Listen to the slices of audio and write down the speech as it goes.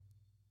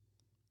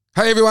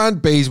Hey everyone,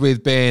 Bees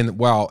with Ben.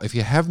 Well, if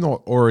you have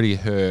not already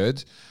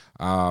heard,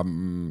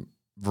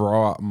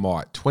 Varroa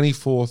Mite,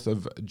 24th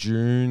of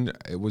June,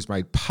 it was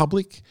made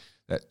public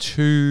that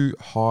 2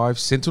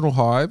 hives, sentinel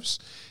hives,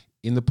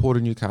 in the Port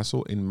of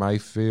Newcastle in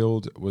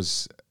Mayfield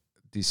was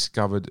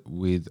discovered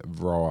with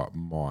Varroa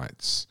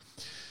mites.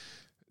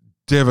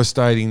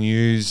 Devastating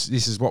news.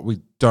 This is what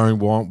we don't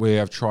want. We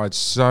have tried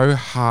so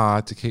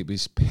hard to keep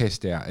this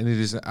pest out, and it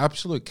is an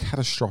absolute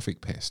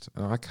catastrophic pest,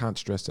 and I can't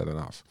stress that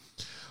enough.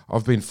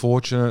 I've been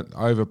fortunate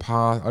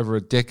over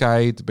a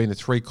decade, been to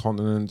 3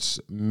 continents,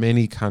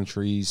 many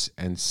countries,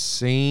 and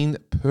seen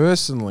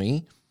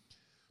personally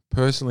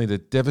the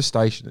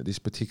devastation that this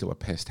particular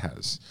pest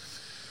has.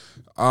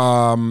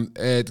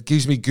 It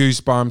gives me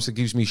goosebumps, it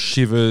gives me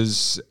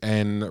shivers,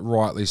 and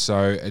rightly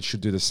so. It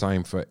should do the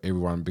same for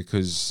everyone,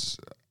 because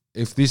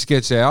if this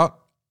gets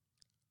out,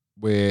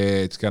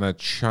 where it's going to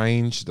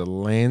change the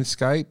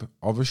landscape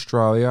of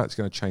Australia, it's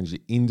going to change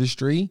the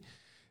industry,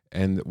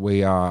 and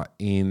we are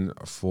in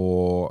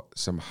for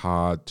some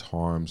hard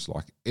times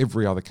like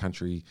every other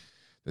country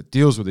that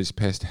deals with this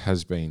pest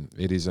has been.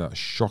 It is a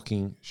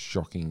shocking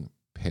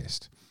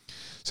pest.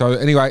 So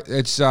anyway,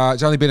 it's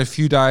only been a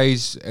few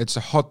days. It's a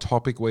hot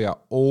topic. We are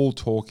all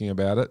talking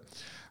about it.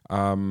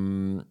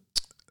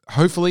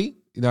 Hopefully,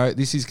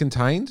 this is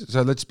contained.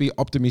 So let's be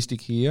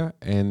optimistic here,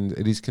 and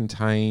it is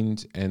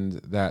contained, and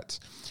that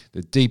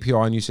the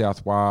DPI New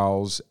South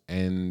Wales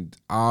and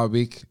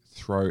ARBIC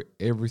throw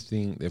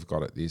everything they've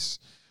got at this.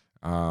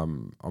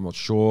 I'm not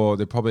sure.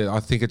 I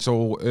think it's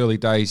all early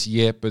days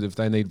yet, but if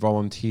they need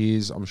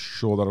volunteers, I'm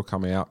sure that'll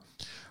come out,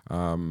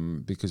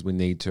 because we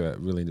need to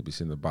really nip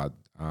this in the bud,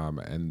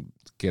 and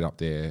get up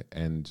there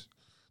and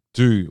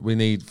we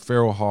need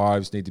feral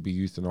hives, need to be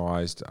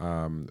euthanized.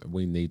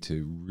 We need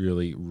to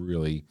really,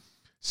 really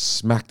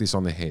smack this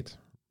on the head.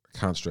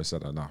 Can't stress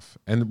that enough.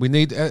 And we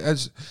need,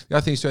 as the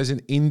other thing is, as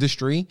an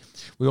industry,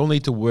 we all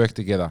need to work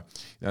together.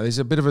 There's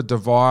a bit of a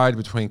divide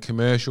between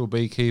commercial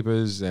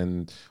beekeepers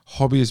and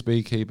hobbyist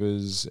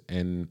beekeepers,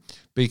 and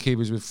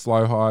beekeepers with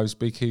flow hives,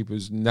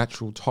 beekeepers,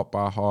 natural top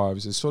bar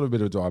hives. There's sort of a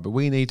bit of a divide, but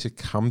we need to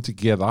come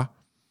together,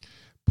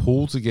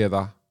 pull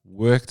together,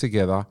 work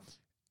together,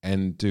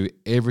 and do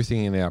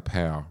everything in our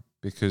power,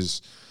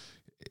 because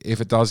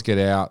if it does get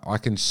out, I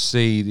can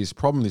see this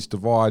problem, this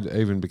divide,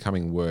 even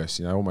becoming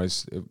worse.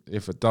 Almost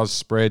if it does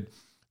spread,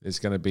 there's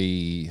going to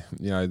be,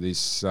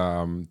 this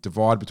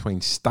divide between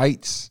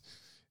states,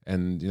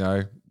 and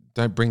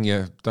don't bring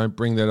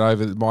that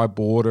over my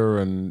border,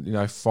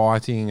 and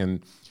fighting,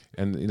 and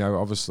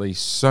obviously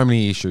so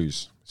many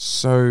issues,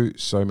 so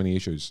many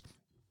issues.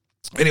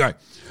 Anyway,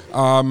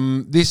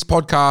 this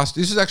podcast,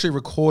 this is actually a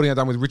recording I've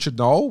done with Richard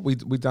Knoll. We've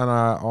done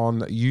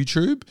on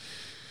YouTube.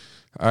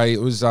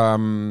 It was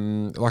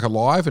like a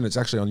live, and it's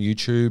actually on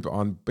YouTube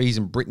on Bees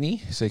and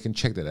Brittany, so you can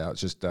check that out.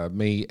 It's just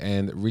me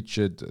and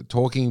Richard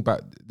talking,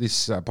 but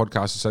this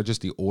podcast is so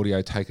just the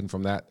audio taken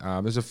from that.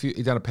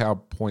 He's done a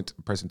PowerPoint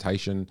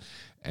presentation,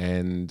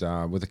 and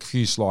with a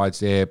few slides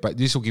there, but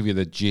this will give you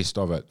the gist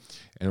of it.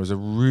 And it was a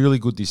really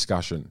good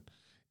discussion.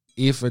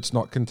 If it's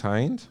not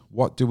contained,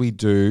 what do we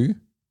do?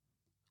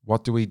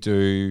 What do we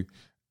do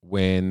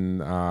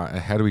when,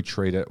 how do we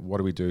treat it? What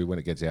do we do when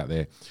it gets out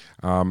there?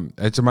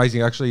 It's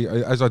amazing. Actually,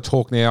 as I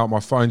talk now, my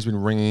phone's been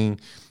ringing.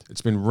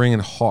 It's been ringing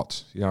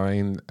hot,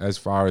 as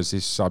far as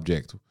this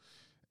subject.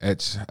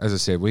 It's, as I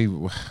said,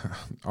 it's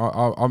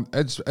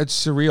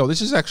surreal.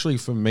 This is actually,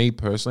 for me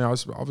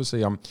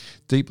personally, I'm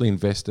deeply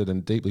invested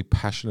and deeply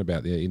passionate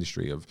about the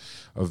industry of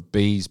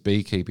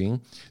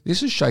beekeeping.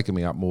 This has shaken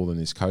me up more than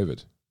this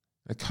COVID.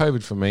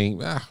 COVID for me,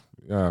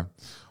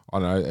 I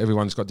don't know,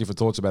 everyone's got different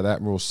thoughts about that,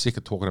 and we're all sick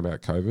of talking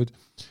about COVID.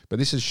 But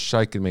this has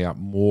shaken me up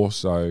more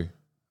so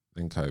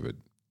than COVID,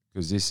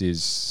 because this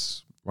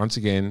is, once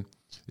again,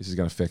 this is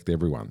going to affect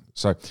everyone.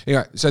 So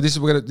anyway, listen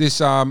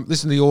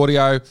to the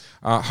audio.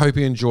 Hope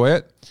you enjoy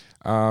it.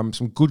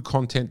 Some good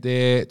content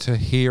there to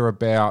hear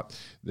about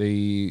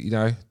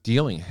the,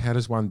 dealing. How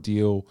does one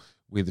deal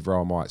with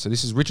Varroa mite? So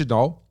this is Richard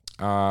Knoll.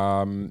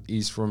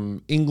 He's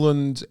from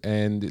England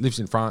and lives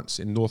in France,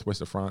 in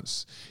northwest of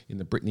France, in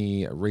the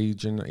Brittany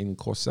region in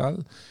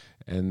Corsal.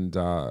 And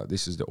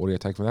this is the audio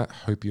take from that.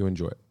 Hope you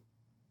enjoy it.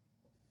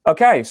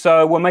 Okay,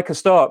 so we'll make a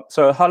start.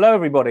 So hello,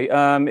 everybody.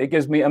 It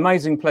gives me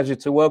amazing pleasure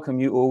to welcome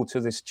you all to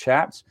this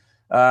chat.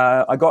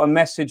 I got a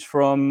message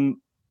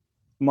from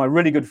my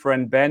really good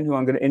friend, Ben, who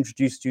I'm going to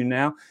introduce to you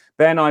now.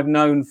 Ben, I've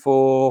known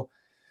for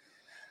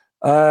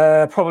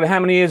probably how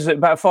many years?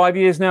 About 5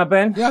 years now,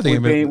 Ben? Yeah, I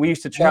think we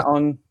used to chat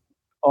on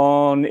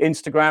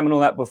Instagram and all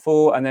that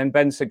before, and then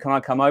Ben said, can I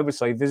come over?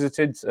 So he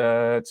visited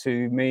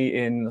to me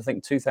in, I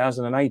think,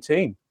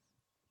 2018.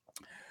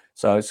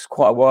 So it's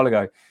quite a while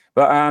ago.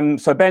 But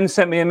so Ben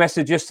sent me a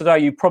message yesterday.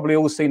 You've probably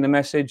all seen the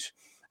message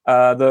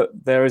that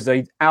there is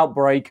an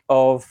outbreak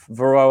of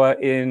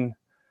Varroa in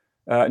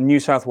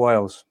New South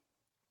Wales.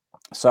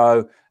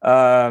 So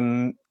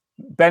Ben,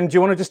 do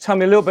you want to just tell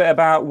me a little bit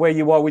about where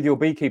you are with your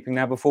beekeeping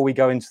now before we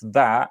go into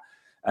that?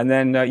 And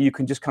then you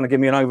can just kind of give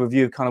me an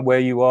overview of kind of where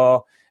you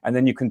are. And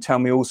then you can tell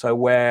me also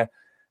where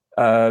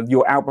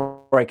your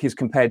outbreak is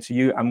compared to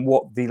you and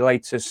what the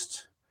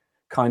latest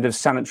kind of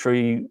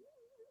sanitary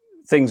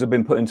things have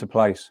been put into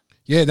place.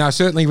 Yeah, no,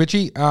 certainly,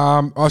 Richie.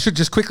 I should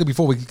just quickly,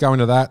 before we go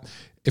into that,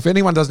 if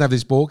anyone doesn't have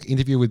this book,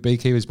 Interview with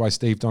Beekeepers by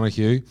Steve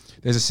Donoghue,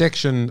 there's a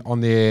section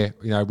on there,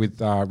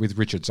 with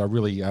Richard. So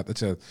really,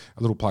 that's a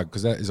little plug,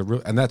 because that is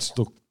and that's,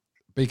 look,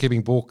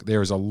 beekeeping book.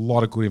 There is a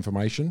lot of good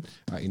information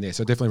in there,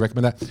 so definitely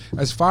recommend that.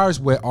 As far as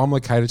where I'm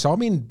located, so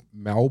I'm in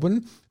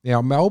Melbourne.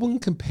 Now, Melbourne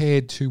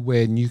compared to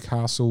where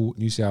Newcastle,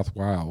 New South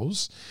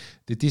Wales,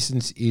 the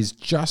distance is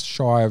just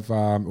shy of,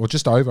 or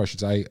just over, I should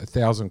say,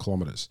 1,000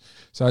 kilometres.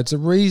 So it's a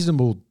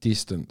reasonable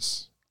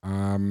distance.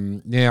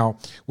 Now,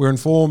 we're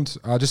informed,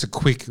 just a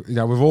quick,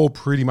 we've all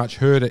pretty much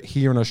heard it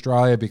here in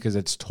Australia because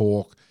it's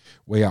talk.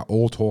 We are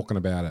all talking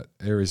about it.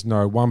 There is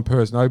no one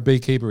person, no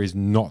beekeeper is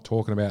not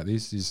talking about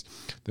this.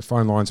 The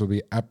phone lines will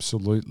be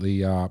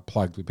absolutely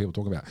plugged with people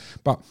talking about it.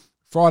 But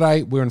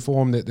Friday, we're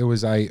informed that there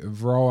was a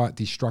Varroa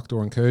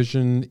destructor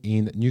incursion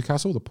in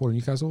Newcastle, the port of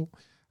Newcastle,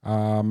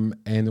 and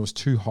there was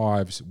 2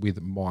 hives with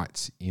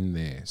mites in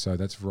there. So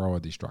that's Varroa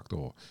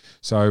destructor.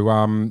 So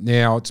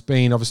now it's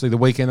been, obviously, the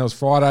weekend. That was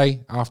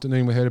Friday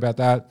afternoon. We heard about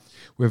that.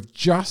 We've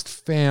just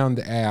found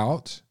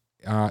out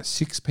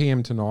 6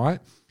 p.m. tonight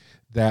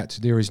that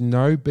there is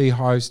no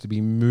beehives to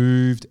be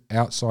moved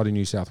outside of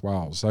New South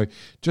Wales. So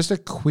just a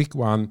quick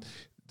one.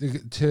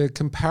 To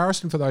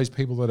comparison for those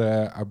people that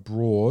are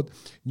abroad,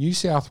 New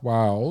South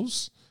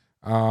Wales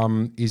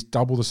is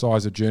double the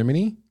size of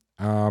Germany.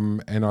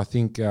 And I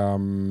think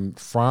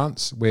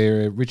France,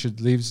 where Richard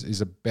lives,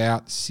 is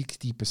about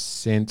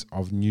 60%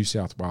 of New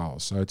South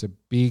Wales. So it's a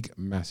big,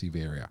 massive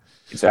area.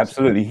 It's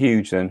absolutely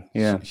huge then,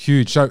 yeah.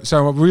 Huge. So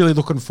I'm really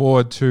looking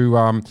forward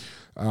to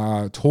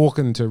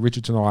talking to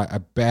Richard tonight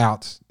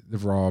about the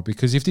Varroa,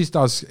 because if this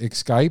does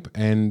escape,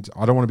 and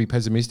I don't want to be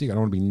pessimistic, I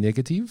don't want to be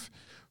negative,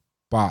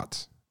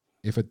 but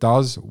if it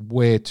does,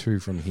 where to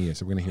from here?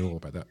 So we're going to hear all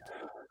about that.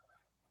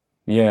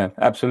 Yeah,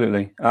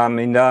 absolutely. I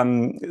mean,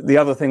 the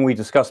other thing we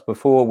discussed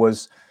before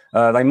was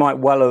they might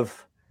well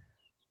have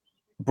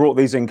brought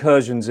these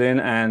incursions in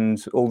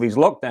and all these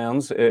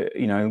lockdowns.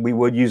 We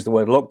would use the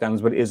word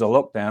lockdowns, but it is a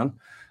lockdown.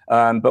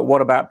 But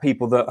what about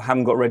people that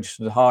haven't got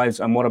registered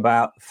hives, and what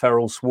about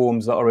feral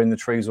swarms that are in the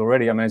trees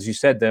already? I mean, as you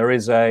said, there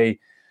is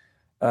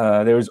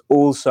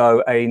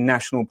also a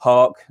national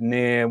park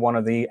near one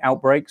of the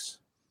outbreaks.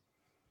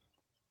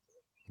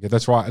 Yeah,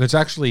 that's right. And it's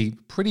actually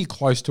pretty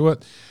close to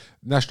it.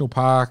 National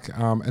park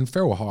and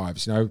feral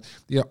hives.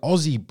 The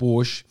Aussie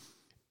bush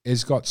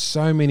has got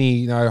so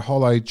many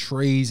hollow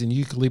trees and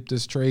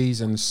eucalyptus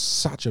trees, and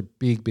such a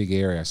big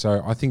area.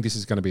 So I think this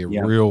is going to be a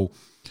real.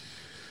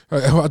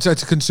 It's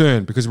a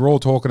concern, because we're all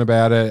talking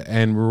about it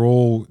and we're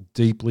all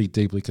deeply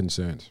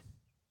concerned.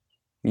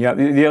 Yeah.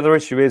 The other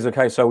issue is,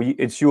 okay, so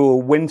it's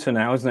your winter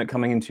now, isn't it,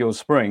 coming into your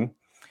spring?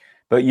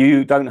 But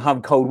you don't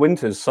have cold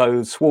winters,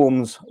 so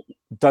swarms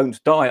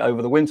don't die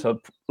over the winter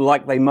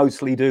like they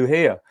mostly do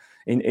here.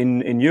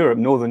 In Europe,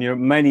 Northern Europe,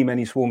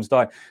 many swarms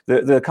die.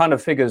 The kind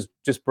of figures,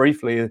 just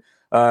briefly,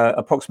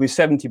 approximately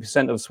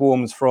 70% of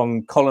swarms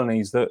from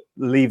colonies that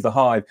leave the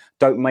hive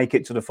don't make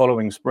it to the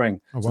following spring.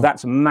 Oh, wow. So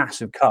that's a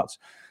massive cut.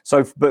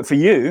 So, but for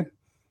you,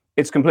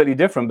 it's completely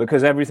different,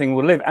 because everything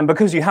will live. And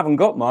because you haven't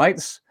got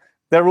mites,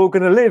 they're all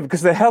going to live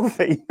because they're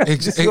healthy. You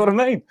see what I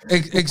mean?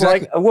 Exactly. It's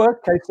like a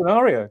worst case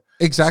scenario.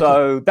 Exactly.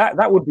 So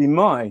that would be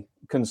my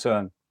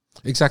concern.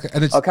 Exactly.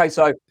 And it's okay.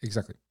 So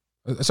exactly.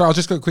 So I'll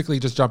just go quickly,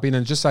 just jump in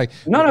and just say...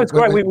 No, it's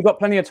great. We've got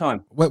plenty of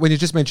time. When you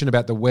just mentioned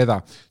about the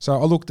weather, so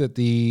I looked at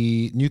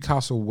the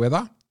Newcastle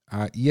weather.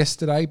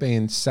 Yesterday,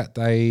 being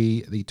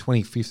Saturday, the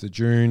 25th of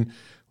June,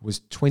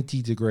 was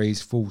 20 degrees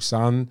full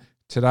sun.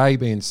 Today,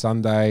 being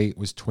Sunday,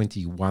 was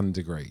 21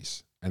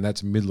 degrees. And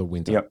that's middle of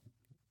winter.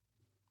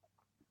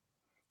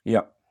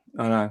 Yep.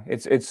 I know.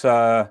 It's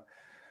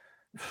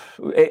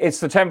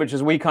the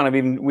temperatures we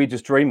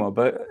just dream of,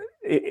 but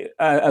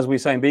as we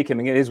say in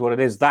beekeeping, it is what it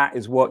is. That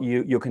is what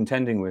you're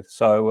contending with.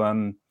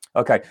 So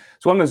okay,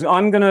 so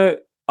I'm gonna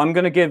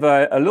give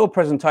a little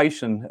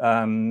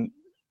presentation,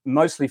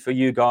 mostly for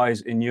you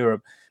guys in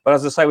Europe. But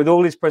as I say, with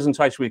all this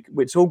presentation,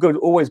 it's all good,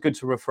 always good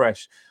to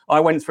refresh. I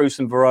went through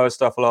some Varroa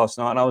stuff last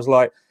night, and I was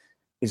like,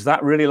 is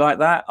that really like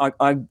that?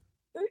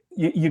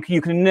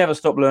 You can never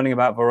stop learning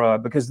about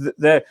Varroa, because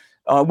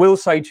I will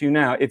say to you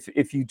now,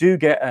 if you do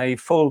get a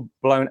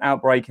full-blown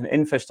outbreak and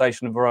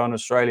infestation of Varroa in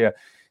Australia,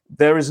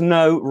 there is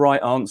no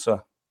right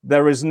answer.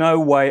 There is no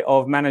way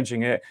of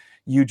managing it.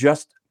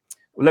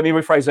 Let me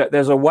rephrase that.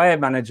 There's a way of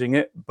managing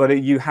it,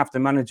 but you have to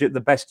manage it the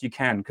best you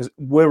can, because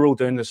we're all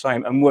doing the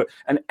same.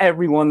 And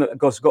everyone that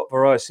has got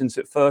Varroa since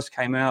it first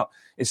came out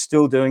is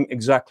still doing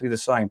exactly the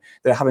same.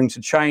 They're having to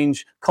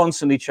change,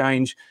 constantly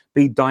change,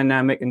 be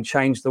dynamic, and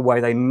change the way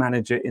they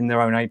manage it in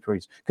their own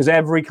apiaries, because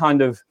every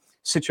kind of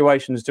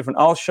situation is different.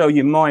 I'll show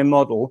you my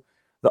model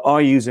that I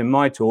use in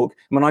my talk.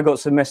 When I got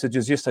some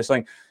messages yesterday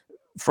saying,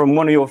 from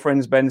one of your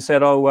friends, Ben,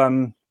 said,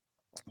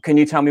 can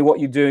you tell me what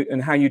you do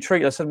and how you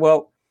treat? I said,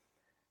 well,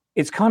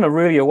 it's kind of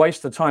really a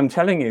waste of time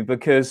telling you,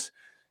 because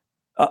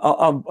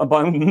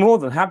I'm more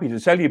than happy to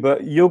tell you,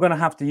 but you're going to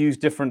have to use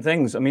different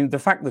things. I mean, the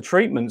fact the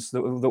treatments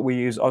that we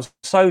use are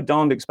so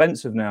darned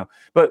expensive now,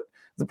 but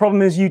the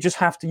problem is you just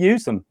have to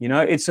use them. You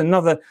know, it's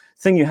another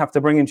thing you have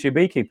to bring into your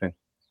beekeeping.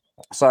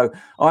 So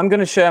I'm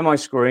going to share my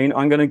screen.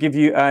 I'm going to give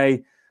you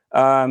a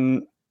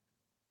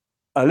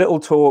little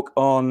talk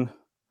on.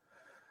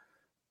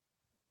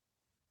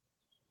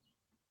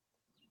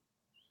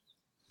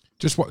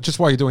 Just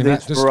while you're doing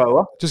that,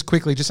 just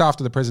quickly, just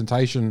after the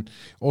presentation,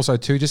 also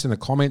too, just in the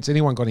comments,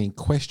 anyone got any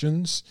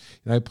questions?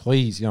 You know,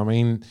 please, you know, I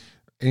mean,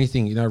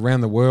 anything, you know,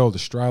 around the world,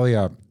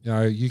 Australia, you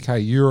know,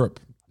 UK,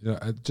 Europe, you know,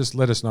 just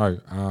let us know.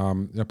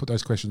 You know, put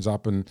those questions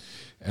up, and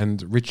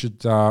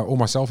Richard or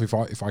myself,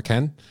 if I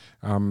can,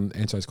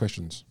 answer those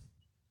questions.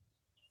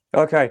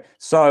 Okay,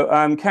 so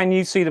can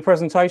you see the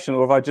presentation,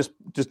 or have I just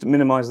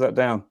minimized that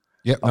down?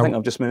 Yep, I think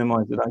I've just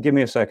minimized it down. Give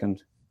me a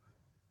second.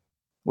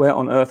 Where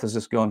on earth has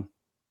this gone?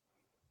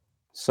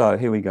 So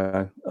here we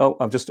go. Oh,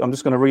 I'm just going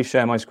to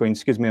reshare my screen.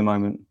 Excuse me a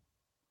moment.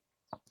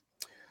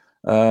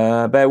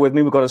 Bear with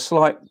me. We've got a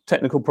slight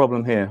technical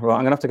problem here. Right,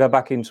 I'm going to have to go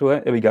back into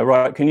it. Here we go.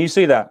 Right, can you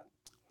see that?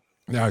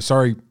 No,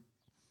 sorry.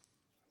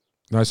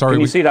 No, sorry.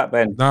 Can you see that,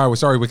 Ben? No, we're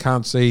sorry. We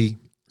can't see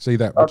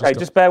that. Okay,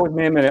 just bear with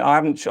me a minute. I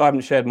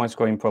haven't shared my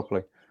screen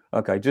properly.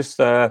 Okay, just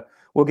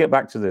we'll get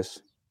back to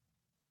this.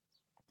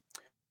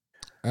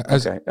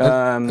 As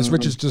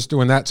Richard's just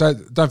doing that, so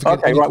don't forget.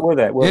 Okay, right, we're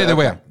there. There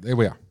we are. There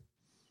we are.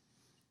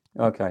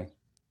 Okay.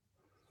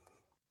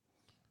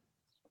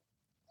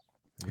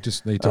 We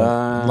just need to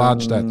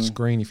enlarge that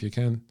screen if you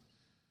can.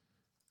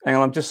 Hang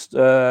on, I'm just.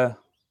 God,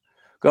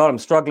 I'm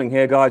struggling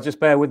here, guys. Just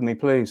bear with me,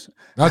 please.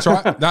 That's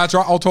right. That's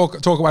right. I'll talk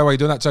away while you're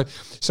doing that.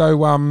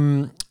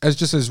 So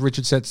as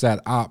Richard sets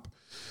that up,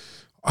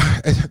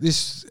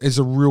 this is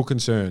a real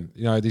concern.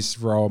 You know, this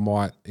varroa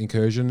mite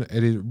incursion.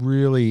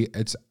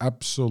 It's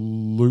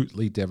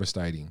absolutely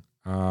devastating.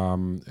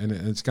 And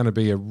it's going to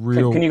be a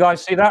real. Can you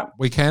guys see that?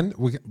 We can.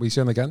 We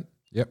certainly can.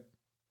 Yep.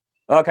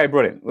 Okay,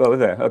 brilliant. Well, we're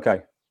there.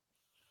 Okay.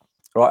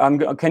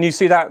 Right. Can you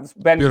see that,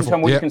 Ben? Beautiful. Can you tell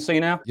me what you can see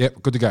now?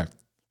 Yep. Good to go.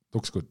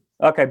 Looks good.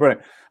 Okay,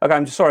 brilliant. Okay,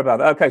 I'm just sorry about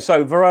that. Okay,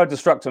 so Varroa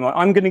destructor mite.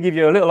 I'm going to give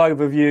you a little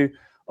overview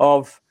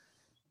of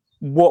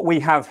what we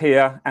have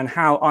here and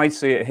how I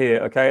see it here.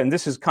 Okay, and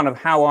this is kind of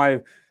how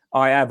I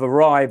have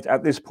arrived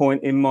at this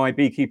point in my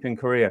beekeeping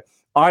career.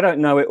 I don't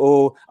know it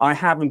all. I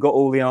haven't got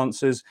all the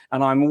answers,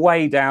 and I'm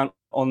way down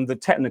on the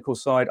technical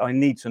side. I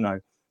need to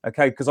know,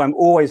 okay, because I'm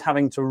always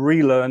having to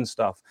relearn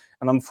stuff.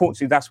 And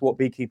unfortunately, that's what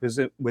beekeepers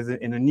in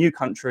a new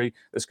country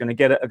that's going to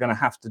get it are going to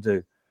have to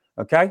do,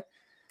 okay?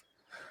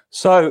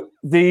 So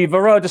the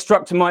Varroa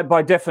destructor mite,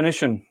 by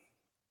definition,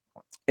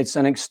 it's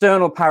an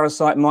external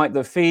parasite mite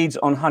that feeds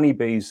on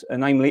honeybees,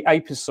 namely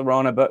Apis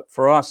cerana, but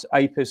for us,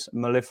 Apis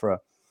mellifera.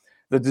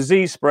 The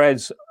disease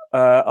spreads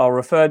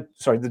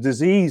the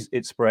disease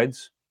it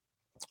spreads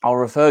are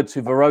referred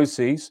to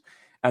Varrosis,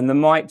 and the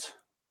mite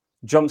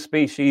jumped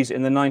species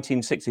in the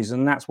 1960s,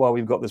 and that's why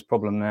we've got this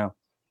problem now.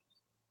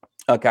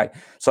 Okay,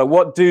 so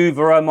what do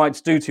Varroa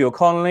mites do to your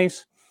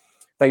colonies?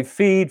 They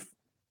feed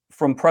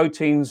from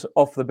proteins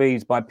off the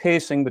bees by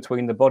piercing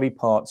between the body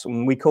parts,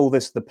 and we call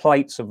this the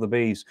plates of the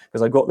bees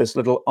because they've got this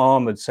little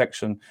armored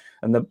section,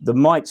 and the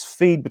mites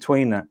feed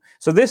between that.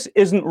 So this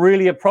isn't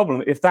really a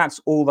problem if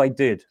that's all they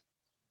did.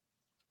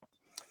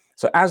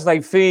 So as they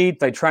feed,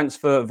 they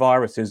transfer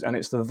viruses, and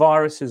it's the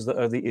viruses that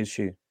are the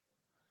issue.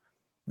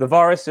 The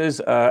viruses,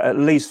 at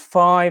least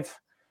 5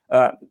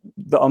 that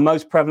are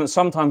most prevalent,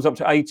 sometimes up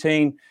to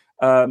 18,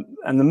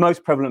 and the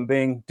most prevalent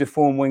being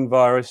deformed wing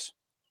virus.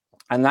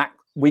 And that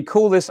we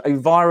call this a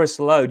virus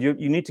load. You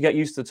need to get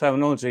used to the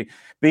terminology.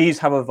 Bees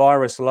have a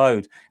virus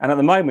load. And at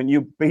the moment,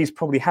 bees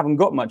probably haven't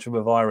got much of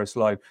a virus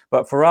load.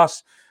 But for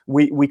us,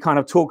 we kind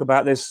of talk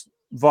about this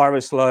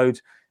virus load,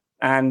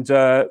 and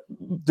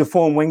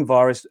deformed wing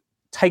virus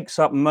takes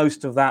up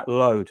most of that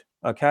load,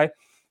 okay?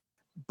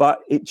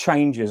 But it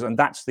changes, and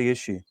that's the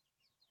issue.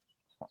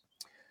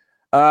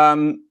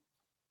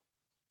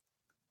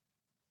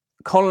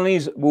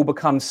 Colonies will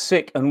become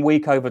sick and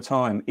weak over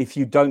time if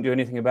you don't do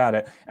anything about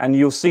it. And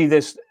you'll see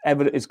this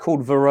evidence. It's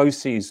called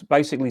Varrosis,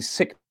 basically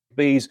sick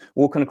bees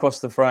walking across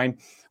the frame.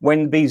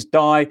 When bees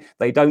die,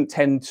 they don't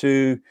tend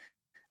to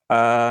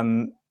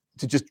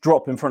just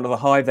drop in front of the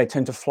hive. They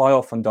tend to fly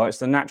off and die. It's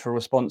the natural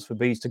response for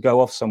bees to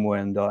go off somewhere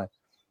and die.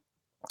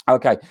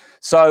 Okay,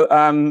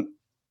 so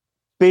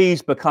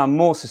bees become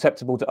more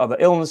susceptible to other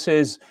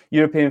illnesses: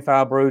 European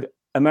foul brood,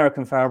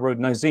 American foul brood,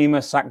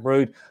 nosema, sac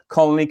brood,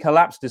 colony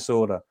collapse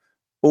disorder,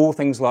 all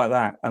things like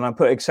that. And I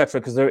put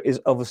etc. because there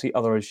is obviously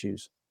other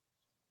issues.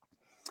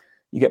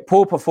 You get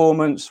poor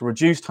performance,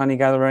 reduced honey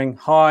gathering,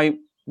 high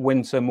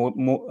winter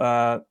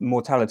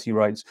mortality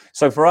rates.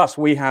 So for us,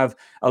 we have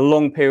a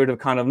long period of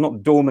kind of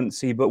not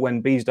dormancy, but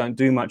when bees don't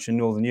do much in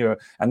Northern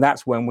Europe. And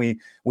that's when we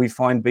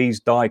find bees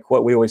die.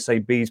 We always say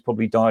bees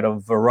probably died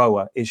of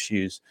Varroa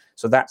issues.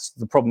 So that's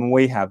the problem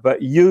we have.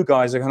 But you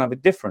guys are kind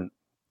of different.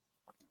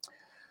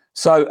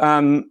 So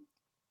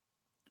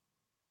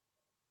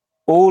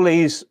all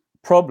these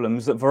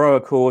problems that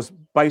Varroa cause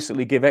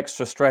basically give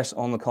extra stress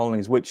on the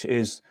colonies, which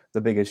is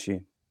the big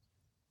issue.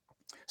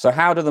 So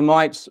how do the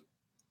mites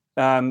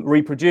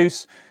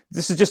reproduce?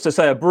 This is just to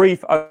say a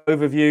brief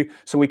overview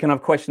so we can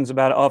have questions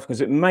about it after,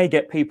 because it may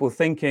get people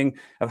thinking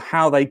of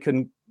how they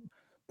can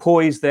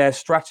poise their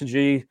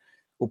strategy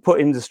or put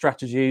in the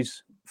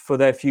strategies for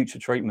their future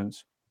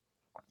treatments.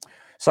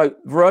 So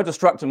Varroa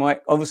destructor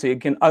mite, obviously it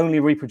can only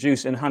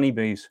reproduce in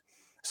honeybees.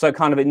 So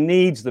kind of it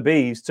needs the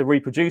bees to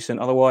reproduce in,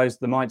 otherwise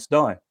the mites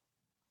die.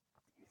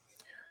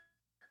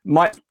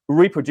 Mites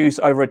reproduce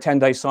over a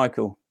 10-day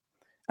cycle.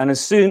 And as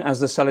soon as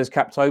the cell is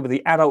capped over,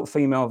 the adult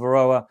female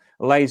Varroa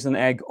lays an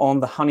egg on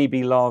the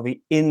honeybee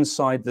larvae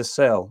inside the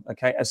cell,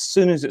 okay, as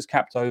soon as it's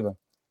capped over.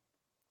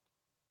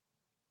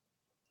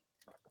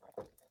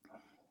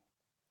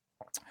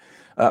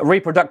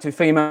 Reproductive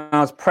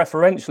females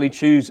preferentially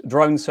choose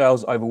drone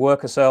cells over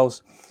worker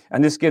cells,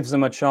 and this gives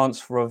them a chance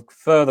for a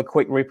further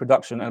quick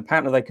reproduction. And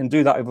apparently they can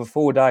do that over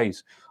 4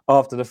 days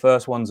after the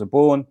first ones are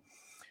born,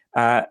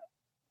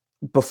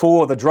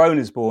 before the drone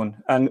is born.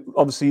 And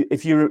obviously,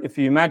 if you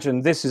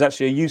imagine, this is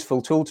actually a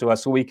useful tool to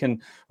us, so we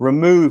can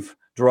remove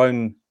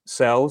drone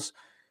cells,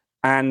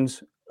 and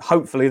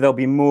hopefully there'll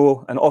be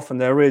more, and often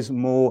there is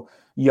more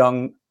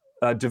young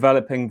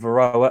developing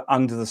Varroa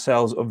under the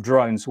cells of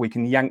drones, so we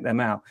can yank them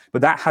out.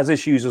 But that has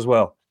issues as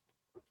well.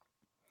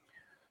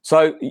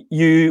 So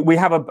we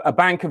have a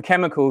bank of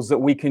chemicals that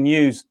we can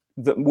use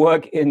that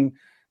work in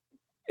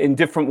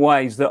different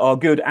ways, that are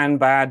good and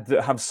bad,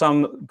 that have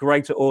some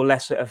greater or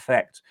lesser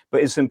effect.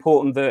 But it's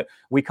important that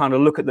we kind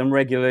of look at them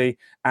regularly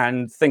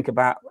and think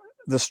about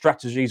the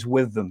strategies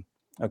with them.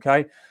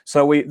 Okay,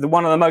 so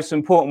one of the most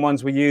important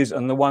ones we use,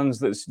 and the ones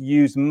that's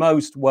used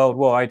most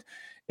worldwide,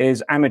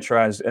 is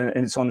Amitraz, and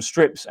it's on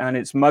strips, and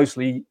it's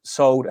mostly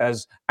sold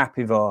as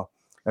Apivar.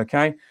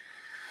 Okay,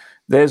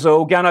 there's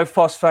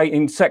organophosphate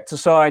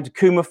insecticide,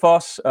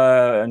 Coumaphos,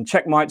 and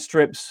checkmate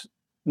strips,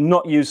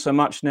 not used so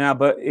much now,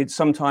 but it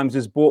sometimes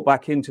is brought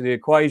back into the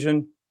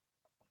equation.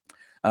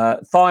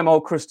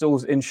 Thymol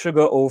crystals in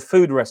sugar or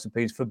food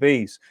recipes for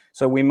bees.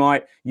 So we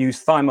might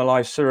use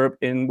thymolized syrup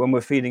when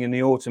we're feeding in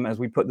the autumn as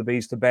we put the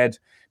bees to bed,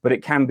 but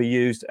it can be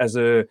used as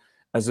a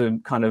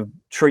kind of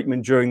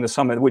treatment during the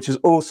summer, which is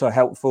also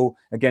helpful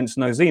against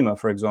nosema,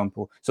 for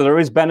example. So there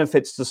is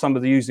benefits to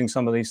somebody using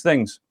some of these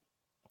things.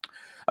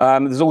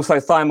 There's also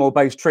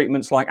thymol-based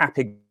treatments like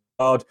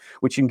Apiguard,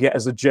 which you can get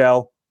as a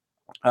gel.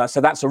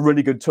 So that's a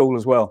really good tool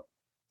as well.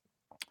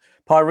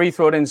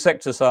 Pyrethroid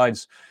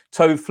insecticides,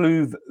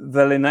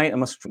 tofluvalinate, I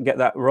must get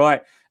that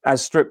right,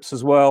 as strips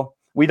as well.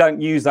 We don't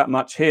use that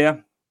much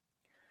here.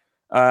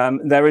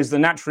 There is the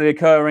naturally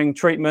occurring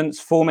treatments,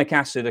 formic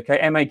acid, okay,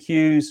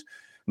 MAQs,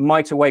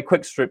 mite away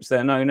quick strips,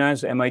 they're known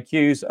as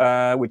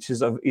MAQs, which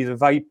is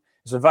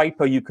it's a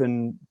vapor. You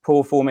can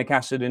pour formic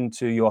acid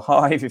into your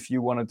hive if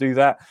you want to do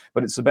that,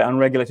 but it's a bit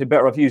unregulated.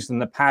 Better off using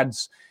the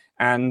pads,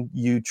 and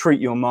you treat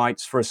your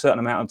mites for a certain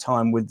amount of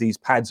time with these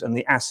pads, and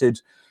the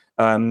acid,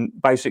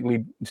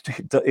 basically,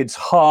 it's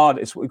hard.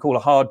 It's what we call a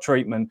hard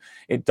treatment.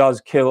 It does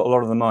kill a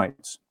lot of the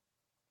mites.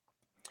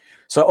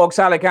 So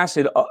oxalic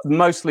acid,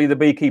 mostly the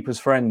beekeeper's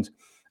friend.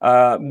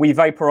 We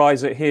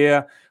vaporize it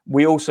here.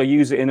 We also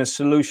use it in a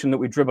solution that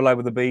we dribble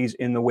over the bees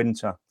in the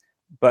winter.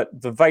 But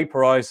the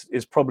vaporized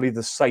is probably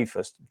the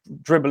safest.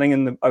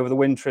 Dribbling over the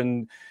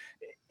winter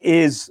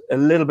is a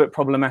little bit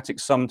problematic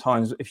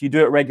sometimes. If you do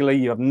it regularly,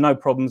 you have no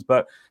problems.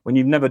 But when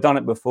you've never done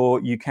it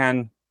before, you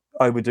can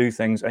overdo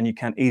things and you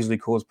can easily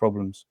cause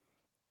problems.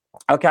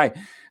 Okay,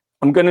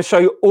 I'm going to show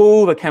you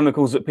all the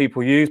chemicals that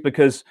people use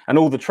and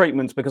all the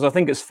treatments, because I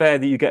think it's fair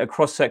that you get a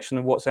cross-section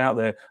of what's out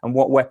there and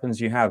what weapons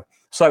you have.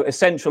 So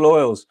essential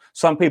oils.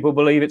 Some people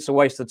believe it's a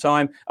waste of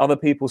time. Other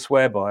people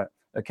swear by it.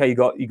 Okay, you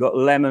got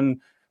lemon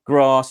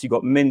grass, you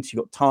got mint, you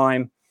got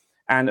thyme,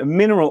 and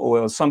mineral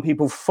oils. Some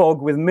people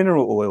fog with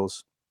mineral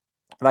oils.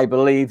 They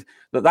believe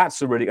that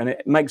that's and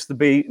it makes the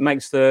bee,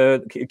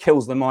 it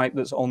kills the mite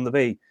that's on the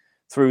bee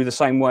through the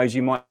same way as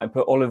you might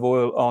put olive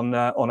oil on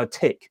a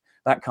tick,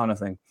 that kind of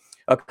thing.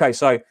 Okay,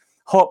 so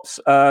hops,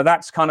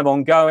 that's kind of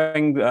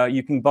ongoing.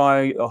 You can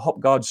buy hop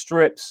guard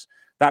strips.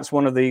 That's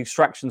one of the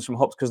extractions from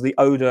hops, because the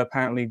odor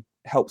apparently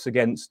helps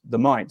against the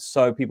mites.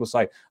 So people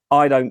say,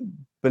 I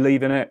don't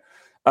believe in it.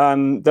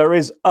 There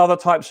is other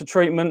types of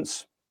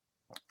treatments,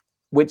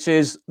 which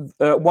is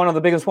one of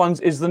the biggest ones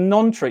is the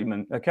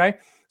non-treatment. Okay,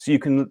 so you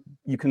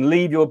can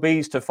leave your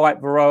bees to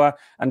fight Varroa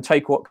and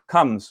take what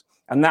comes,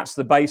 and that's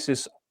the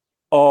basis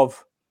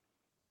of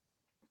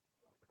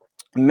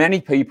many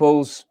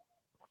people's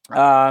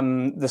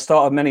the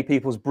start of many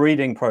people's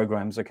breeding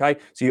programs. Okay,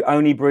 so you're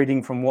only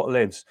breeding from what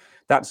lives.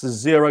 That's the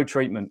zero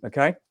treatment.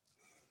 Okay.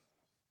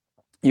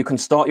 You can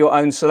start your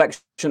own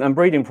selection and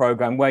breeding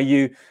program where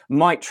you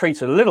might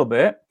treat a little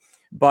bit,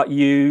 but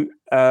you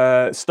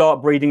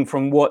start breeding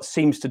from what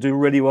seems to do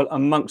really well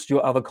amongst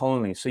your other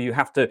colonies. So you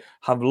have to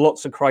have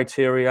lots of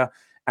criteria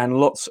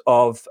and lots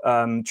of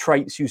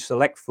traits you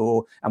select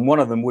for, and one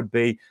of them would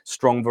be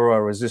strong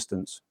Varroa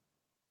resistance.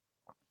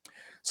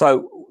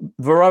 So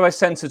Varroa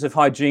sensitive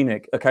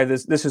hygienic. Okay,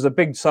 this is a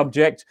big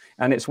subject,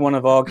 and it's one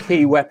of our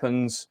key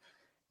weapons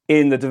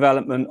in the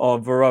development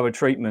of Varroa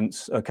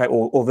treatments, okay,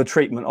 or the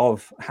treatment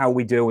of how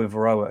we deal with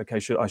Varroa,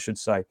 okay, I should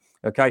say,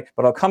 okay.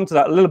 But I'll come to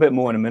that a little bit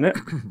more in a minute.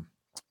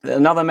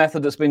 Another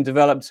method that's been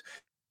developed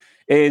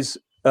is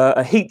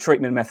a heat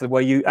treatment method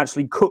where you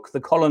actually cook the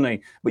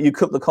colony, but you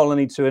cook the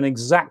colony to an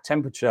exact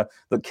temperature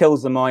that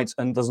kills the mites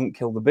and doesn't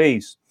kill the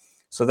bees.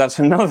 So that's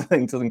another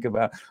thing to think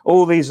about.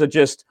 All these are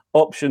just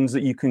options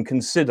that you can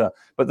consider,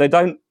 but they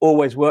don't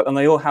always work, and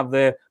they all have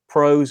their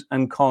pros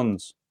and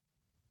cons.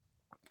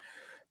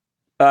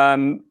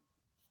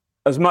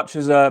 As much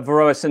as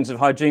Varroa sensitive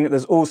hygiene,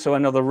 there's also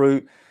another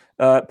route.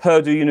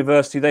 Purdue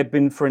University, they've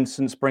been, for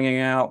instance, bringing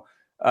out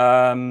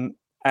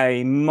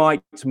a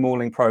mite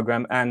mauling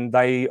program, and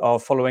they are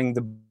following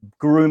the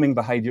grooming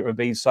behavior of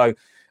bees. So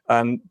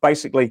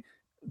basically,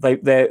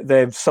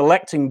 they're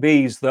selecting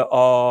bees that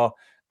are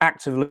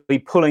actively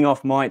pulling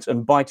off mites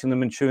and biting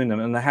them and chewing them,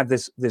 and they have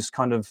this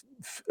kind of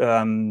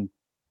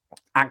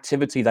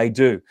activity they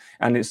do,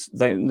 and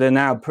they're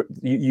now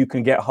you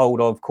can get hold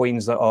of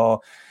queens that are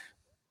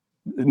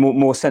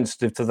more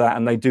sensitive to that,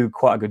 and they do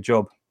quite a good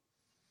job.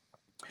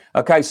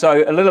 Okay,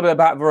 so a little bit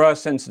about Varroa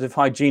sensitive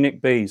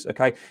hygienic bees,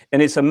 okay,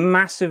 and it's a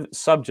massive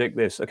subject,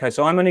 this, okay,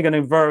 so I'm only going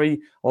to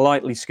very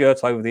lightly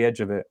skirt over the edge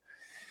of it.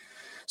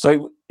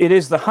 So it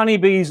is the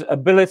honeybee's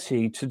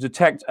ability to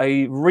detect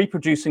a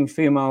reproducing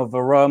female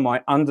Varroa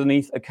mite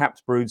underneath a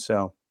capped brood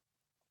cell.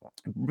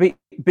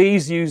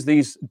 Bees use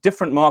these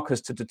different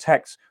markers to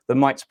detect the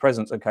mite's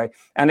presence, okay,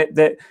 and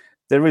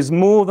there is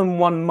more than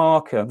one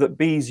marker that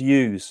bees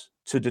use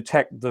to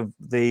detect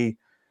the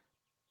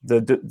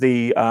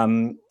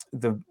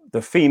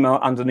female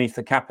underneath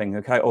the capping,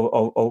 okay,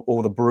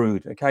 or the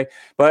brood, okay.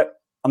 But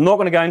I'm not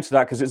going to go into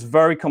that because it's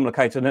very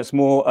complicated and it's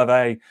more of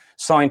a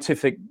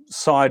scientific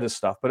side of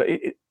stuff. But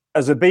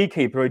as a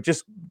beekeeper, it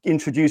just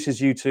introduces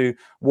you to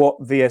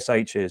what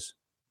VSH is.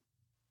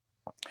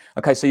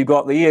 Okay, so you've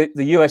got the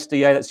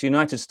USDA, that's the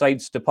United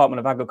States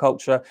Department of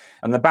Agriculture,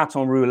 and the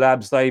Baton Rouge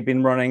Labs. They've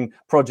been running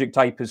Project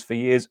APIS for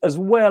years, as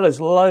well as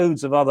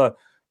loads of other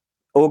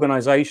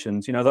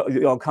organizations, you know, that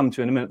I'll come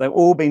to in a minute. They've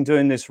all been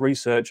doing this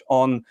research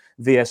on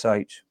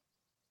VSH.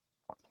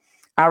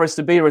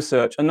 Arista Bee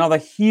Research, another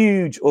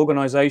huge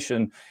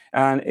organization,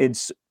 and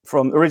it's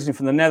originally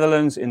from the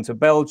Netherlands into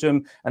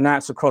Belgium, and now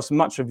it's across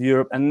much of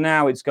Europe, and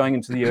now it's going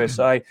into the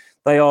USA.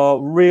 They are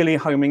really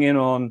homing in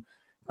on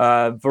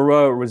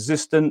Varroa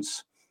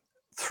resistance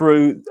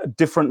through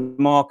different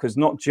markers,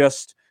 not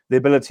just the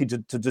ability to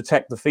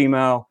detect the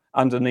female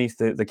underneath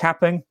the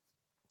capping.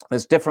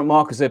 There's different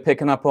markers they're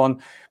picking up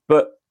on,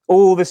 but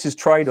all this is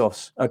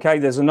trade-offs. Okay,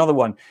 there's another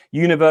one,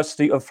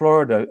 University of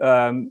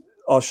Florida.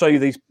 I'll show you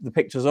the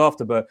pictures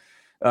after, but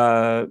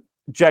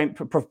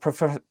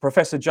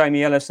Professor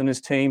Jamie Ellis and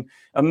his team,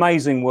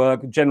 amazing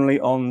work generally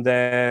on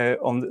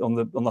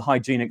the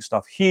hygienic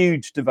stuff.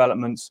 Huge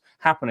developments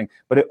happening,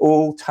 but it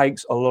all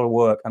takes a lot of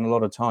work and a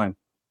lot of time.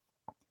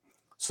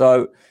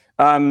 So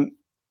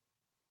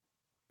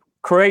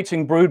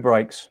creating brood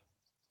breaks.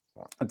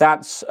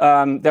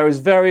 There is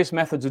various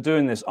methods of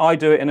doing this. I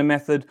do it in a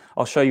method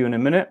I'll show you in a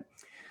minute.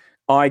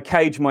 I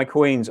cage my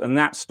queens, and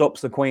that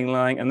stops the queen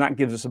laying, and that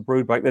gives us a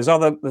brood break. There's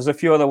a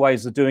few other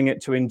ways of doing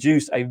it to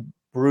induce a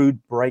brood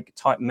break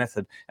type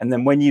method. And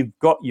then when you've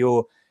got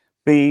your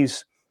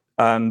bees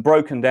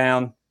broken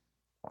down,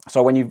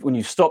 so when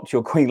you've stopped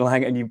your queen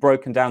laying and you've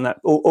broken down that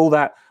all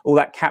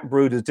that cap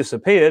brood has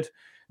disappeared,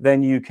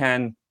 then you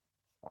can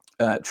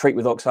treat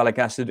with oxalic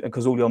acid,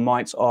 because all your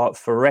mites are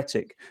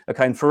phoretic.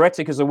 Okay, and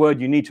phoretic is a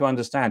word you need to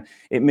understand.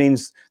 It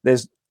means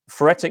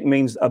phoretic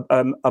means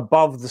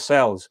above the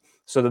cells.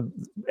 So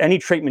any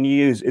treatment you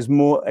use is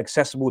more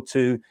accessible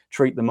to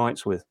treat the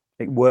mites with.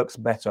 It works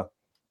better.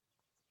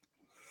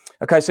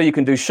 Okay, so you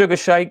can do sugar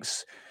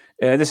shakes.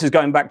 This is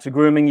going back to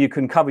grooming. You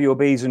can cover your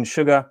bees in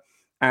sugar,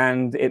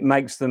 and it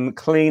makes them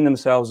clean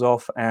themselves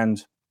off,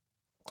 and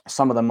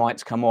some of the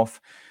mites come off.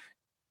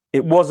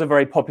 It was a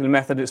very popular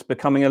method. It's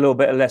becoming a little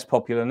bit less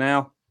popular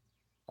now.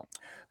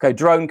 Okay,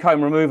 drone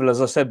comb removal, as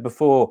I said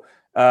before,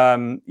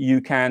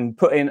 you can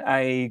put in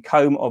a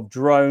comb of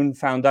drone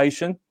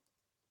foundation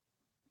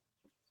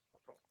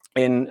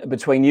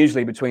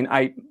usually between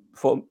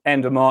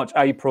end of March,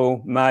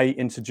 April, May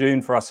into June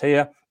for us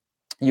here.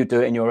 You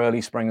do it in your early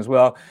spring as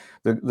well.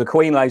 The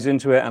queen lays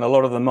into it, and a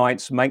lot of the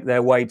mites make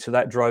their way to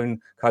that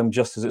drone comb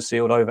just as it's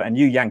sealed over, and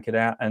you yank it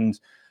out and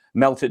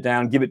melt it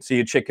down, give it to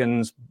your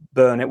chickens,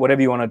 burn it,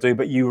 whatever you want to do,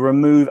 but you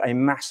remove a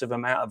massive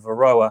amount of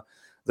Varroa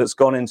that's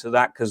gone into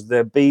that, because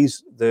the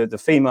bees, the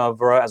female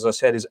Varroa, as I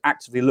said, is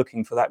actively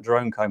looking for that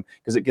drone comb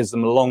because it gives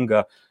them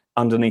longer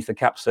underneath the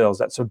cap cells.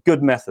 That's a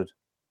good method.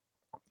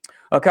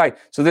 Okay,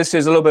 so this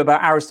is a little bit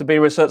about Arista Bee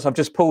Research. I've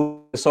just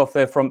pulled this off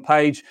their front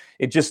page.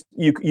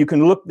 You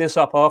can look this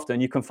up after,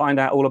 and you can find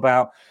out all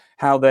about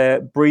how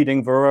they're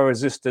breeding Varroa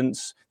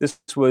resistance. This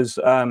was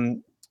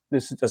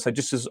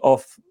just as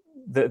off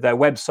their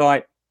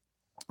website,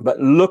 but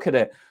look at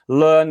it,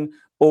 learn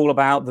all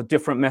about the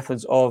different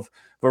methods of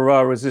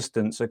Varroa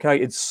resistance. Okay,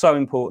 it's so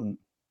important.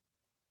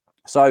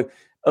 So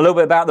a little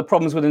bit about the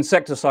problems with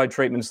insecticide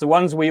treatments, the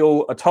ones we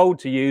all are told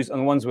to use and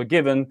the ones we're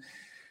given.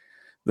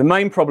 The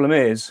main problem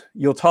is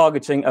you're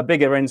targeting a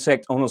bigger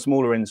insect on a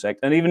smaller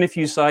insect. And even if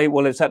you say,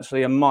 well, it's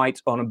actually a mite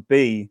on a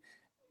bee,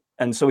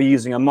 and so we're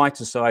using a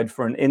miticide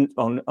for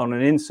on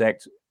an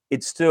insect,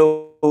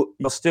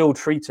 you're still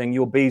treating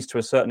your bees to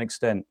a certain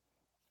extent.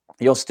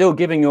 You're still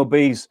giving your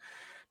bees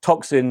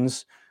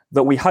toxins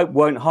that we hope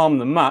won't harm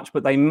them much,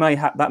 but that may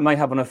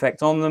have an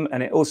effect on them,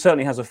 and it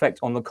certainly has effect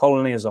on the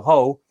colony as a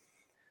whole.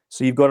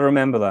 So you've got to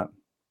remember that.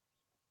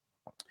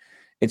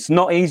 It's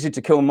not easy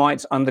to kill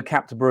mites under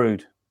capped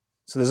brood.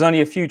 So there's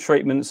only a few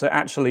treatments that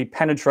actually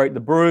penetrate the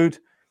brood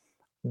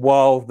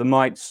while the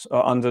mites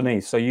are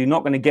underneath. So you're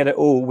not going to get it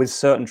all with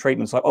certain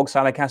treatments, like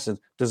oxalic acid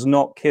does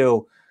not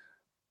kill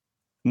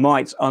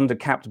mites under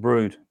capped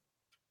brood.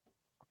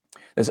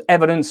 There's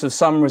evidence of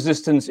some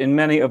resistance in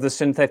many of the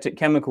synthetic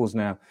chemicals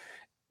now.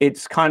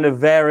 It's kind of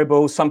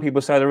variable. Some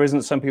people say there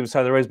isn't, some people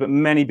say there is, but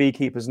many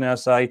beekeepers now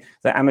say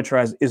that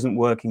Amitraz isn't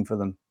working for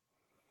them.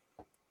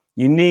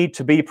 You need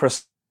to be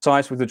precise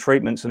with the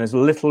treatments, and there's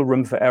little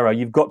room for error.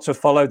 You've got to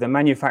follow the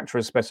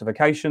manufacturer's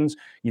specifications.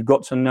 You've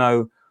got to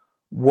know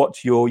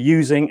what you're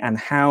using and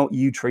how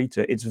you treat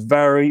it. It's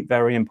very,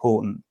 very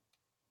important.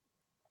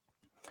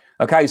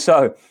 Okay,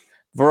 so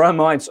Varroa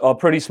mites are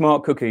pretty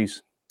smart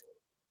cookies.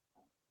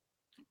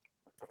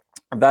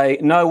 They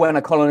know when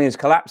a colony is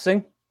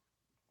collapsing,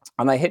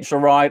 and they hitch a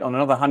ride on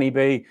another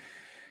honeybee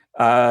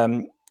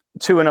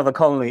to another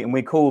colony, and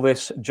we call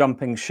this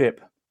jumping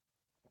ship.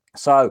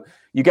 So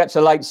you get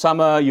to late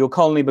summer, your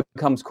colony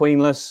becomes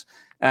queenless,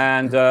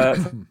 and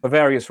for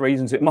various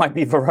reasons, it might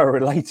be Varroa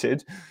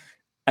related.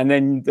 And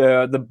then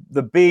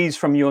the bees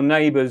from your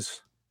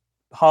neighbors'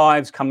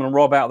 hives come and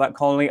rob out that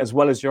colony, as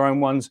well as your own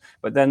ones.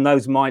 But then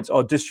those mites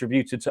are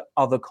distributed to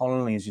other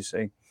colonies, you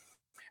see.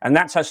 And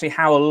that's actually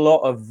how a lot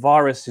of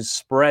viruses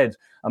spread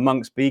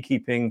amongst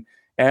beekeeping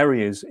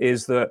areas,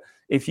 is that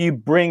if you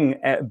bring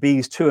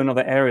bees to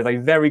another area, they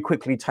very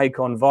quickly take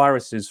on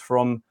viruses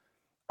from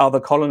other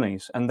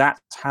colonies. And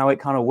that's how it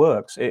kind of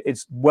works.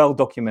 It's well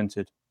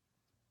documented.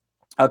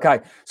 Okay,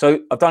 so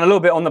I've done a little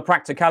bit on the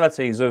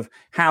practicalities of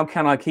how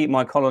can I keep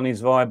my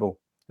colonies viable.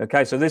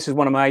 Okay, so this is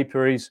one of my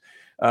apiaries,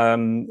 a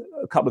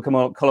couple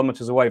of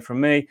kilometers away from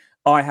me.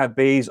 I have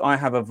bees, I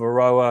have a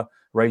Varroa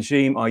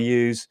regime I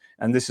use,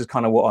 and this is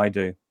kind of what I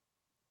do.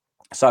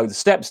 So the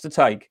steps to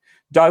take: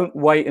 don't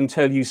wait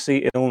until you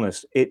see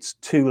illness. It's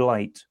too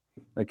late.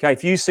 Okay,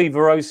 if you see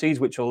Varroa,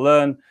 which you'll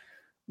learn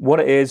what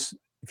it is,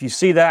 if you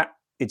see that,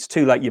 it's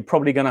too late. You're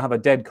probably going to have a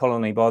dead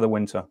colony by the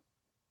winter.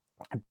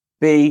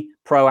 Be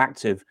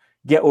proactive,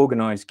 get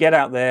organized, get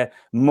out there,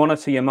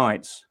 monitor your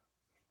mites,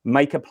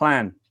 make a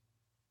plan.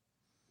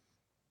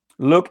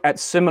 Look at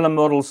similar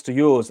models to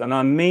yours. And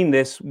I mean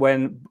this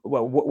when,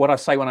 well, what I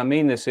say when I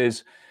mean this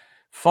is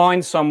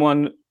find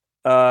someone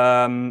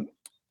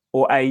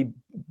or a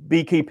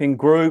beekeeping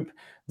group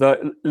that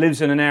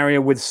lives in an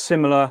area with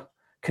similar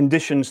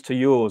conditions to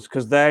yours,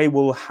 because they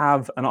will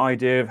have an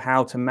idea of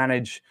how to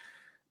manage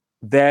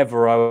their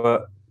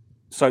Varroa.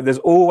 So there's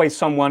always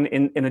someone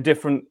in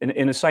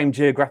the same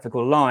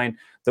geographical line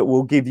that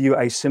will give you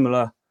a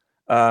similar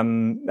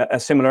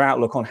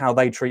outlook on how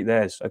they treat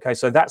theirs. Okay,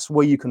 so that's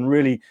where you can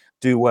really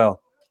do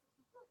well.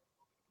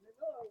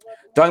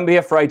 Don't be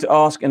afraid to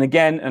ask. And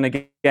again,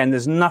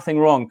 there's nothing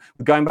wrong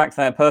with going back to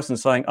that person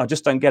saying, I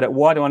just don't get it.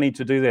 Why do I need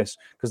to do this?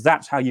 Because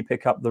that's how you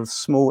pick up the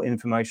small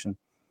information.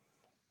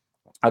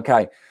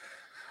 Okay.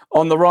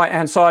 On the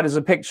right-hand side is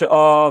a picture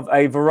of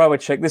a Varroa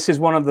check. This is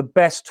one of the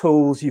best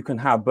tools you can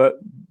have, but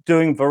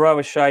doing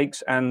Varroa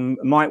shakes and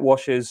mite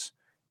washes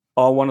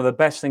are one of the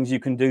best things you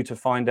can do to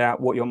find out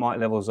what your mite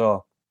levels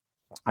are.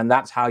 And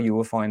that's how you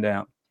will find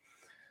out.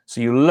 So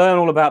you learn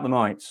all about the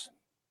mites.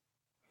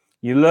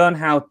 You learn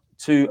how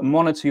to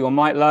monitor your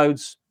mite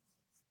loads.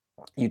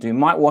 You do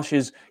mite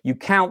washes. You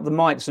count the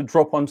mites that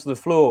drop onto the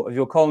floor of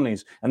your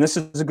colonies. And this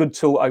is a good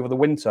tool over the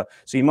winter.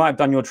 So you might have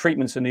done your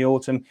treatments in the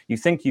autumn. You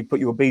think you've put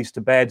your bees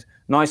to bed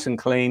nice and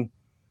clean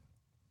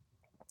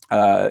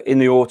in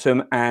the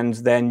autumn, and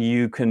then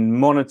you can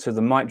monitor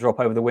the mite drop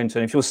over the winter.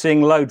 And if you're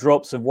seeing low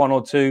drops of 1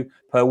 or 2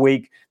 per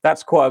week,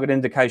 that's quite a good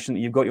indication that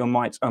you've got your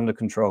mites under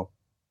control.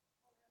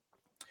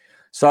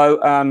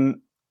 So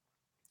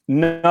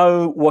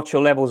know what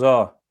your levels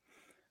are.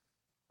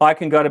 I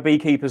can go to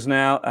beekeepers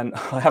now, and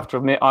I have to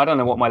admit, I don't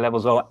know what my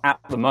levels are at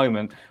the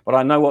moment, but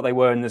I know what they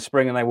were in the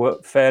spring, and they were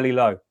fairly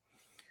low.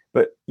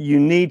 But you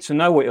need to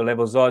know what your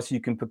levels are so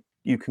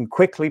you can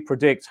quickly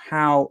predict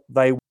how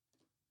they will.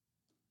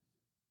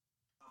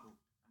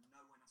 And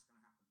know when that's going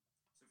to happen.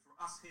 So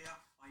for us here,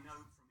 I know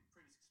from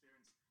previous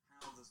experience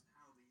how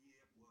the year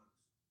works.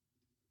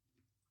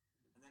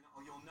 And then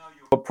you'll know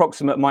your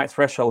approximate mite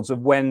thresholds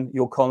of when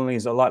your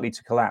colonies are likely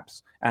to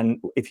collapse.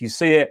 And if you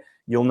see it,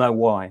 you'll know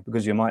why,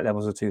 because your mite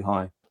levels are too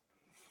high.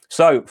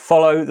 So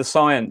follow the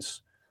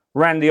science.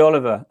 Randy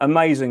Oliver,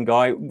 amazing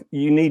guy.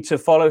 You need to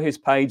follow his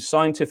page,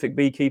 Scientific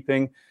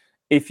Beekeeping.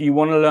 If you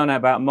want to learn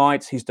about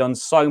mites, he's done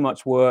so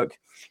much work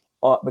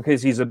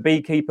because he's a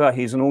beekeeper.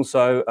 He's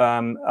also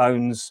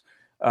owns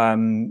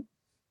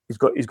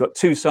He's got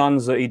 2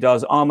 sons that he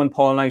does almond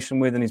pollination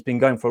with, and he's been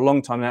going for a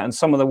long time now. And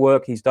some of the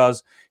work he's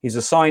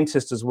a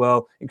scientist as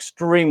well,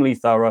 extremely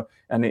thorough,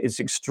 and it's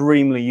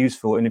extremely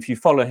useful. And if you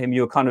follow him,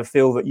 you'll kind of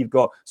feel that you've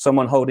got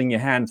someone holding your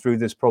hand through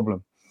this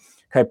problem.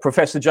 Okay,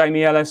 Professor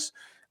Jamie Ellis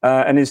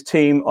and his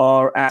team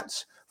are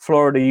at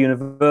Florida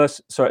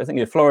University. Sorry, I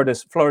think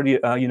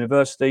Florida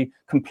University.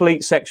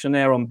 Complete section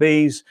there on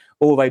bees.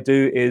 All they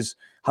do is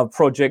have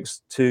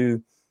projects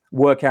to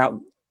work out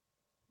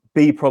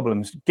bee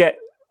problems, get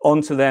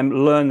onto them,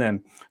 learn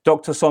them.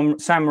 Dr.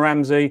 Sam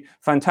Ramsey,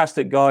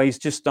 fantastic guy. He's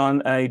just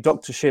done a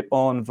doctorship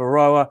on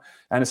Varroa,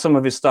 and some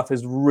of his stuff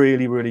is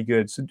really, really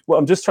good. So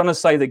I'm just trying to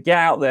say that get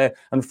out there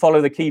and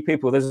follow the key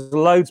people. There's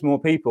loads more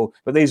people,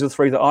 but these are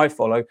 3 that I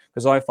follow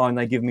because I find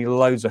they give me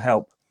loads of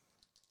help.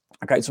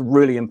 Okay, it's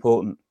really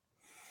important.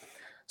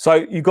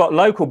 So you've got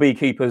local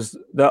beekeepers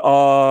that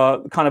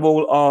are kind of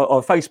all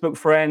our Facebook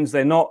friends.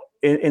 They're not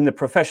in the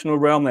professional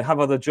realm. They have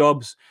other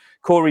jobs.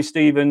 Corey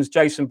Stevens,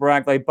 Jason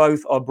Bragg, they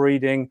both are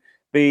breeding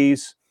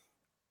bees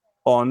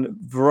on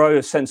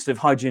Varroa sensitive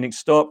hygienic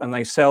stock, and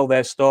they sell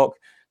their stock.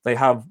 They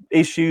have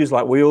issues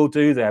like we all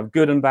do. They have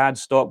good and bad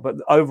stock, but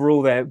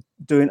overall they're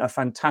doing a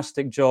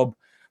fantastic job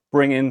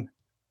bringing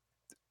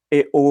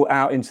it all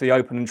out into the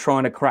open and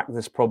trying to crack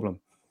this problem.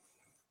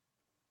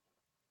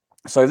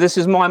 So this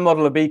is my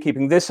model of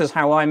beekeeping. This is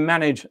how I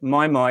manage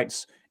my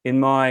mites in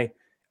my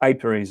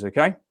apiaries,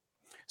 okay?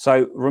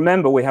 So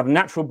remember, we have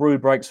natural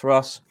brood breaks for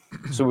us,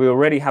 so we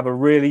already have a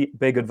really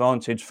big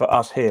advantage for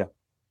us here.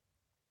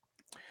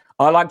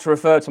 I like to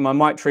refer to my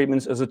mite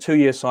treatments as a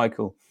 2-year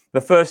cycle.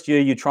 The first year,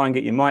 you try and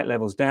get your mite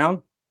levels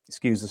down,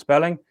 excuse the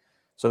spelling.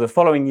 So the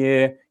following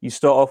year, you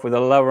start off with a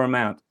lower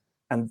amount,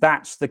 and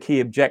that's the key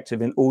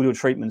objective in all your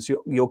treatments.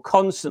 You're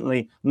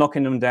constantly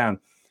knocking them down.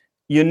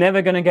 You're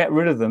never going to get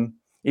rid of them.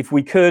 If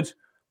we could,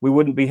 we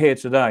wouldn't be here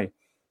today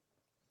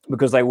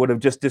because they would have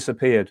just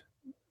disappeared.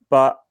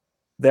 But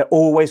they're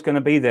always going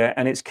to be there,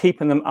 and it's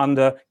keeping them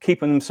under,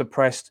 keeping them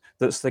suppressed.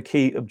 That's the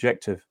key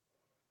objective.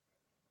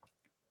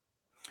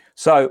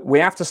 So we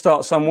have to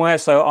start somewhere.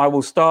 So I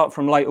will start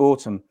from late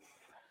autumn.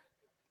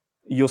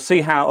 You'll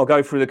see how I'll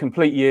go through the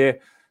complete year.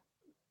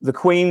 The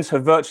queens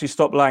have virtually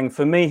stopped laying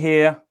for me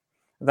here.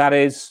 That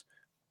is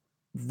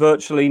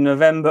virtually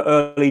November,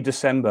 early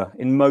December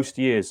in most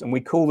years. And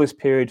we call this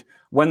period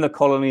when the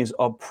colonies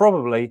are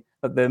probably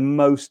at their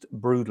most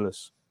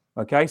broodless.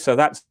 Okay, so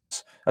that's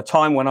a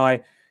time when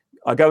I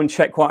go and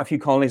check quite a few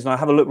colonies, and I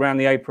have a look around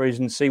the apiaries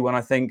and see when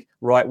I think,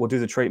 right, we'll do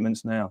the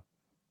treatments now.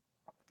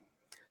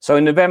 So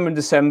in November and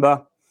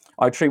December,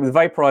 I treat with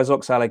vaporized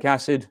oxalic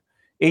acid.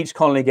 Each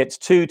colony gets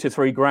 2 to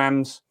 3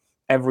 grams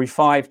every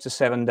 5 to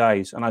 7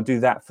 days, and I do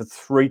that for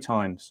 3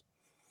 times.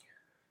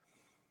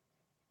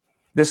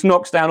 This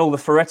knocks down all the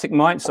phoretic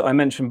mites that I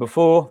mentioned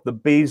before,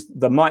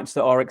 the mites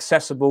that are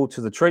accessible to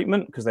the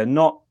treatment because they're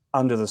not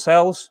under the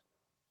cells,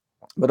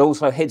 but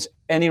also hits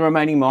any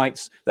remaining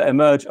mites that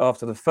emerge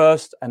after the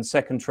first and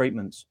second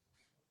treatments.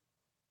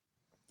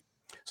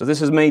 So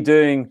this is me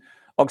doing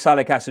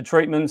oxalic acid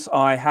treatments.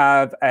 I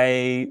have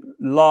a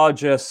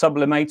larger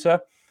sublimator.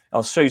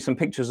 I'll show you some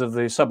pictures of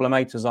the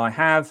sublimators I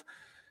have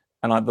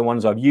and the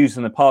ones I've used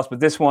in the past, but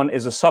this one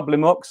is a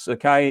Sublimox,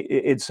 okay?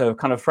 It's a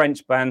kind of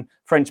French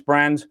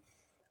brand.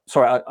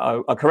 Sorry,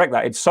 I correct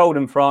that. It's sold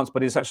in France,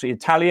 but it's actually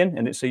Italian,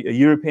 and it's a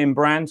European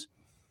brand.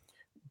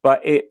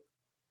 But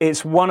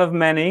it's one of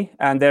many,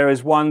 and there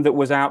is one that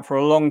was out for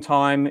a long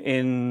time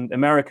in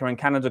America and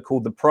Canada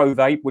called the Pro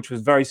Vape, which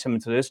was very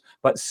similar to this.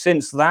 But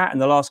since that, in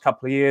the last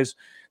couple of years,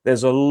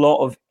 there's a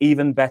lot of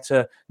even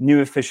better, new,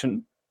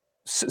 efficient,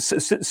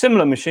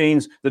 similar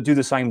machines that do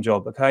the same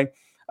job, okay?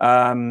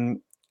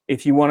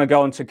 If you want to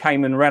go onto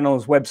Cayman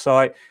Reynolds'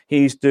 website,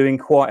 he's doing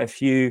quite a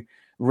few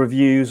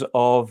reviews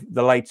of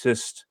the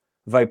latest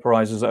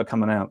vaporizers that are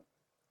coming out.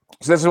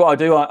 So this is what I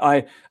do.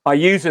 I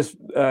use this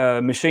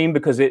machine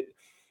because it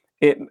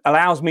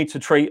allows me to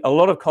treat a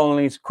lot of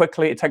colonies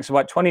quickly. It takes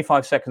about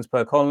 25 seconds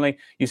per colony.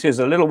 You see there's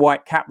a little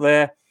white cap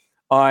there.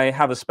 I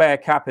have a spare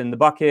cap in the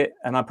bucket,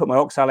 and I put my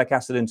oxalic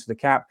acid into the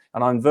cap,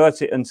 and I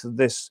invert it into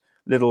this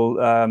little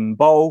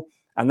bowl,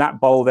 and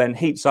that bowl then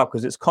heats up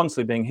because it's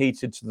constantly being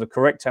heated to the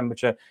correct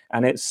temperature,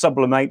 and it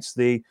sublimates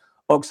the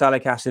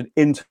oxalic acid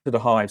into the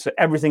hive. So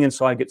everything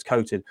inside gets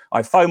coated.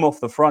 I foam off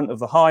the front of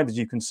the hive, as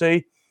you can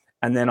see,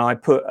 and then I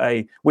put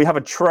we have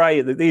a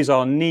tray. These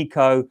are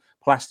Nico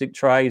plastic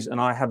trays, and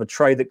I have a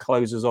tray that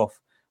closes off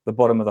the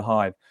bottom of the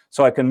hive.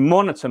 So I can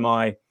monitor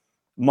my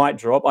mite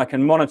drop. I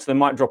can monitor the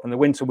mite drop in the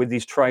winter with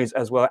these trays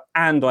as well,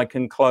 and I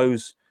can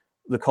close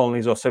the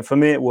colonies off. So for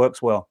me, it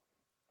works well.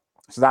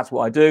 So that's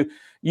what I do.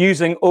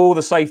 Using all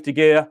the safety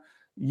gear,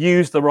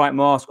 use the right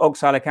mask.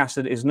 Oxalic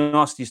acid is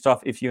nasty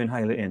stuff if you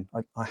inhale it in.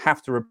 I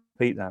have to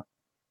repeat that.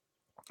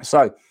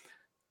 So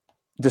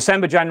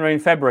December, January,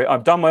 and February,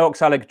 I've done my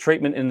oxalic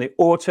treatment in the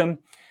autumn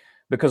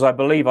because I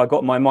believe I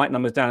got my mite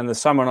numbers down in the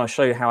summer, and I'll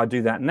show you how I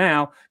do that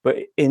now. But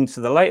into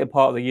the later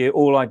part of the year,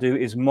 all I do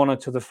is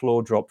monitor the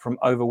floor drop from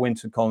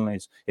overwintered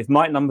colonies. If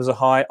mite numbers are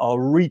high, I'll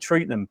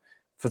retreat them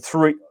for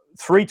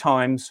three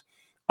times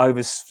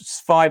over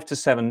 5 to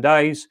 7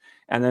 days.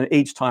 and then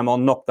each time I'll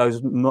knock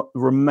those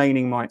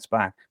remaining mites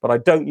back. But I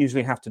don't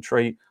usually have to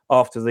treat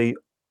after the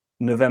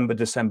November,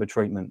 December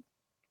treatment.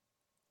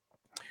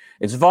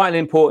 It's vitally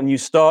important you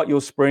start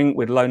your spring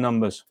with low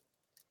numbers.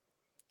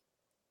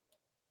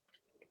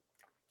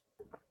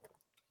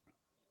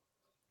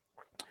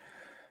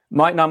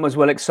 Mite numbers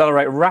will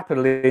accelerate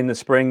rapidly in the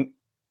spring.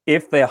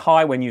 If they're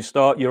high when you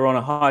start, you're on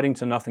a hiding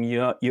to nothing.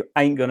 You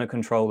ain't going to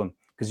control them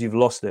because you've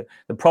lost it.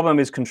 The problem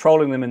is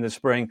controlling them in the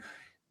spring,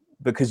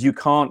 because you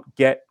can't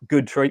get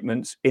good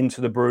treatments into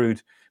the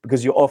brood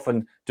because you're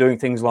often doing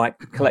things like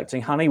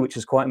collecting honey, which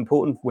is quite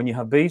important when you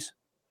have bees.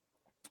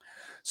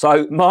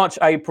 So March,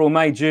 April,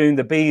 May, June,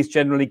 the bees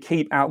generally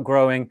keep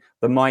outgrowing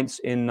the mites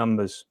in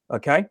numbers,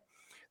 okay?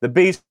 The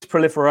bees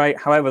proliferate.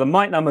 However, the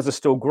mite numbers are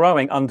still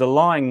growing,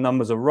 underlying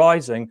numbers are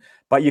rising,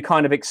 but you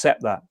kind of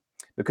accept that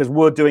because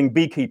we're doing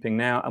beekeeping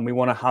now and we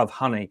want to have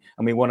honey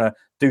and we want to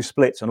do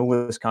splits and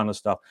all this kind of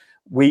stuff.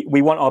 We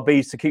want our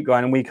bees to keep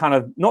going, and we kind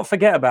of not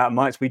forget about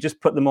mites, we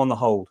just put them on the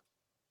hold.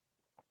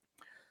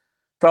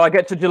 So I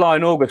get to July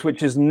and August,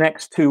 which is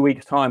next 2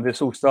 weeks' time,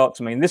 this all starts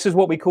to mean. This is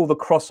what we call the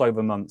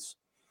crossover months.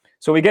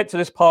 So we get to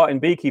this part in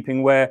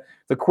beekeeping where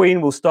the queen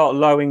will start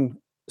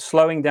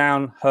slowing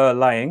down her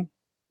laying,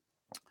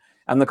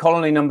 and the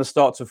colony numbers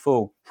start to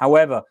fall.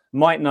 However,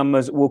 mite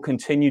numbers will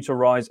continue to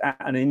rise at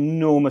an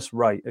enormous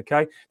rate,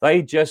 okay?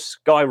 They just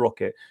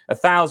skyrocket.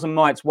 1,000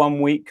 mites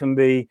 1 week can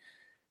be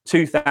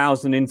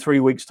 2,000 in 3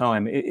 weeks'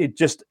 time. It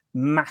just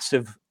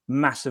massive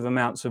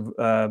amounts of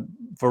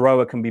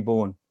Varroa can be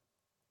born.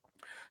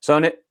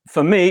 So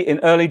for me, in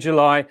early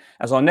July,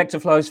 as our nectar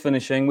flow is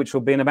finishing, which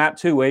will be in about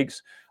 2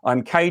 weeks,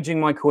 I'm caging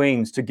my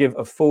queens to give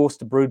a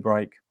forced brood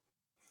break.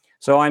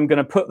 So I'm going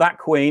to put that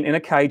queen in a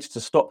cage to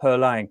stop her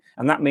laying.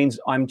 And that means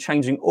I'm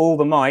changing all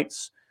the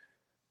mites.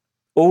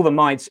 All the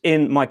mites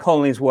in my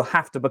colonies will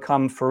have to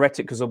become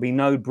phoretic because there'll be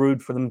no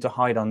brood for them to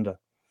hide under.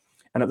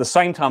 And at the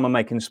same time, I'm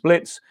making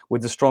splits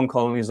with the strong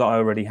colonies that I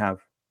already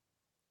have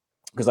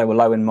because they were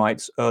low in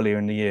mites earlier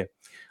in the year.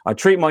 I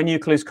treat my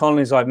nucleus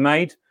colonies I've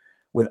made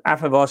with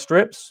Afavar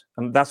strips,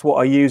 and that's what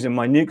I use in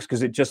my nukes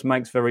because it just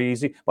makes very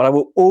easy. But I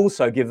will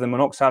also give them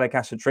an oxalic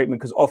acid treatment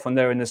because often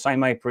they're in the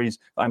same apiaries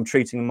that I'm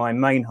treating my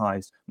main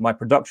hives, my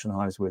production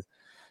hives with.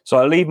 So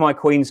I leave my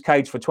queens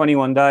caged for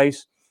 21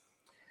 days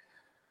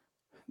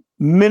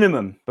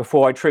minimum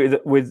before I treat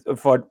it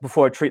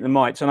before I treat the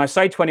mites. And I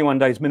say 21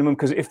 days minimum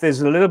because if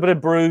there's a little bit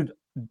of brood,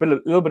 a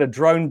little bit of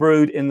drone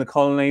brood in the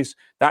colonies,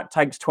 that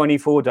takes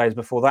 24 days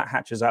before that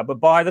hatches out. But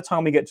by the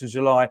time we get to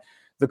July,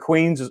 the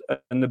queens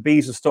and the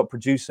bees have stopped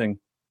producing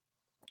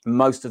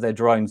most of their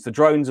drones. The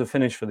drones are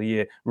finished for the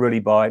year, really,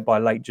 by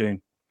late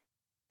June.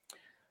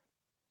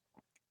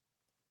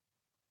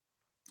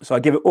 So I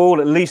give it all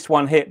at least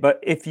one hit. But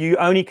if you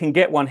only can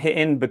get one hit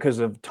in because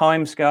of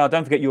time scale,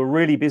 don't forget you're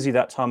really busy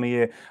that time of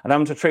year. And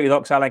having to treat with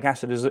oxalic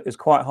acid is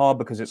quite hard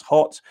because it's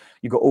hot.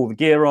 You've got all the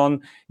gear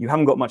on. You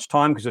haven't got much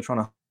time because you're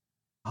trying to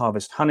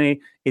harvest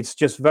honey. It's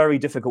just very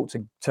difficult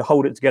to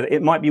hold it together.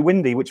 It might be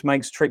windy, which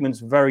makes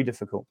treatments very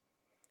difficult.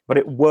 But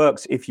it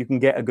works if you can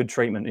get a good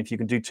treatment. If you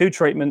can do 2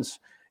 treatments,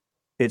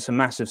 it's a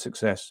massive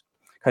success.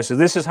 Okay, so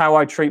this is how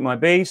I treat my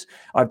bees.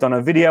 I've done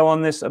a video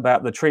on this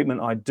about the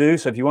treatment I do.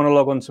 So if you want to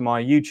log on to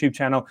my YouTube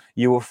channel,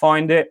 you will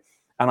find it.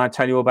 And I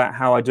tell you about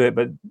how I do it.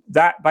 But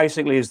that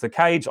basically is the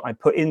cage I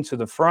put into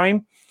the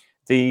frame.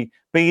 The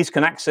bees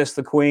can access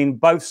the queen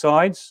both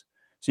sides.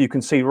 So you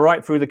can see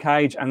right through the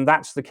cage. And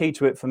that's the key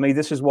to it for me.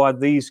 This is why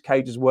these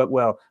cages work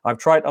well. I've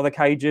tried other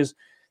cages.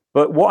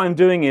 But what I'm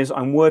doing is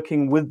I'm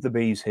working with the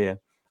bees here.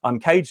 I'm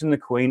caging the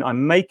queen,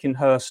 I'm making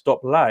her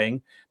stop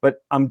laying,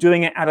 but I'm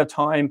doing it at a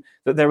time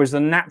that there is a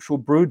natural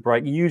brood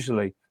break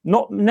usually.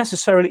 Not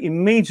necessarily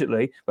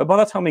immediately, but by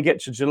the time we get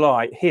to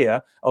July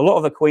here, a lot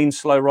of the queens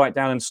slow right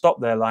down and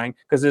stop their laying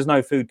because there's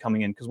no food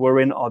coming in because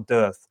we're in our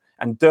dearth.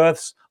 And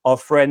dearths are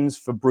friends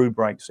for brood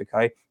breaks,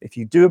 okay? If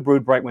you do a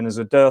brood break when there's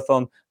a dearth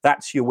on,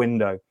 that's your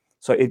window.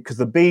 So because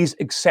the bees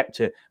accept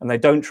it and they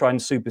don't try and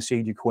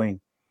supersede your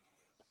queen.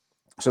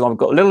 So I've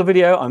got a little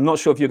video. I'm not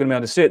sure if you're going to be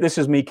able to see it. This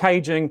is me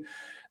caging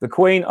the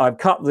queen. I've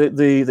cut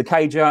the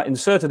cage out,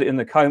 inserted it in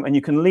the comb, and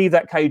you can leave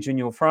that cage in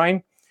your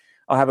frame.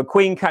 I have a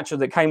queen catcher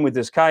that came with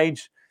this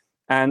cage,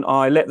 and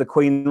I let the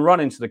queen run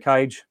into the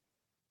cage.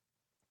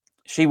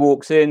 She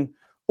walks in,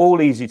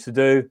 all easy to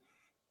do.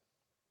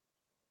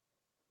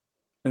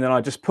 And then I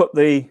just put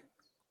the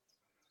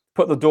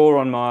door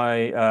on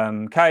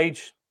my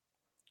cage,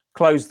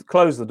 close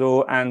the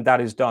door, and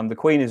that is done. The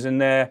queen is in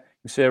there.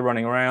 You see her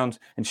running around,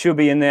 and she'll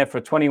be in there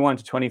for 21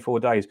 to 24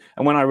 days.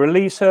 And when I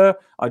release her,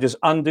 I just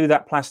undo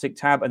that plastic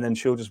tab, and then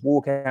she'll just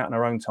walk out in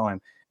her own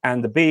time.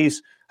 And the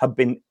bees have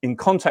been in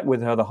contact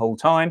with her the whole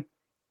time.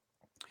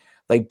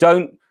 They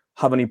don't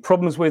have any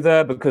problems with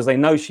her because they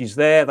know she's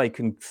there. They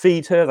can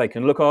feed her. They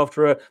can look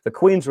after her. The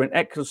queens are in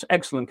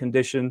excellent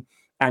condition,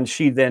 and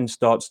she then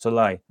starts to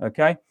lay,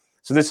 okay?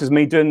 So this is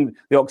me doing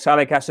the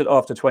oxalic acid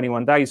after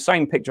 21 days.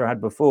 Same picture I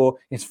had before.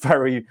 It's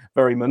very,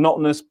 very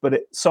monotonous, but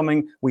it's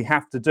something we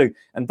have to do.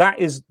 And that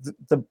is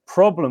the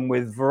problem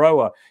with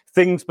Varroa.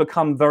 Things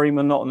become very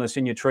monotonous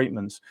in your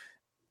treatments.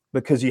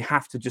 because you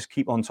have to just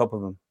keep on top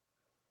of them.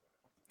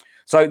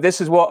 So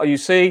this is what you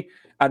see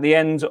at the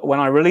end when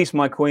I release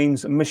my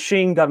queens,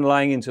 machine gun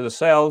laying into the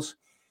cells.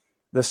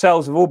 The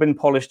cells have all been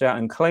polished out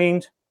and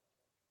cleaned.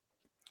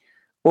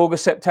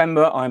 August,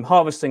 September, I'm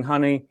harvesting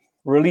honey,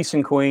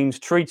 releasing queens,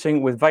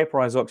 treating with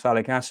vaporized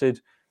oxalic acid,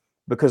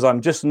 because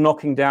I'm just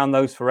knocking down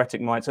those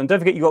phoretic mites. And don't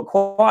forget, you've got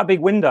quite a big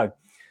window.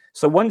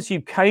 So once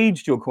you've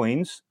caged your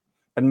queens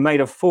and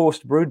made a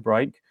forced brood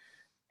break,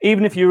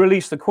 even if you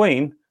release the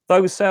queen,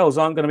 those cells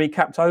aren't going to be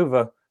capped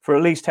over for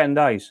at least 10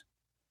 days,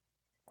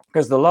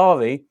 because the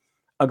larvae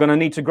are going to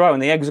need to grow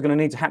and the eggs are going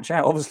to need to hatch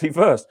out, obviously,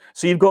 first.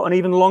 So you've got an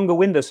even longer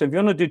window. So if you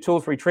want to do 2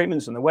 or 3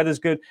 treatments and the weather's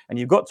good and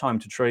you've got time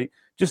to treat,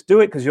 just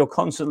do it, because you're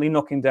constantly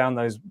knocking down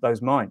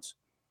those mites.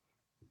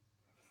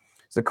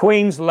 The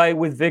queens lay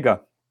with vigor.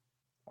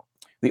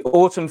 The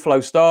autumn flow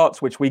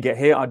starts, which we get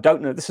here. I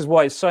don't know. This is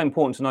why it's so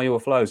important to know your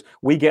flows.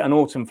 We get an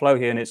autumn flow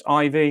here, and it's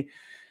ivy.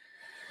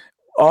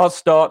 Ours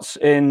starts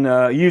in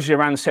usually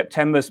around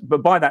September,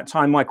 but by that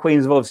time, my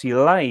queens have obviously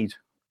laid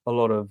a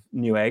lot of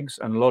new eggs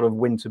and a lot of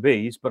winter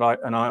bees. But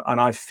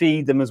I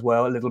feed them as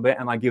well a little bit,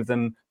 and I give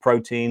them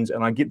proteins,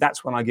 and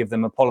that's when I give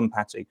them a pollen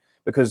patty,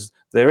 because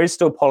there is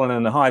still pollen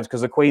in the hives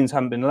because the queens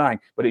haven't been laying,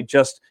 but it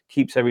just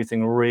keeps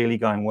everything really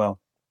going well.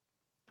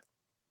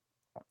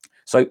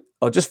 So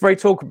I'll just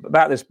talk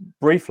about this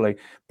briefly.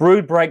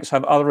 Brood breaks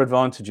have other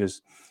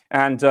advantages,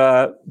 and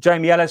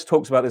Jamie Ellis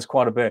talks about this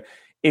quite a bit.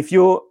 If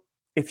you're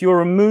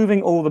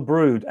removing all the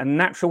brood, a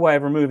natural way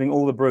of removing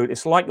all the brood,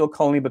 it's like your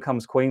colony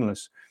becomes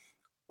queenless.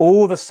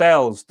 All the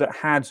cells that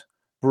had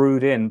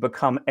brood in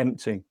become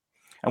empty.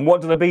 And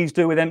what do the bees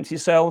do with empty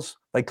cells?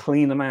 They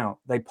clean them out.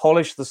 They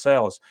polish the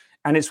cells,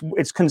 and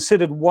it's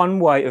considered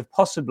one way of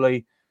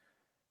possibly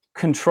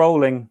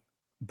controlling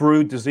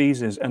brood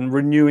diseases and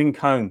renewing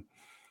comb.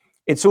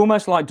 It's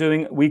almost like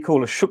doing, we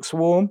call a shook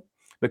swarm,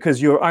 because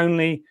you're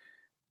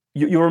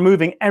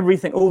removing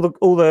everything, all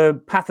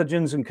the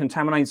pathogens and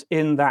contaminants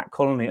in that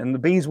colony, and the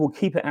bees will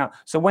keep it out.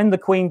 So when the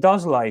queen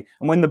does lay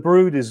and when the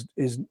brood is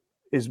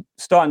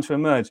starting to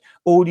emerge,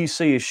 all you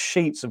see is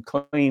sheets of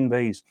clean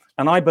bees.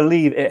 And I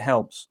believe it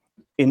helps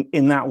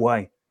in that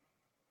way.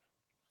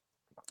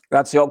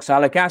 That's the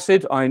oxalic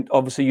acid. I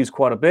obviously use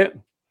quite a bit,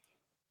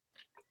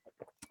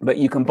 but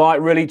you can buy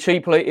it really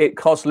cheaply. It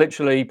costs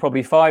literally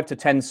probably 5 to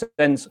 10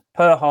 cents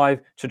per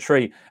hive to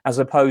treat, as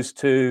opposed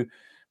to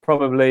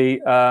probably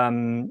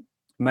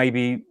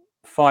maybe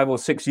 5 or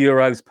 6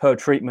 euros per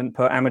treatment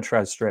per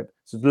Amatraz strip.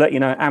 So to let you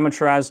know,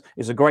 Amatraz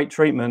is a great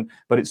treatment,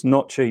 but it's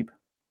not cheap.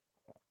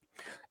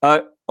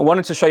 I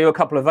wanted to show you a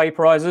couple of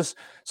vaporizers.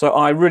 So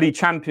I really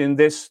champion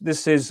this.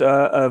 This is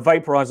a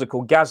vaporizer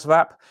called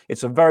GazVap.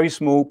 It's a very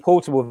small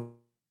portable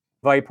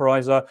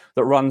vaporizer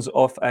that runs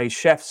off a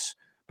chef's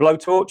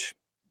blowtorch.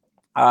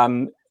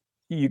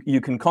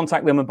 You can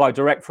contact them and buy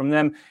direct from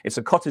them. It's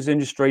a cottage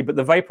industry, but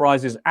the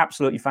vaporizer is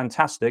absolutely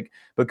fantastic,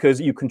 because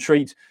you can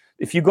treat,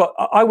 if you've got,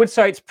 I would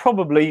say it's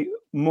probably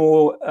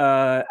more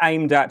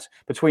aimed at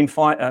between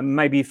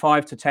maybe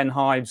 5 to 10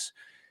 hives,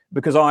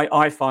 because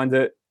I find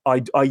that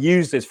I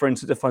use this, for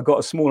instance, if I've got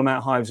a small amount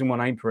of hives in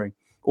one apiary,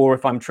 or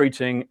if I'm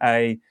treating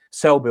a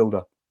cell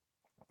builder,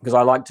 because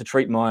I like to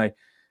treat my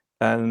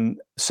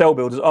cell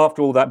builders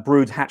after all that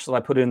brood hatch that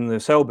I put in the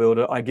cell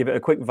builder. I give it a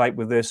quick vape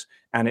with this,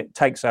 and it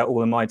takes out all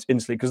the mites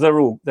instantly, because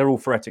they're all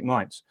phoretic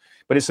mites.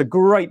 But it's a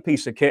great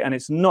piece of kit, and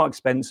it's not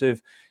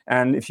expensive.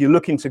 And if you're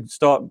looking to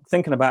start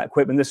thinking about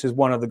equipment, this is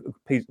one of the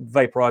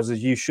vaporizers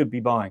you should be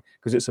buying,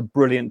 because it's a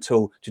brilliant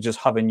tool to just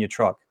have in your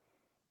truck.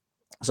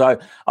 So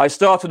I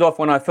started off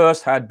when I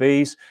first had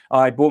bees.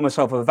 I bought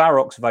myself a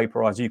Varox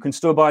vaporizer. You can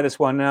still buy this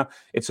one now.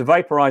 It's a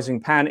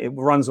vaporizing pan. It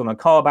runs on a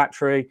car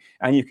battery,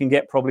 and you can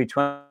get probably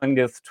 20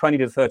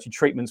 to 30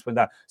 treatments with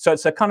that. So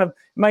it's a kind of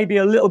maybe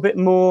a little bit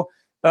more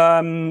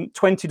 20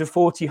 to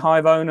 40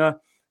 hive owner.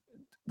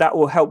 That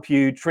will help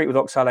you treat with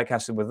oxalic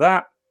acid with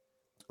that.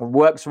 It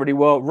works really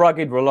well,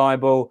 rugged,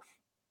 reliable.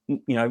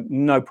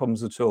 No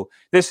problems at all.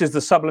 This is the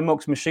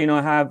Sublimox machine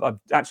I have. I've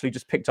actually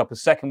just picked up a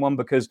second one,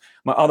 because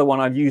my other one,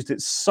 I've used it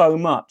so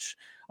much.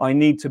 I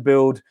need to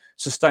build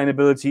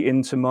sustainability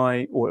into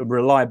or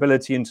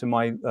reliability into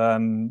my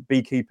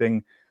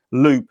beekeeping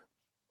loop.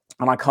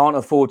 And I can't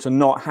afford to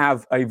not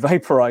have a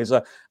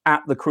vaporizer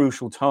at the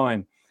crucial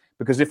time,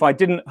 because if I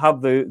didn't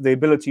have the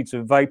ability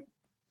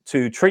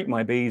to treat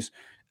my bees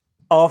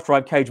after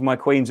I've caged my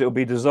queens, it would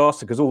be a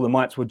disaster, because all the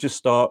mites would just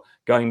start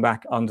going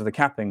back under the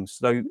cappings.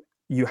 So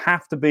you've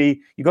got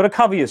to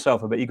cover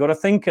yourself a bit. You've got to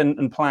think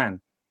and plan.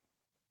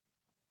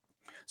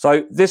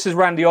 So this is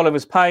Randy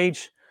Oliver's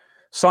page,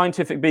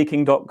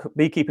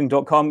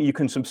 scientificbeekeeping.com. You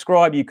can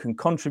subscribe, you can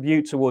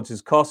contribute towards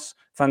his costs.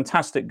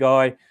 Fantastic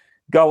guy.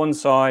 Go on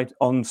site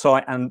and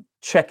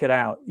check it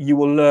out. You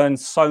will learn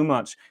so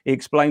much. He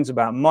explains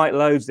about mite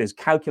loads. There's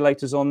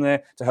calculators on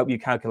there to help you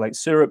calculate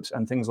syrups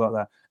and things like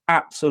that.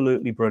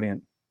 Absolutely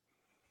brilliant.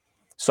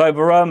 So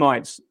varroa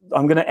mites,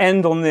 I'm going to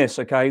end on this,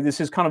 okay?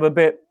 This is kind of a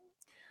bit,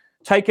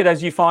 take it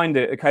as you find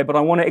it, okay? But I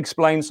want to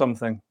explain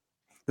something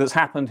that's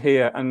happened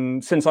here.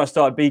 And since I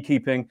started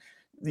beekeeping,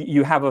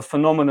 you have a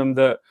phenomenon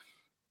that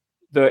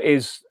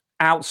is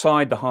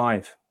outside the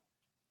hive.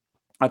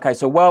 Okay,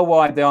 so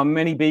worldwide, there are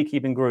many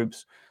beekeeping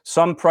groups,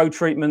 some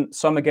pro-treatment,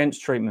 some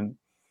against treatment.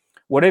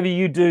 Whatever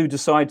you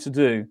decide to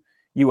do,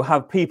 you will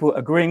have people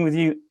agreeing with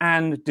you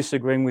and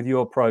disagreeing with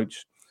your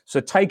approach. So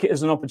take it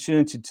as an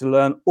opportunity to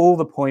learn all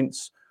the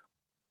points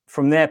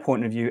from their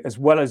point of view, as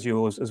well as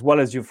yours, as well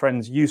as your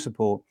friends you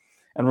support,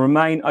 and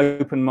remain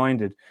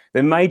open-minded.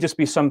 There may just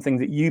be something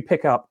that you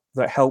pick up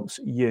that helps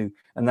you,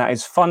 and that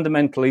is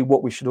fundamentally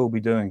what we should all be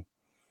doing.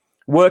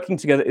 Working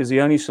together is the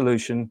only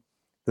solution.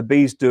 The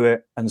bees do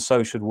it, and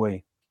so should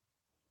we.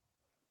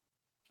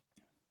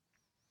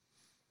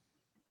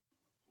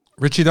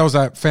 Richie, that was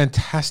a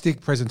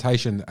fantastic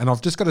presentation. And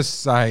I've just got to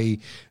say,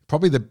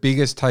 probably the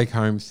biggest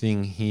take-home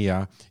thing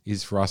here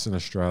is for us in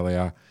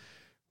Australia,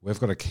 we've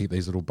got to keep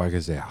these little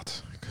buggers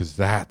out, because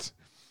that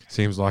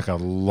seems like a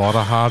lot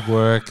of hard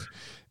work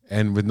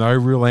and with no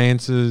real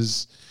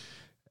answers.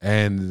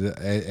 And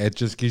it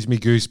just gives me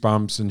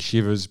goosebumps and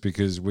shivers,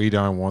 because we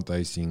don't want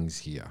these things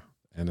here.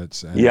 And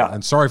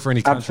and sorry for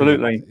any country.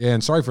 Absolutely. Yeah,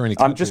 and sorry for any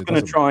country. I'm just going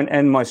to try and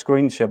end my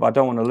screen share. I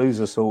don't want to lose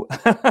us all.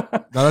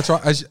 No, that's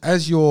right.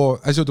 As you're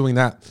doing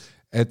that,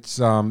 it's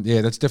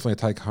that's definitely a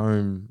take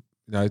home,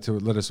 to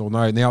let us all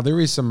know. Now there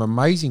is some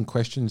amazing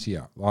questions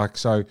here.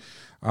 Did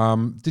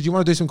you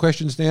want to do some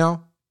questions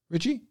now,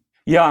 Richie?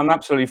 Yeah, I'm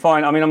absolutely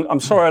fine. I mean,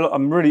 I'm sorry.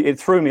 It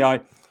threw me.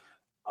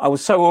 I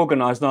was so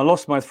organized, and I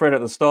lost my thread at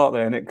the start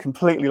there, and it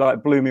completely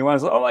blew me away. I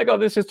was like, oh my God,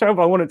 this is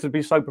terrible. I wanted to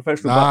be so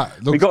professional.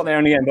 We got there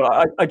in the end.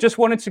 But I just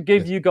wanted to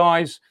give you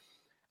guys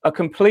a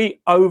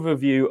complete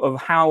overview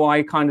of how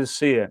I kind of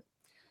see it,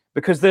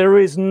 because there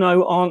is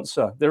no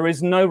answer. There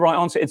is no right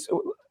answer.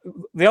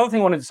 The other thing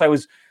I wanted to say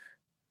was,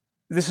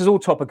 this is all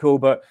topical,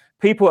 but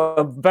people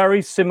are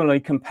very similarly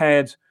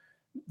compared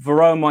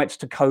varroa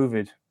to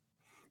COVID.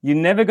 You're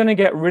never going to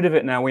get rid of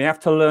it now. We have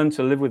to learn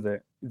to live with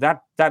it.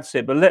 That's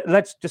it. But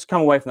let's just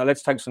come away from that.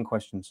 Let's take some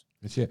questions.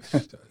 Yeah.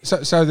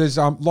 So there's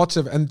lots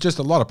of, and just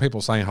a lot of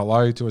people saying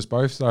hello to us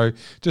both. So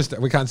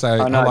we can't say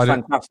hello to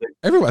fantastic.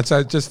 Everyone.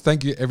 So just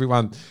thank you,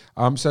 everyone.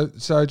 So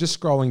just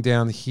scrolling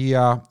down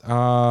here.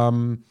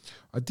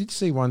 I did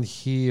see one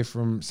here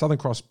from Southern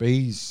Cross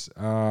Bees.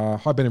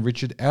 Hi, Ben and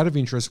Richard. Out of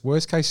interest,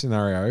 worst case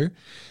scenario,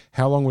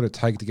 how long would it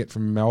take to get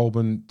from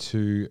Melbourne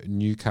to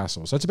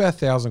Newcastle? So it's about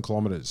 1,000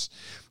 kilometres.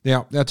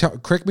 Now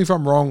correct me if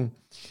I'm wrong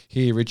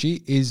here,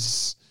 Richie,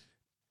 is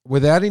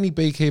without any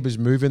beekeepers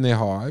moving their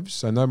hives,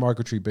 so no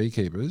migratory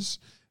beekeepers,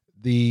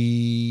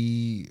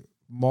 the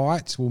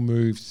mites will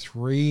move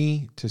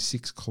 3 to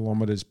 6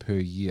 kilometres per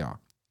year.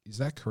 Is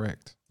that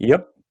correct?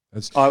 Yep.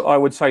 I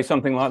would say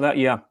something like that,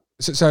 yeah.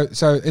 So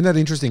isn't that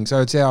interesting?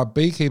 So it's our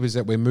beekeepers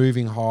that we're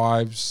moving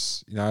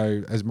hives,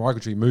 as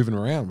migratory, moving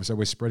around. So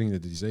we're spreading the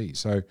disease.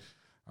 So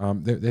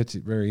that's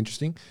very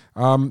interesting.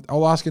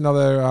 I'll ask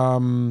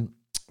another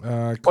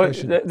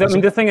question.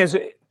 The thing is,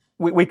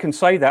 we can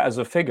say that as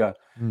a figure,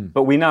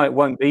 but we know it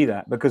won't be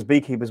that, because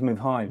beekeepers move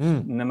hives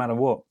no matter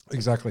what.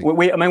 Exactly.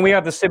 We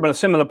have the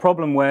similar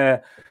problem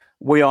where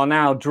we are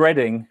now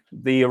dreading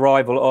the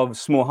arrival of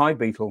small hive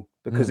beetle,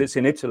 because it's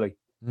in Italy.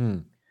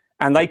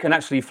 And they can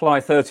actually fly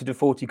 30 to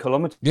 40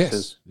 kilometers.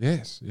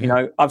 Yes.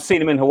 Yeah. I've seen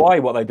them in Hawaii,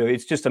 what they do.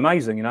 It's just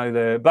amazing,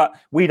 but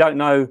we don't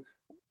know,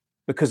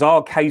 because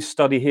our case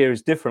study here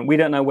is different. We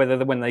don't know whether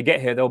when they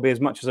get here, they'll be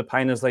as much as a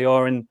pain as they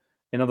are in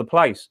another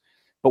place.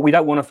 But we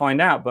don't want to find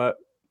out. But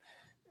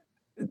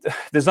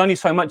there's only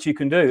so much you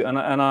can do.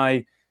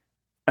 And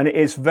it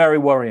is very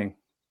worrying.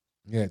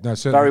 Yeah, no,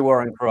 certainly. Very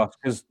worrying for us,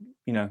 because,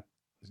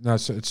 No,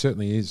 so it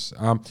certainly is.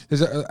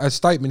 There's a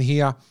statement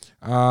here.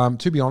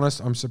 To be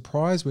honest, I'm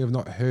surprised we have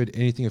not heard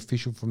anything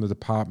official from the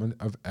Department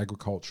of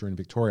Agriculture in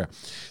Victoria.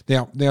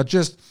 Now,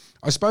 just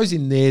I suppose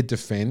in their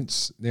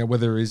defence, now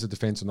whether there is a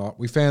defence or not,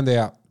 we found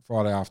out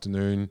Friday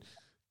afternoon,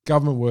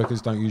 government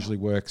workers don't usually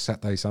work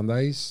Saturday,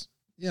 Sundays.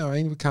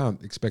 We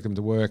can't expect them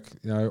to work,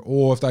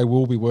 or if they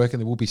will be working,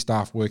 there will be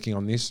staff working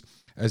on this,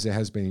 as there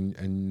has been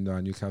in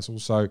Newcastle.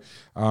 So,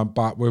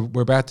 but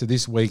we're about to,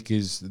 this week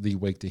is the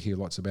week to hear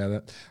lots about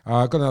it.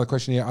 I've got another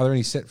question here. Are there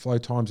any set flow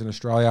times in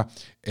Australia?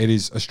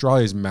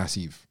 Australia is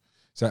massive.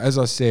 So as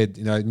I said,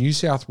 New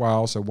South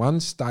Wales, so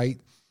one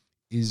state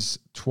is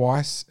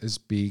twice as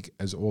big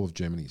as all of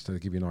Germany. So to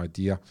give you an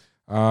idea.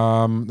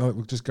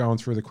 We're just going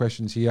through the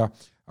questions here.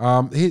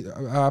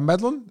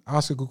 Madeline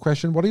asked a good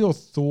question. What are your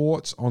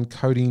thoughts on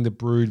coating the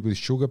brood with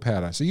sugar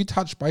powder? So you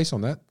touched base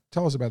on that.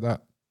 Tell us about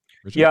that,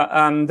 Richard.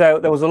 Yeah,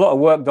 there was a lot of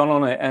work done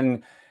on it,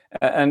 and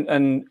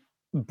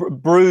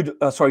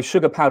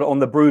sugar powder on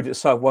the brood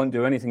itself won't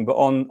do anything. But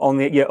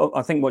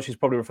I think what she's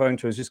probably referring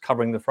to is just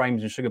covering the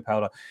frames in sugar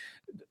powder.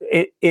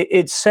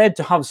 It's said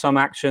to have some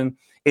action.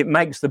 It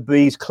makes the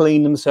bees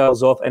clean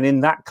themselves off, and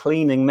in that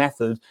cleaning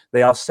method,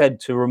 they are said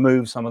to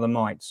remove some of the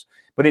mites.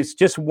 But it's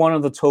just one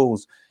of the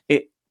tools.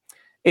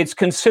 It's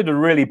considered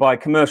really by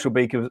commercial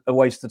beekeepers a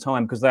waste of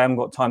time, because they haven't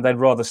got time. They'd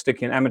rather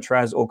stick in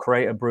Amitraz or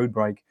create a brood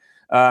break.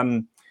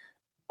 I'll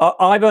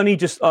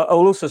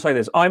also say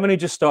this. I've only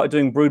just started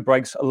doing brood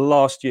breaks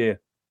last year,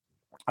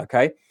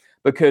 okay?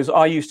 Because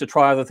I used to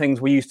try other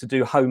things. We used to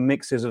do home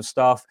mixes of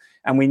stuff,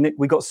 and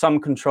we got some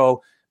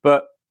control.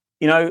 But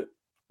you know,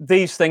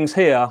 these things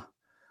here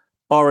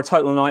are a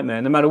total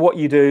nightmare. No matter what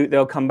you do,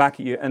 they'll come back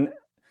at you. And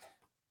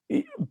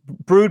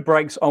brood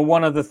breaks are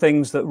one of the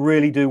things that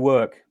really do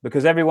work,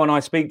 because everyone I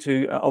speak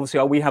to,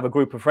 obviously we have a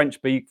group of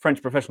French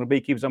professional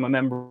beekeepers. I'm a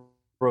member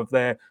of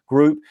their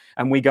group,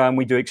 and we go and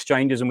we do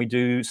exchanges and we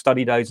do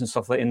study days and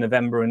stuff like in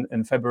November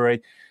and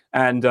February,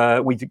 and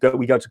we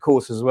go to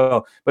courses as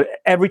well. But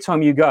every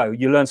time you go,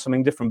 you learn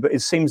something different. But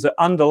it seems that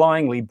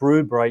underlyingly,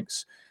 brood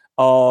breaks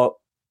are,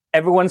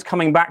 everyone's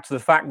coming back to the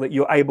fact that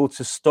you're able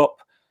to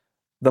stop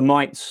the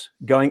mites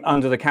going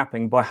under the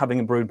capping by having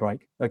a brood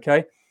break.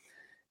 Okay.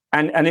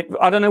 And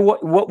I don't know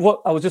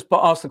what I was just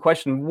asked the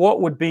question.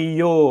 What would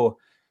be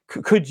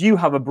could you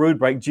have a brood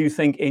break, do you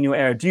think, in your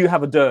area? Do you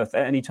have a dearth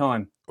at any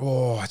time?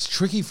 Oh, it's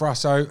tricky for us.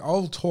 So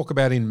I'll talk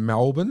about in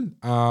Melbourne,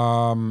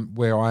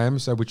 where I am,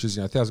 so which is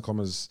 1,000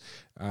 kilometres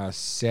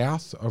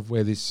south of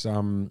where this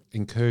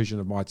incursion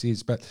of mites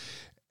is. But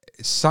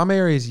some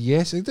areas,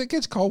 yes, it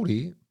gets cold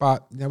here,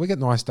 but we get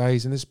nice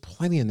days and there's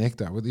plenty of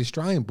nectar. With the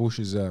Australian bush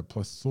is a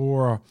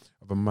plethora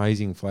of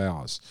amazing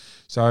flowers.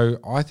 So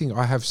I think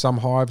I have some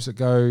hives that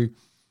go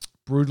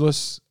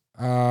broodless,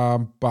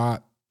 but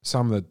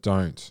some that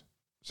don't.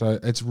 So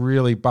it's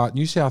really, but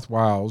New South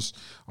Wales,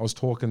 I was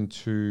talking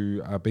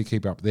to a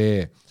beekeeper up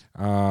there,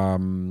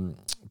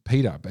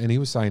 Peter, and he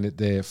was saying that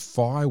their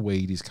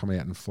fireweed is coming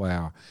out in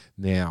flower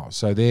now.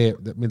 So they're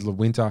the middle of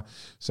winter.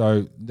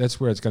 So that's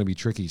where it's going to be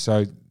tricky.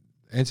 So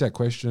answer that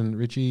question,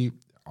 Richie,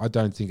 I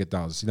don't think it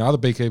does. Other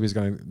beekeepers are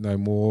going to know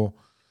more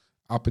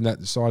up in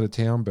that side of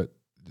town, but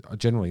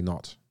generally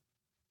not.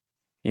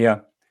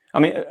 Yeah. I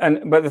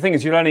mean, but the thing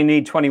is, you only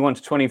need 21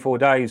 to 24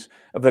 days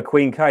of the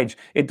queen cage.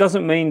 It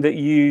doesn't mean that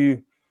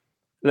you,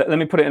 let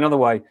me put it another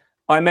way.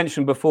 I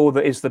mentioned before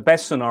that it's the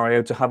best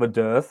scenario to have a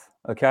dearth,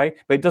 okay?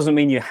 But it doesn't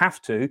mean you have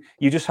to.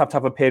 You just have to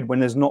have a period when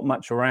there's not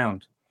much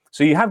around.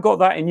 So you have got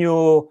that in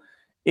your,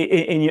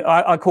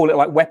 I call it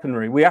like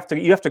weaponry. You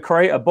have to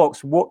create a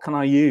box. What can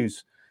I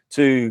use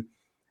to,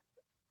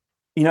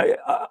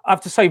 I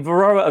have to say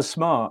Varroa are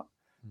smart,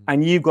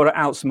 and you've got to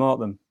outsmart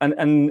them.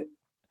 And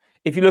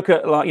if you look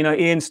at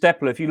Ian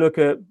Stepler, if you look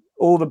at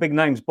all the big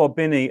names, Bob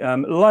Binney,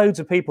 loads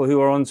of people who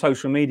are on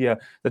social media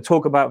that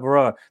talk about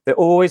Varroa, they're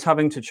always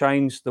having to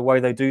change the way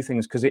they do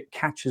things because it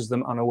catches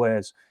them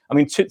unawares. I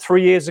mean,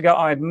 3 years ago,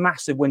 I had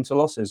massive winter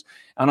losses,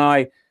 and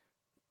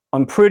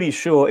I'm pretty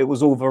sure it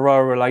was all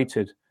Varroa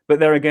related. But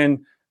there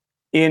again,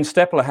 Ian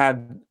Stepler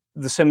had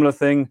the similar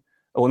thing,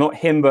 or not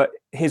him, but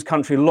his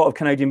country. A lot of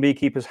Canadian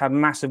beekeepers had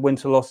massive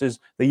winter losses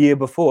the year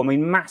before. I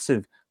mean,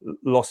 massive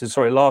losses,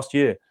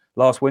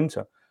 last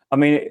winter. I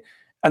mean,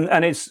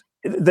 and it's,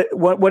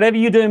 whatever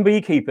you do in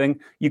beekeeping,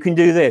 you can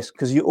do this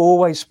because you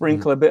always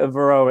sprinkle a bit of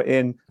Varroa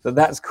in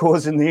that's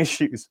causing the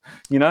issues.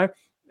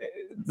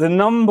 The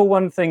number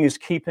one thing is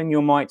keeping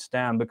your mites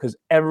down, because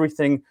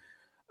everything.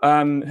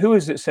 Who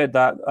is it said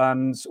that?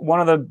 One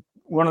of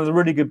the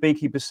really good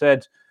beekeepers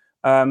said,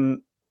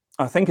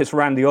 I think it's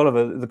Randy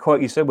Oliver. The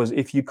quote he said was,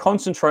 "If you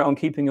concentrate on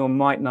keeping your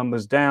mite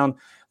numbers down,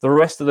 the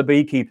rest of the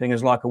beekeeping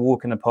is like a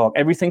walk in the park.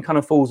 Everything kind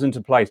of falls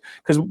into place."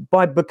 Because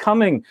by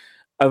becoming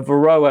a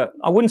Varroa,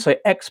 I wouldn't say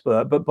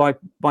expert, but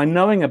by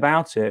knowing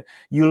about it,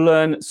 you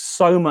learn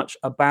so much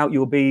about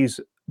your bees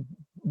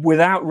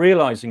without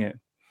realizing it.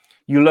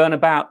 You learn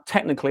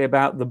technically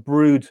about the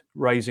brood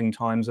raising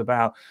times,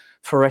 about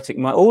phoretic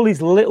mite, all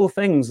these little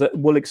things that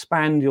will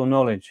expand your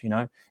knowledge.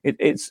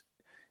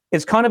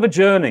 It's kind of a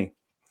journey,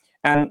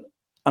 and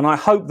I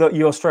hope that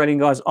you Australian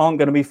guys aren't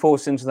going to be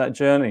forced into that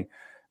journey,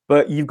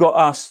 but you've got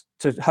us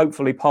to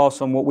hopefully pass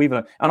on what we've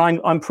learned.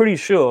 And I'm pretty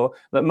sure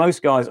that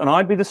most guys, and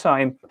I'd be the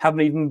same,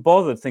 haven't even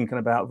bothered thinking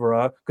about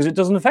Varroa because it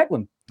doesn't affect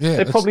them. Yeah,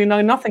 they probably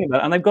know nothing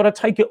about it, and they've got to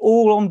take it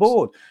all on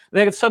board.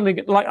 They're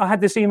suddenly, like I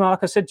had this email,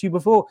 like I said to you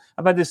before,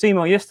 I've had this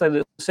email yesterday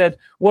that said,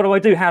 what do I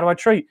do? How do I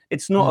treat?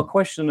 It's not a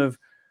question of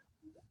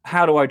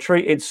how do I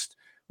treat? It's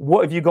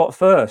what have you got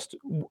first?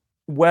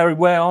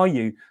 Where are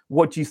you?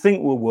 What do you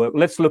think will work?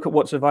 Let's look at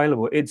what's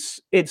available.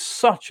 It's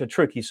such a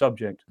tricky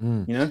subject,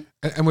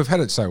 And we've had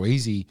it so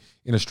easy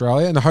in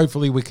Australia, and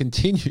hopefully we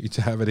continue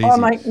to have it easy. Oh,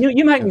 mate,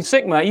 you make me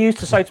sick, mate. You used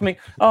to say to me,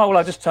 "Oh, well,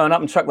 I just turn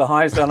up and chuck the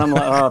highs down." I'm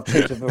like, "Oh, I've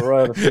treated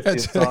Varroa the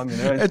 50th time."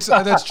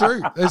 That's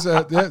true.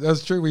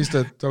 That's true. We used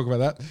to talk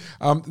about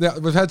that. Now,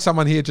 we've had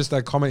someone here, just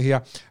a comment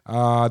here.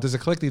 Does the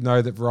collective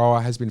know that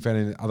Varroa has been found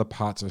in other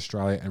parts of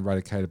Australia and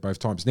eradicated both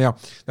times? Now,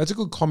 that's a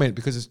good comment,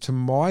 because it's to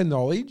my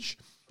knowledge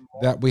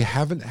that we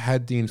haven't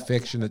had the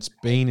infection that's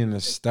been in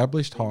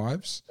established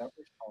hives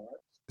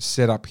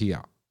set up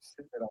here.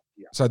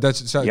 So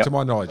that's to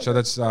my knowledge. So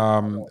that's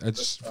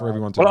it's for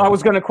everyone to know. I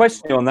was going to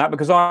question you on that,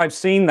 because I've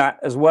seen that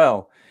as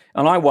well,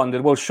 and I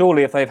wondered, well,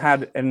 surely if they've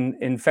had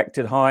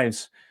infected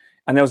hives,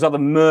 and there was other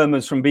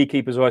murmurs from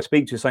beekeepers who I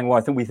speak to saying,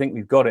 well, we think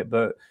we've got it,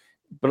 but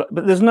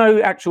there's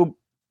no actual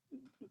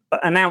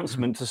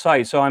announcement to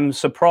say. So I'm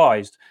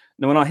surprised.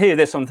 Now, when I hear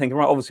this, I'm thinking,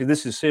 right, obviously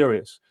this is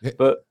serious,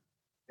 but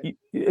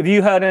Have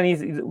you heard any?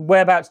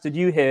 Whereabouts did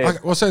you hear? Okay,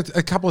 well, so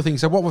a couple of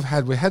things. So what we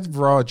had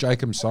Varroa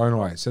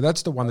jacobsoni. So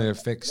that's the one that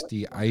affects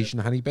the Asian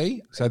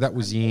honeybee. So that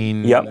was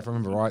in, if I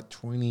remember right,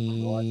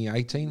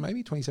 2018,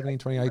 maybe 2017,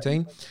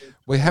 2018.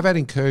 We have had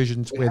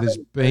incursions where there's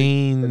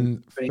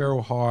been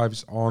feral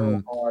hives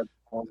on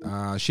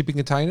shipping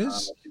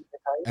containers,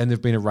 and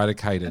they've been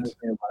eradicated.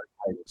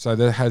 So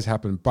that has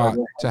happened. But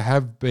to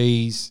have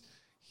bees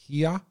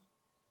here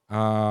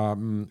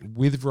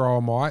with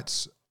Varroa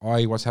mites,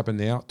 i.e. what's happened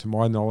now, to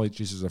my knowledge,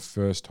 this is the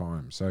first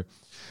time. So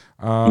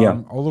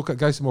I'll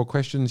go some more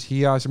questions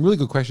here. Some really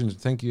good questions.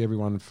 Thank you,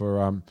 everyone,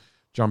 for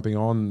jumping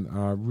on.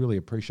 Really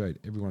appreciate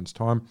everyone's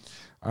time.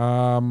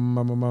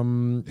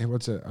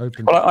 What's it?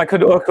 Open. Well, I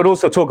could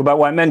also talk about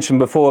what I mentioned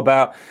before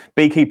about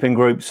beekeeping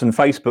groups and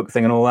Facebook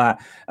thing and all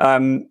that.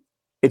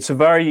 It's a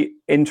very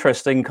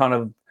interesting kind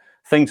of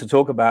thing to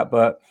talk about.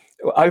 But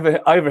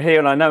over here,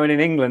 and I know in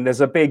England, there's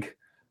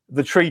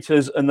the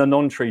treaters and the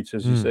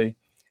non-treaters, you see.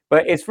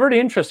 But it's really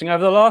interesting.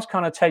 Over the last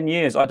kind of 10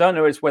 years, I don't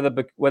know it's whether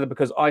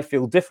because I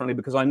feel differently,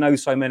 because I know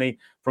so many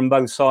from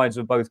both sides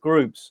of both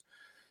groups.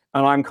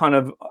 And I'm kind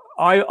of,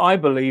 I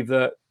believe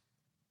that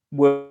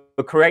we're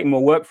creating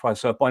more work for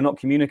ourselves by not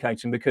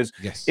communicating, because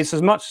it's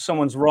as much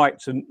someone's right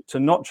to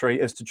not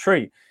treat as to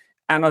treat.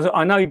 And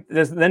I know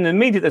there's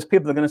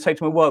people that are going to say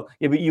to me, well,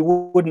 yeah, but you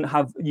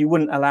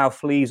wouldn't allow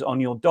fleas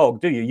on your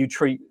dog, do you? You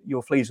treat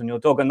your fleas on your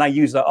dog. And they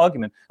use that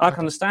argument. I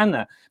can understand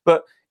that.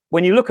 But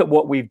when you look at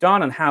what we've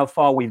done and how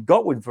far we've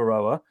got with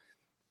Varroa,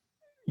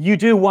 you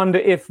do wonder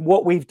if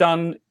what we've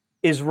done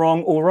is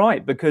wrong or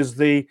right, because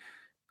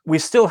we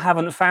still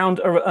haven't found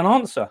an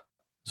answer.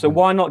 So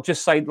why not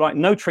just say, like,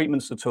 no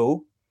treatments at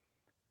all,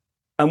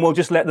 and we'll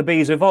just let the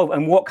bees evolve,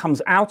 and what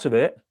comes out of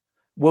it,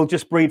 we'll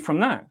just breed from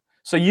that.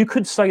 So you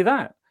could say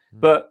that,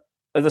 but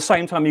at the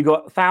same time, you've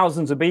got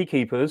thousands of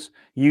beekeepers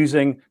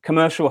using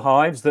commercial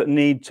hives that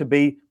need to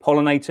be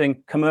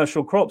pollinating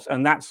commercial crops,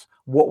 and that's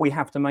what we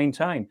have to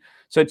maintain.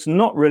 So it's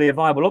not really a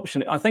viable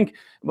option, I think.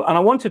 And I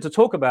wanted to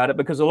talk about it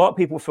because a lot of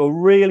people feel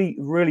really,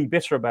 really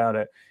bitter about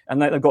it,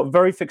 and they've got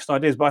very fixed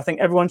ideas. But I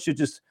think everyone should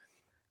just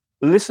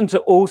listen to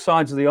all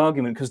sides of the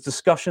argument, because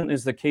discussion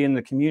is the key and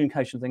the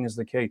communication thing is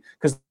the key,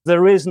 because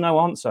there is no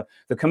answer.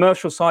 The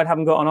commercial side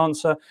haven't got an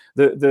answer.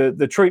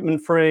 The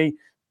treatment-free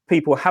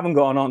people haven't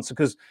got an answer,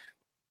 because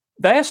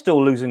they're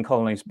still losing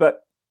colonies.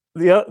 But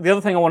the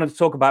other thing I wanted to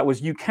talk about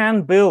was you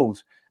can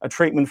build a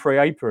treatment-free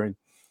apiary.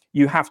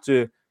 You have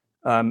to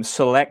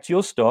select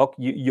your stock.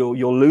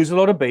 You'll lose a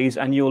lot of bees,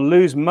 and you'll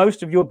lose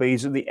most of your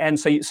bees at the end.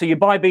 So you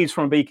buy bees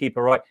from a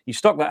beekeeper, right? You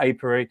stock that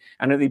apiary,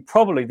 and at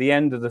probably the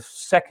end of the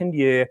second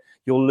year,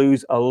 you'll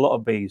lose a lot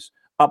of bees.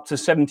 Up to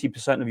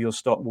 70% of your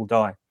stock will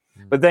die.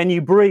 But then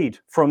you breed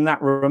from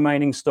that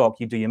remaining stock.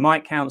 You do your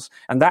mite counts,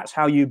 and that's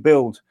how you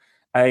build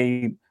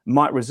a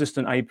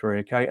mite-resistant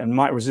apiary, okay, and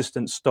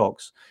mite-resistant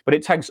stocks. But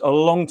it takes a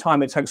long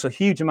time. It takes a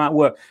huge amount of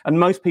work, and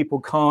most people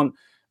can't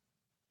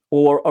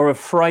or are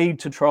afraid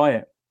to try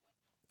it.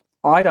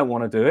 I don't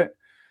want to do it.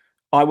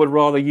 I would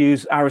rather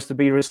use Arista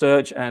Bee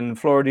Research and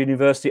Florida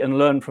University and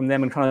learn from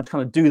them and kind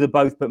of do the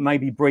both, but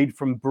maybe breed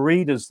from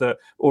breeders that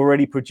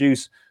already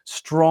produce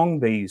strong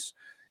bees.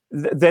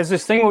 There's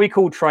this thing we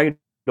call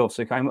trade-offs,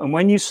 okay? And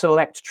when you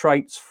select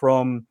traits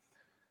from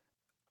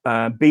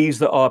bees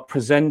that are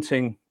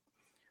presenting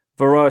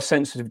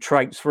Varroa-sensitive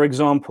traits, for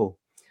example,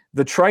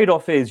 the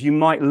trade-off is you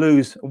might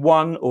lose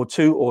 1 or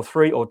 2 or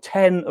 3 or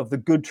 10 of the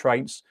good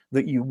traits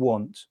that you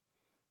want.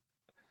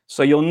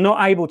 So you're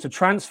not able to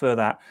transfer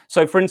that.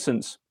 So, for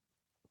instance,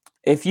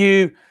 if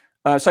you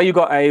say you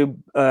got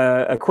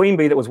a queen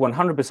bee that was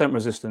 100%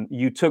 resistant,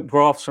 you took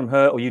grafts from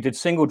her, or you did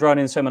single drone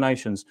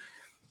inseminations,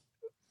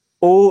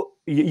 or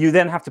you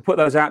then have to put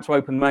those out to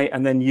open mate,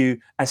 and then you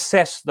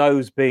assess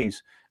those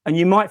bees, and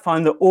you might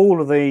find that all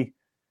of the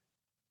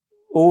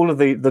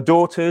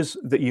daughters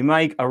that you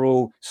make are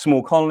all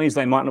small colonies.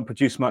 They might not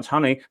produce much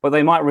honey, but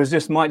they might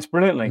resist mites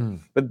brilliantly.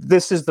 But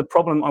this is the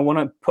problem I want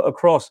to put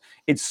across.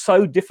 It's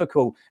so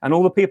difficult, and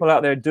all the people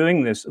out there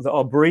doing this that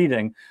are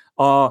breeding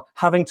are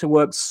having to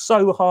work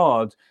so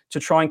hard to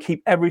try and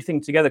keep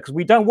everything together, because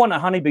we don't want a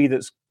honeybee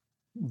that's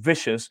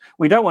vicious.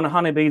 We don't want a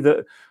honeybee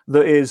that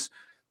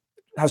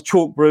has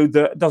chalk brood,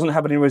 that doesn't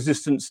have any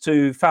resistance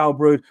to foul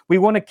brood. We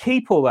want to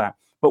keep all that.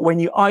 But when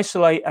you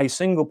isolate a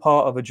single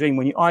part of a gene,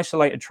 when you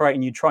isolate a trait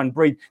and you try and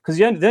breed, because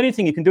the only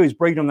thing you can do is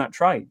breed on that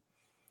trait.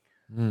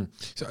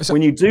 So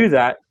when you do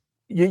that,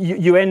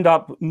 you end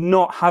up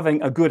not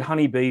having a good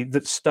honeybee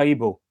that's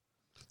stable.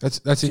 That's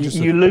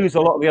interesting. You lose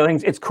a lot of the other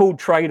things. It's called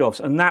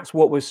trade-offs, and that's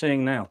what we're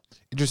seeing now.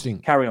 Interesting.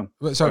 Carry on.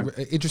 So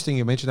interesting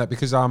you mentioned that,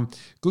 because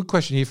good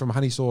question here from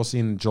Honey Source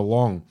in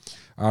Geelong.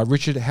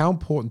 Richard, how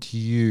important to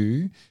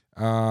you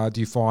do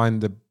you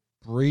find the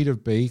breed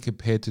of bee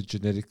compared to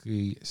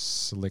genetically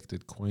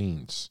selected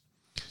queens?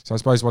 So I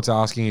suppose what's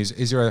asking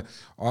is there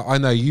I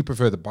know you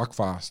prefer the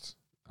Buckfast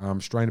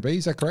strain of bee,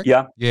 is that correct?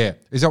 Yeah.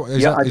 Is all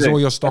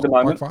your stock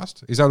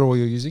Buckfast? Is that all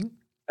you're using?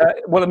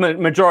 Well, the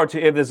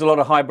majority of there's a lot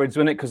of hybrids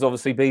in it, because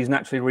obviously bees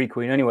naturally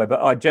requeen anyway,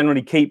 but I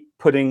generally keep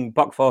putting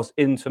Buckfast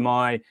into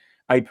my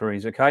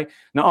apiaries. Okay.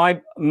 Now,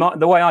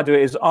 the way I do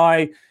it is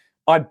I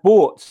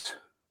bought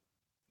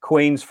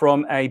queens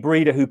from a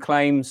breeder who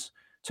claims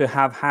to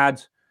have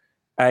had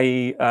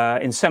a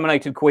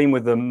inseminated queen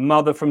with a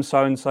mother from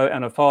so-and-so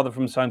and a father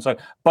from so-and-so.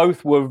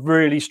 Both were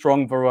really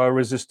strong Varroa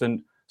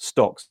resistant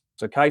stocks.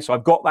 Okay. So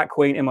I've got that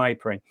queen in my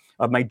apiary.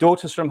 I've made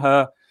daughters from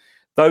her.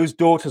 Those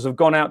daughters have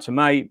gone out to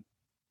mate.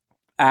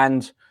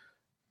 And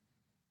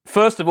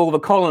first of all, the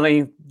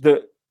colony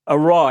that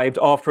arrived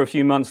after a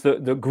few months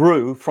that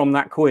grew from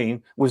that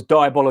queen was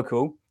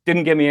diabolical,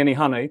 didn't give me any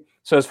honey.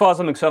 So as far as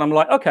I'm concerned, I'm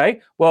like,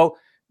 okay, well,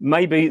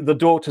 maybe the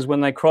daughters,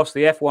 when they cross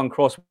the F1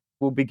 cross,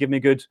 will be giving me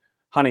good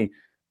honey.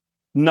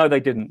 No, they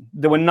didn't.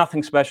 There were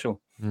nothing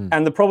special.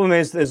 And the problem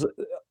is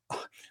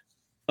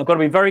I've got to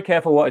be very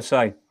careful what I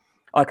say.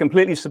 I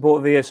completely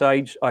support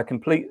VSH. I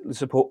completely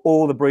support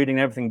all the breeding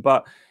and everything,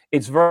 but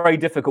it's very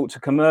difficult to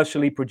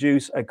commercially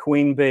produce a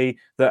queen bee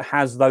that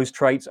has those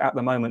traits at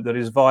the moment, that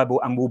is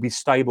viable and will be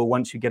stable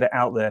once you get it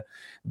out there.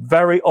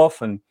 Very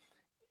often,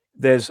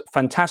 there's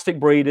fantastic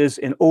breeders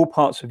in all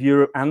parts of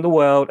Europe and the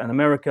world and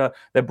America.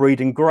 They're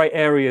breeding great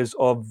areas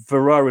of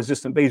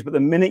Varroa-resistant bees, but the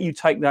minute you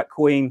take that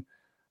queen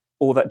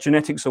or that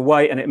genetics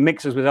away and it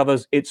mixes with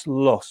others, it's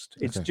lost.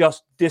 It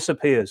just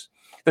disappears.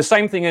 The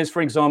same thing is,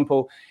 for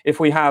example,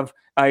 if we have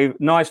a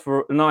nice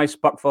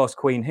buckfast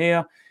queen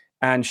here,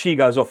 and she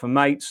goes off and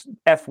mates,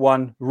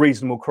 F1,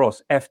 reasonable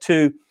cross.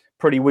 F2,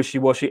 pretty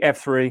wishy-washy.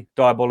 F3,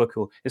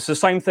 diabolical. It's the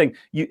same thing.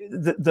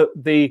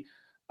 The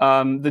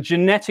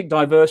genetic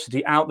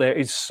diversity out there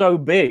is so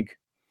big,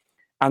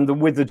 and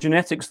with the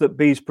genetics that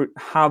bees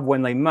have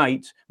when they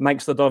mate,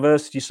 makes the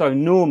diversity so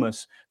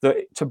enormous that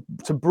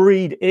to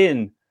breed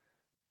in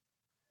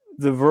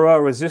the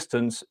Varroa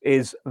resistance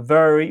is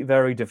very,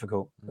 very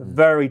difficult.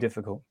 Very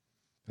difficult.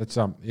 It's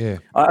yeah.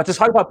 I just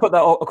hope I put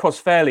that across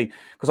fairly,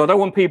 because I don't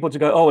want people to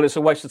go, oh, well, it's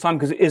a waste of time,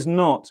 because it is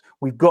not.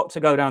 We've got to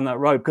go down that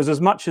road, because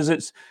as much as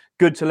it's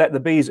good to let the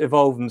bees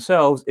evolve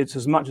themselves, it's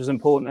as much as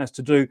important as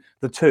to do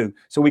the two.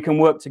 So we can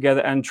work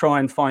together and try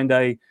and find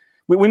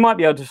we might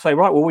be able to say,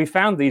 right, well, we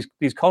found these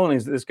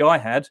colonies that this guy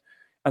had,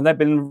 and they've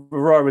been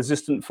Varroa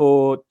resistant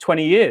for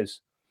 20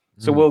 years.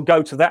 So we'll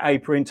go to that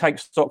apiary and take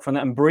stock from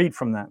that and breed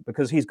from that,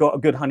 because he's got a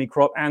good honey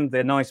crop and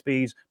they're nice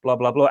bees, blah,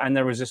 blah, blah, and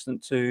they're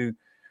resistant to...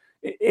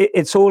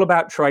 It's all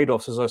about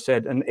trade-offs, as I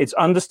said, and it's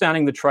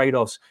understanding the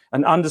trade-offs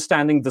and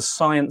understanding the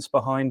science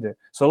behind it.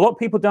 So a lot of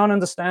people don't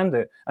understand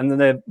it, and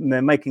then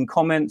they're making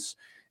comments.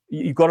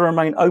 You've got to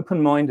remain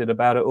open-minded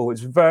about it all.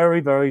 It's very,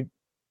 very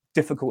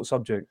difficult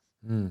subject.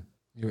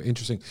 You're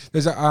interesting.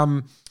 There's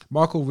a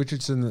Michael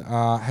Richardson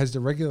has the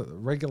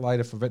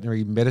regulator for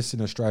veterinary medicine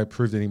in Australia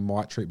proved any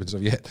mite treatments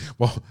of yet?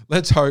 Well,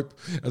 let's hope,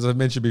 as I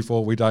mentioned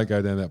before, we don't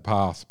go down that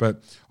path.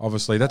 But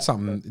obviously, that's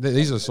something.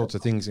 These are the sorts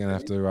of things you're going to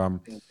have to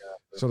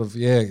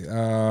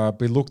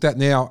be looked at.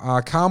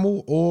 Now,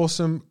 Carmel,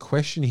 awesome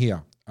question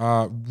here.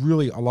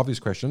 Really, I love this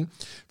question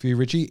for you,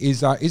 Richie.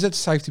 Is it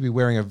safe to be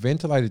wearing a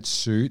ventilated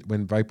suit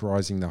when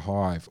vaporizing the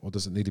hive, or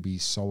does it need to be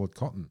solid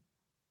cotton?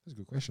 That's a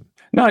good question.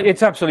 No,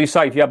 it's absolutely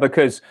safe, yeah,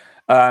 because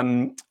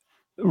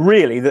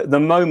really, the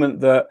moment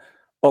that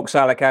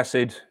oxalic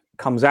acid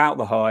comes out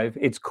the hive,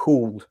 it's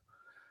cooled,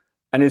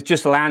 and it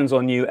just lands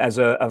on you as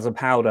a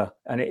powder,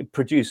 and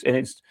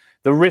it's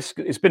the risk.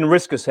 It's been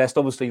risk assessed,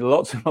 obviously,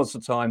 lots and lots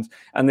of times,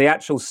 and the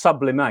actual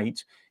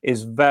sublimate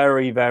is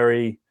very,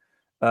 very.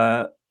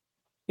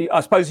 I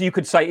suppose you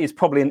could say it's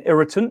probably an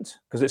irritant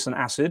because it's an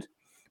acid,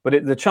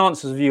 but the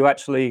chances of you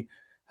actually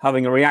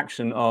having a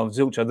reaction of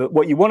zilcher.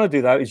 What you want to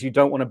do, though, is you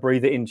don't want to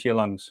breathe it into your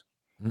lungs.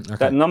 Okay.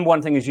 That number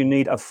one thing is you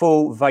need a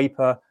full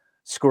vapor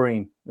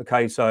screen.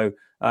 Okay, so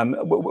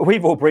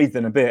we've all breathed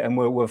in a bit and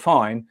we're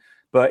fine.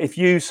 But if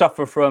you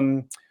suffer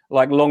from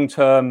like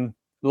long-term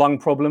lung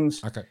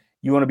problems,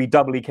 you want to be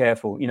doubly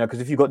careful,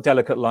 because if you've got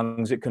delicate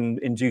lungs, it can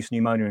induce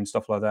pneumonia and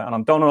stuff like that. And I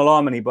don't want to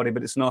alarm anybody,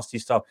 but it's nasty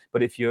stuff.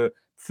 But if you're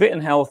fit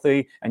and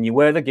healthy and you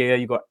wear the gear,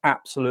 you've got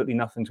absolutely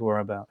nothing to worry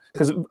about.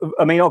 Because,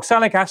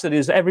 oxalic acid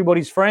is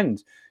everybody's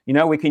friend.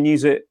 We can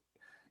use it.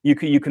 You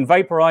can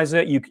vaporize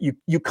it.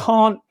 You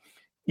can't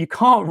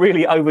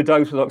really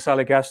overdose with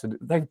oxalic acid.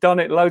 They've done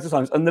it loads of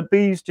times. And the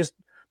bees just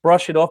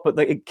brush it off, but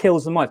it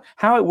kills the mites.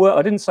 How it works,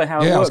 I didn't say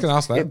how it works. I was going to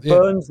ask that. It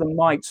burns the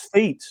mites'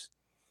 feet.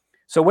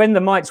 So when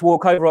the mites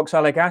walk over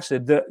oxalic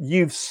acid, that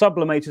you've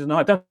sublimated the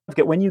hive. Don't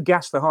forget, when you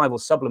gas the hive or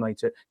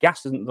sublimate it,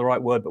 gas isn't the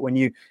right word, but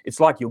it's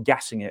like you're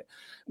gassing it.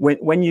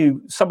 When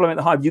you sublimate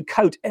the hive, you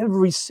coat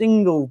every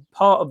single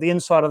part of the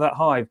inside of that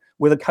hive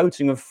with a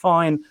coating of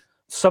fine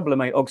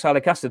sublimate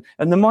oxalic acid.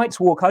 And the mites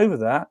walk over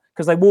that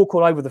because they walk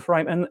all over the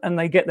frame and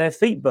they get their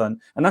feet burnt.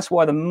 And that's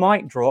why the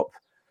mite drop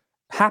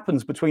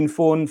happens between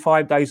 4 and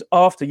 5 days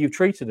after you've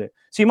treated it.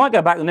 So you might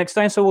go back the next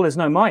day and say, well, there's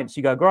no mites.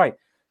 You go, great.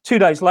 2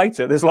 days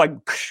later, there's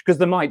because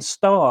the mites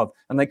starve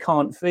and they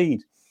can't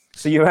feed.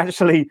 So you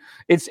actually,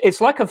 it's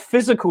like a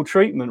physical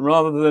treatment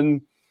rather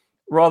than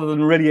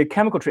really a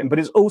chemical treatment, but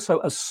it's also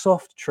a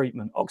soft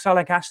treatment.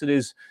 Oxalic acid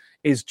is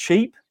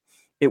cheap.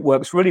 It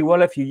works really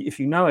well if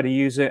you know how to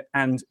use it,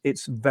 and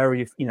it's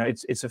very,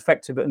 it's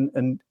effective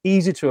and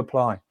easy to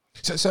apply.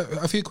 So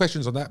a few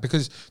questions on that,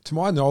 because to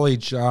my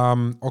knowledge,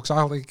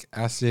 oxalic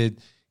acid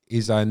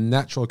is a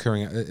natural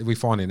occurring, we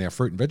find in our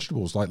fruit and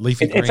vegetables, like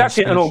leafy greens. It's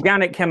actually spinach. an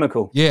organic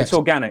chemical. Yeah, it's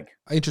organic.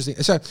 Interesting.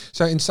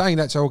 So in saying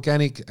that's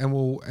organic,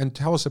 and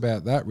tell us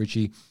about that,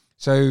 Richie.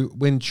 So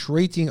when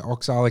treating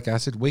oxalic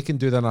acid, we can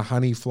do that on a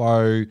honey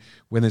flow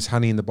when there's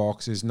honey in the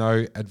box. There's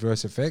no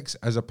adverse effects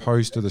as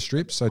opposed to the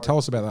strips. So tell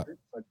us about that.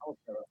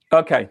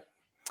 Okay.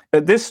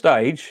 At this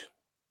stage,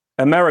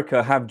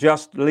 America have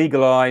just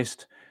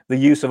legalized the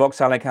use of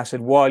oxalic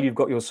acid while you've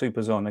got your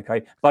supers on,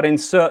 okay? But in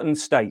certain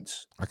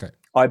states, Okay,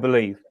 I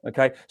believe,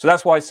 okay? So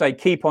that's why I say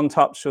keep on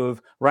touch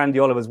of Randy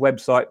Oliver's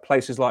website,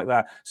 places like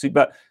that. See,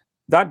 but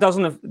that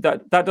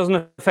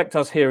doesn't affect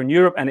us here in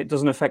Europe, and it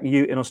doesn't affect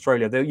you in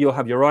Australia. You'll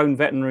have your own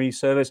veterinary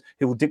service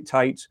who will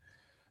dictate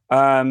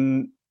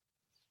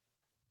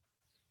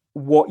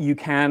what you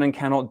can and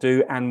cannot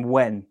do and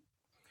when.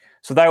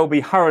 So they will be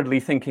hurriedly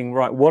thinking,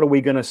 right, what are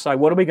we going to say?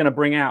 What are we going to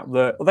bring out?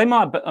 They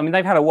might, I mean,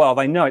 they've had a while.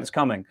 They know it's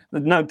coming.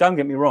 No, don't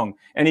get me wrong.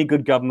 Any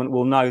good government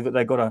will know that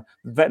they've got a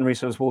veterinary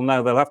service. Will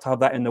know they'll have to have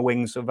that in the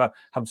wings of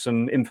have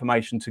some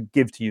information to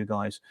give to you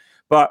guys.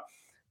 But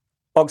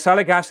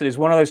oxalic acid is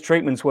one of those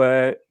treatments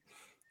where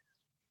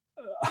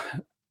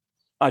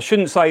I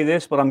shouldn't say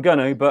this, but I'm going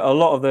to. But a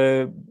lot of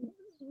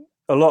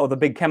the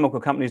big chemical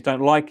companies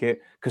don't like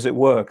it because it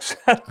works.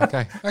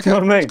 Okay. Do you know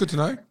what I mean? It's good to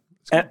know.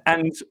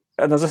 And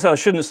as I said, I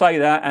shouldn't say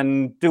that,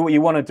 and do what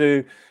you want to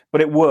do,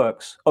 but it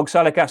works.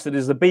 Oxalic acid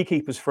is the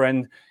beekeeper's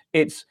friend.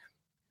 It's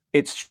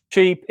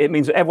cheap. It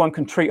means that everyone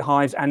can treat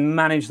hives and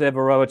manage their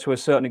varroa to a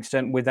certain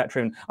extent with that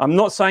treatment. I'm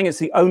not saying it's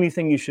the only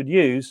thing you should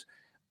use.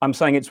 I'm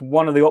saying it's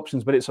one of the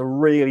options, but it's a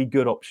really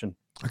good option.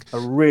 A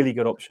really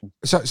good option.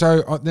 So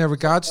now,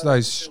 regards to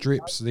those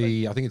strips,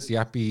 I think it's the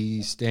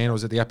Apistan, or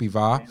is it the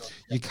Apivar?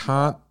 You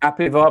can't.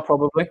 Apivar,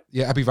 probably.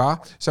 Yeah,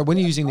 Apivar. So when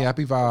you're using the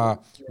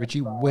Apivar, Richie,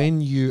 when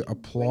you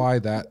apply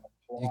that,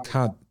 you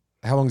can't.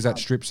 How long is that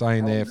strip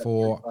staying there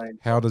for?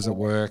 How does it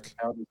work?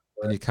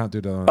 And you can't do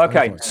that.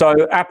 Okay, so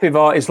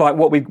Apivar is like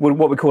what we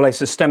call a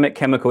systemic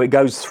chemical. It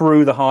goes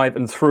through the hive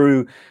and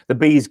through the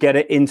bees, get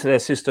it into their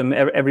system.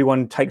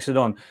 Everyone takes it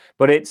on,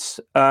 but it's.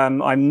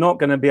 I'm not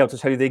going to be able to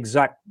tell you the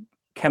exact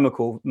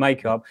chemical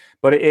makeup,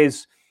 but it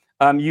is.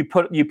 You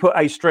put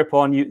a strip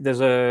on.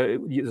 There's a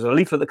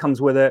leaflet that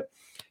comes with it.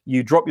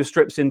 You drop your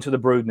strips into the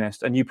brood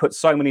nest, and you put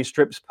so many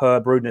strips per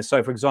brood nest.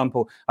 So, for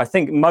example, I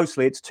think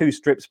mostly it's 2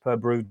 strips per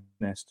brood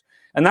nest,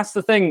 and that's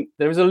the thing.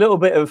 There is a little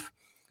bit of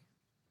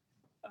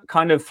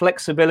kind of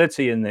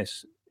flexibility in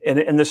this,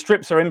 and the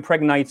strips are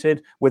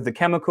impregnated with the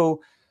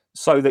chemical,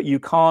 so that you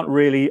can't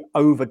really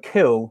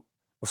overkill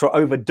or sort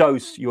of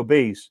overdose your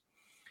bees.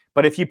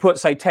 But if you put,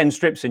 say, 10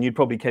 strips in, you'd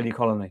probably kill your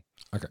colony.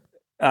 Okay.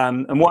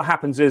 And what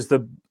happens is the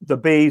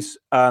bees,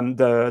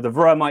 the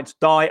varroa mites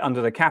die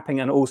under the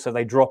capping, and also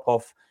they drop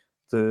off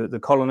the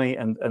colony,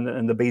 and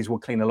the bees will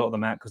clean a lot of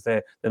them out because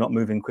they're not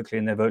moving quickly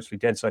and they're virtually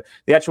dead. So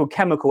the actual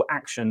chemical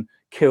action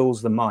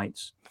kills the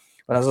mites.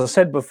 But as I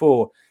said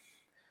before,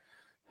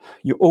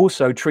 you're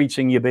also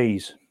treating your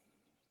bees.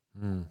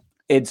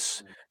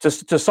 It's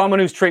just to someone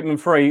who's treatment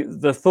free,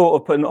 the thought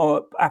of putting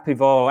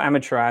Apivar or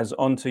Amitraz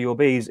onto your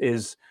bees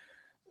is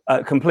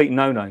a complete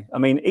no-no. I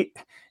mean,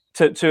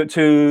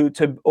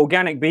 to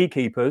organic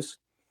beekeepers,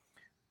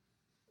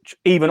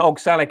 even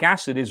oxalic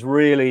acid is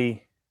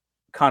really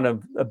kind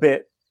of a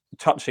bit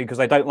touchy because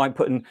they don't like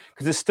putting,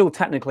 because it's still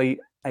technically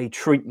a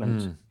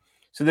treatment.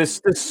 So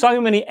there's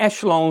so many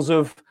echelons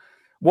of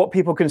what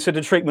people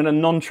consider treatment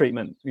and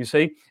non-treatment, you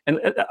see. And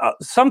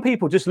some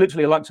people just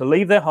literally like to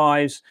leave their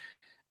hives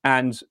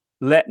and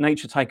let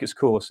nature take its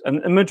course.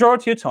 And the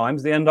majority of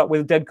times they end up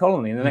with a dead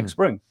colony in the next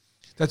spring.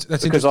 That's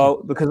because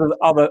of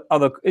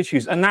other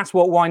issues. And that's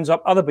what winds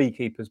up other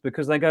beekeepers,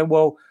 because they go,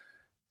 well,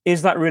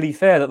 is that really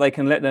fair that they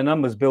can let their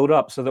numbers build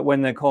up so that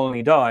when their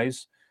colony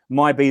dies,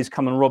 my bees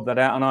come and rob that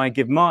out, and I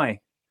give my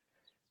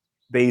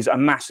bees a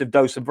massive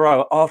dose of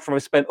varroa after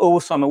I've spent all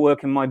summer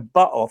working my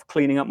butt off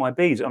cleaning up my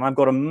bees, and I've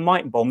got a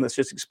mite bomb that's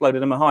just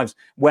exploded in my hives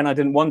when I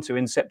didn't want to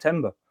in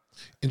September.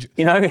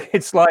 You know,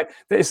 it's like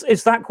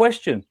it's that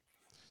question.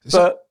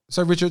 So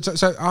Richard,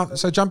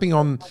 so jumping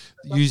on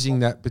using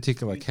that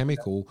particular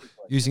chemical,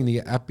 using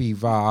the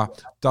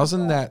Apivar,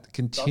 doesn't that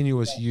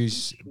continuous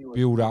use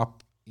build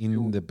up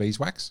in the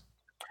beeswax?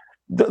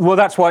 Well,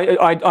 that's why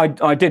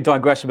I did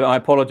digress a bit. I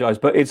apologize,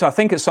 but I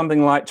think it's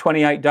something like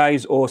 28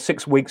 days or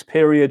 6 weeks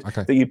period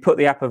that you put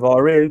the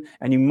Apivar in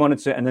and you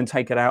monitor it and then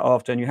take it out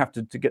after, and you have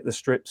to get the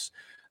strips.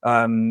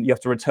 You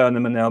have to return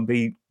them and they'll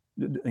be,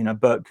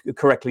 but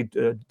correctly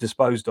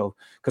disposed of,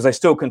 because they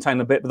still contain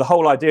a bit. But the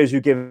whole idea is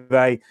you give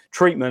a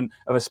treatment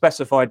of a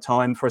specified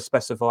time for a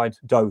specified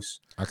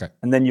dose. Okay.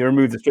 And then you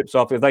remove the strips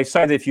after. They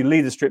say that if you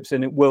leave the strips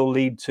in, it will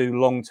lead to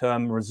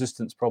long-term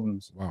resistance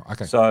problems. Wow.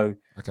 Okay. So.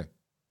 Okay.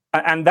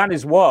 And that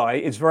is why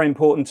it's very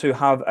important to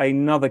have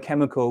another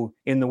chemical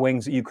in the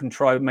wings that you can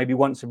try maybe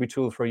once every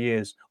 2 or 3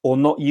 years, or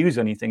not use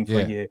anything for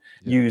a year.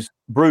 Use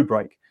brood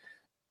break.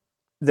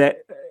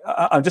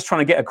 I'm just trying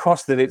to get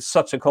across that it's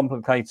such a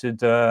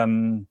complicated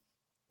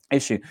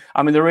issue.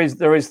 I mean, there is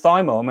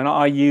thymol. I mean,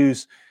 I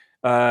use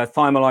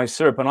thymolized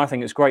syrup, and I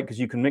think it's great because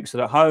you can mix it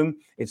at home.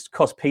 It's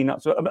cost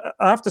peanuts.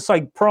 I have to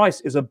say,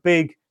 price is a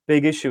big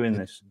issue in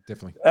this.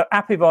 Definitely.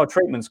 Apivar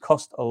treatments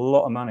cost a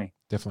lot of money.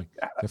 Definitely.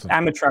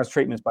 Amitraz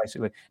treatments,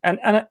 basically. And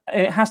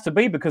it has to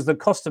be because the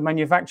cost of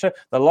manufacture,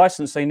 the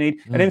license they need.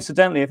 And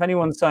incidentally, if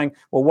anyone's saying,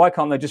 well, why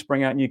can't they just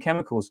bring out new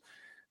chemicals?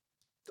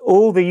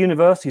 All the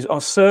universities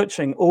are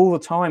searching all the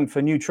time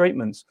for new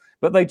treatments,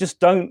 but they just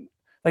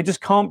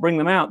can't bring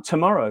them out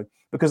tomorrow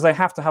because they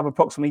have to have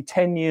approximately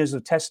 10 years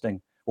of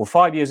testing. Or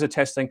 5 years of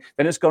testing,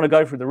 then it's got to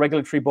go through the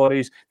regulatory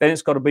bodies, then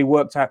it's got to be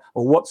worked out,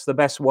 or what's the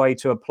best way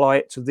to apply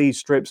it to these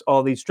strips?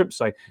 Are these strips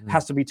safe? It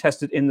has to be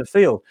tested in the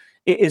field.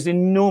 It is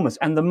enormous.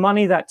 And the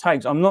money that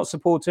takes, I'm not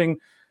supporting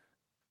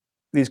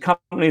these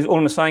companies. All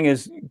I'm saying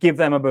is give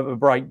them a bit of a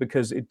break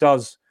because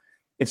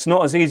it's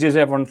not as easy as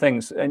everyone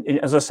thinks. And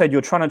as I said,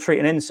 you're trying to treat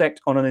an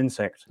insect on an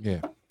insect. Yeah.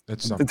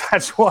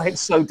 That's why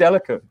it's so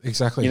delicate.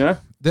 Exactly. You know?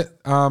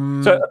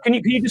 So can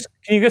you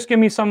just give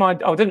me some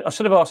idea? I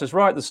should have asked this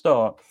right at the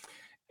start.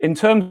 In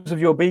terms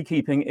of your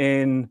beekeeping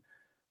in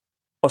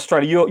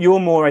Australia, you're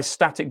more a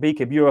static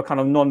beekeeper. You're a kind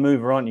of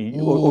non-mover, aren't you?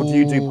 Or do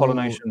you do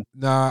pollination?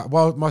 Nah.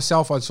 Well,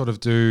 myself, I'd sort of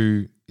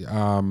do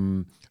a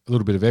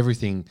little bit of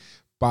everything.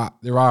 But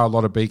there are a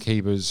lot of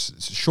beekeepers.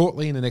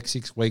 Shortly in the next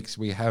 6 weeks,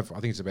 we have, I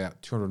think it's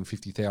about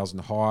 250,000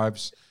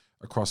 hives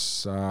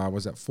across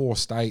 4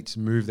 states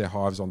move their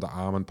hives onto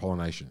almond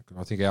pollination.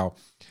 I think our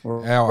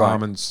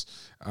almonds,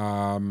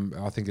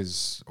 I think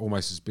is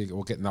almost as big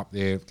or getting up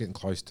there, getting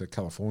close to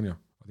California.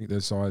 I think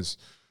the size,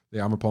 the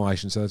almond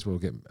pollination, so that's where we'll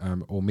get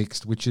all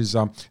mixed, which is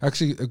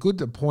actually a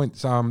good point.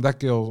 That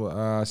girl,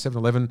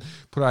 7-Eleven,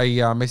 put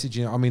a message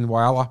in. I'm in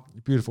Whyalla,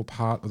 a beautiful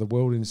part of the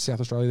world in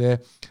South Australia there.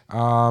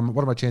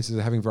 What are my chances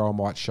of having varroa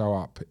mite show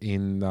up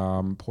in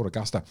Port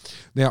Augusta?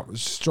 Now,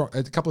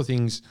 a couple of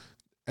things.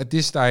 At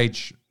this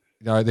stage,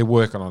 they're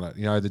working on it.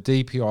 The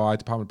DPI,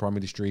 Department of Prime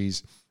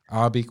Industries,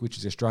 ARBIC, which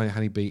is the Australian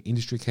Honeybee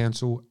Industry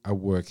Council, are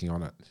working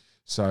on it.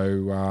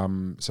 So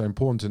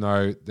important to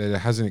know that it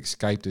hasn't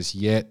escaped us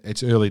yet.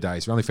 It's early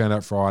days. We only found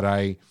out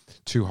Friday,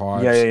 2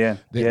 hives. Yeah.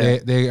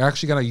 They're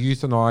actually going to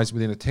euthanize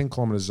within a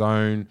 10-kilometre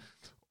zone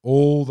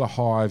all the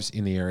hives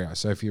in the area.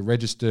 So if you're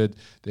registered,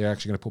 they're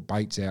actually going to put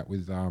baits out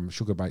with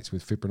sugar baits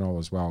with fipronil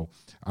as well.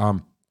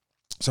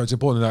 So it's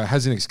important to know it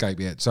hasn't escaped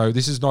yet. So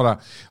this is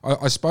not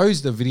I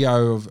suppose the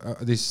video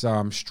of this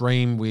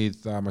stream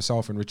with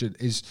myself and Richard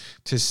is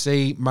to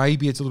see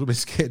maybe it's a little bit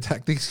scared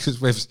tactics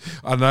because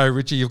I know,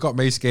 Richard, you've got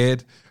me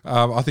scared.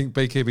 I think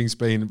beekeeping's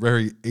been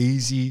very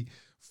easy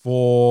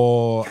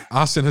for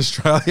us in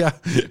Australia.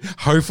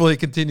 Hopefully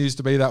it continues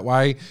to be that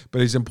way,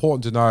 but it's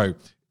important to know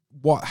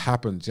what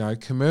happens.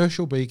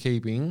 Commercial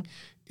beekeeping,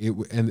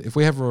 and if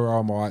we have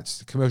varroa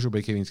mites, commercial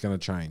beekeeping is going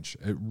to change.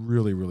 It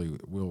really, really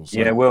will. So.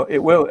 Yeah, well, it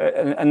will,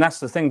 and that's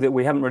the thing that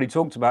we haven't really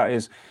talked about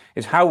is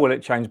how will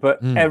it change?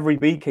 But every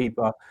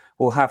beekeeper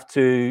will have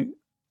to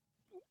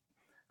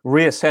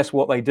reassess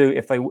what they do.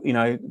 If they,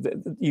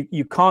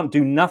 you can't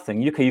do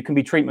nothing. You can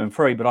be treatment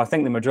free, but I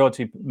think the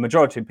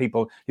majority of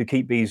people who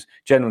keep bees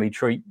generally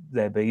treat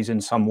their bees in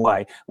some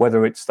way,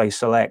 whether it's they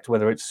select,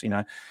 whether it's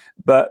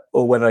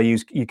or whether they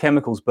use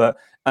chemicals. But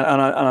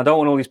and I don't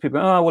want all these people.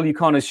 Oh well, you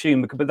can't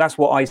assume, but that's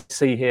what I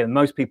see here.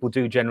 Most people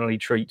do generally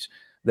treat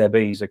their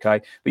bees,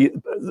 okay. But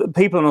the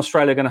people in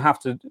Australia are going to have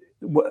to.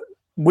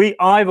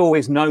 I've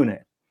always known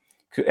it.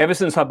 Ever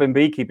since I've been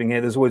beekeeping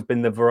here, there's always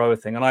been the varroa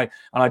thing, and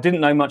I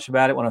didn't know much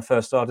about it when I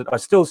first started. I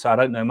still say I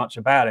don't know much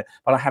about it,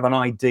 but I have an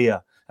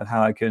idea of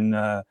how I can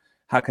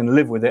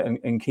live with it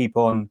and keep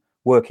on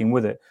working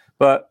with it.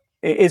 But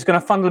it is going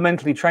to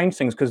fundamentally change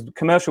things because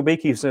commercial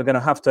beekeepers are going to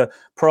have to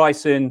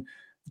price in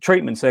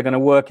treatments. They're going to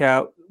work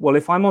out, well,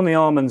 if I'm on the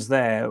almonds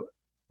there,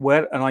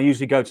 and I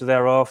usually go to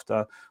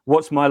thereafter,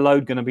 what's my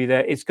load going to be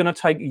there? It's going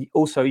to take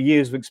also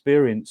years of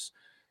experience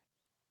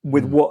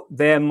with what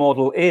their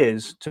model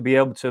is to be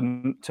able to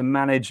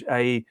manage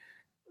we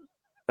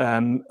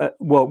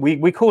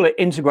call it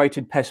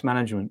integrated pest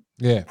management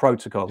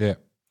protocol. Yeah.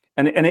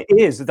 And it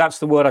is, that's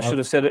the word I should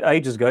have said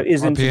ages ago,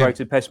 is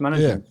integrated pest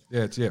management.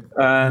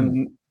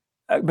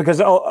 Because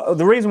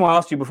the reason why I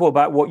asked you before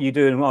about what you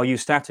do and are you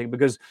static,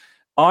 because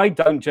I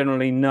don't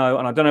generally know,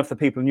 and I don't know if the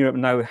people in Europe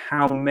know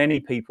how many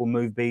people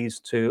move bees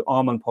to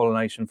almond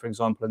pollination, for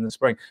example, in the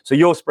spring. So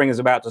your spring is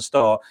about to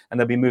start, and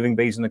they'll be moving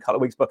bees in a couple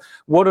of weeks. But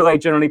what do they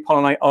generally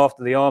pollinate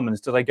after the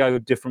almonds? Do they go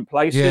different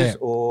places,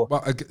 or?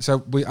 Well,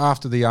 so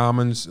after the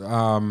almonds,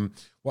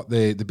 what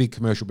the big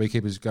commercial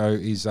beekeepers go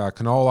is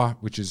canola,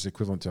 which is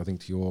equivalent to, I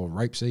think, to your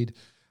rapeseed.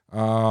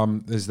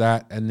 There's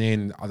that, and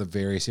then other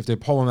various. If they're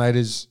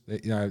pollinators,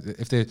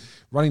 if they're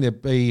running their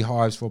bee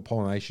hives for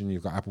pollination,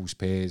 you've got apples,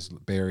 pears,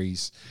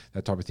 berries,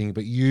 that type of thing.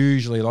 But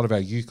usually, a lot of our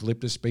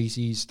eucalyptus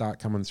species start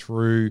coming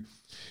through,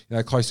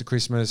 close to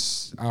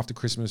Christmas, after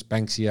Christmas,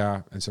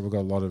 Banksia, and so we've got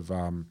a lot of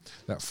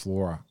that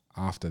flora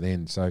after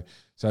then. So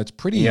it's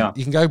pretty. You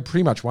can go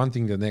pretty much one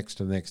thing to the next.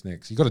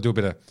 You've got to do a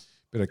bit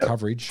of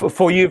coverage.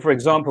 For you, for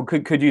example,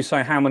 could you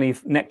say how many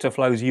nectar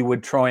flows you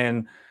would try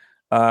and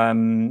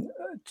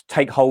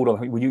take hold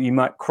of? You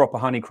might crop a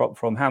honey crop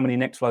from. How many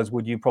nectar flows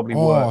would you probably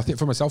work? I think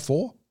for myself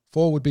 4.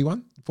 4 would be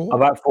one. 4?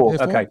 About 4, Yeah,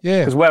 4? okay. Yeah.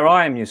 Because where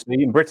I am, you see,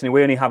 in Brittany,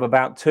 we only have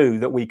about 2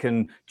 that we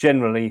can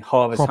generally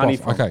harvest Crop honey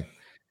off. from. Okay.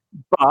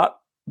 But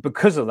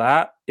because of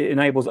that, it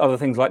enables other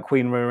things like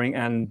queen rearing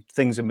and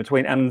things in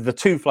between. And the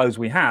 2 flows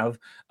we have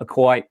are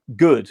quite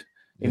good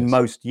in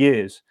most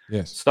years.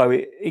 Yes. So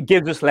it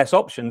gives us less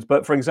options.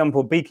 But for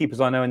example,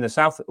 beekeepers I know in the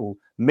south or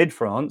mid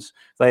France,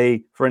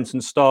 they, for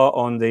instance, start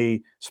on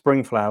the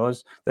spring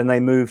flowers, then they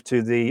move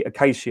to the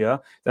acacia,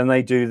 then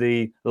they do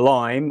the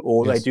lime,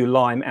 or they do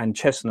lime and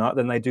chestnut,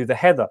 then they do the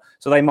heather.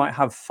 So they might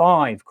have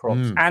 5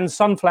 crops and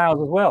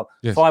sunflowers as well,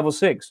 5 or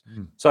 6.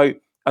 So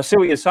I see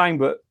what you're saying,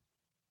 but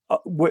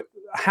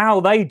how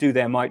they do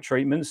their mite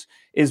treatments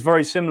is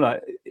very similar.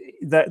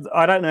 That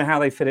I don't know how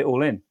they fit it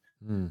all in.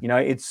 You know,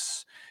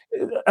 it's,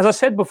 as I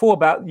said before,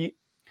 about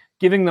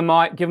giving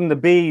the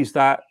bees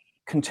that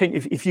continue.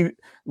 If you,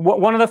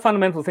 one of the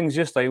fundamental things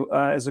yesterday,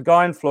 is a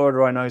guy in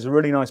Florida I know, he's a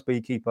really nice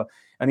beekeeper,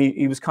 and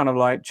he was kind of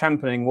like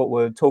championing what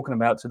we're talking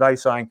about today,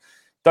 saying,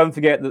 don't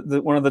forget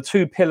that one of the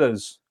 2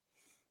 pillars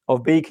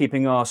of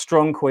beekeeping are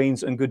strong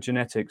queens and good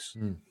genetics.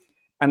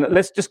 And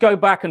let's just go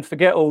back and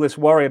forget all this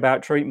worry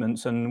about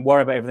treatments and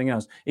worry about everything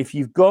else. If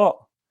you've got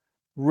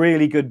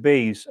really good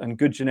bees and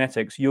good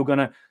genetics, you're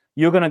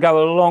gonna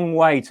go a long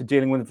way to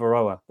dealing with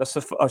Varroa.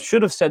 I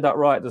should have said that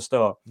right at the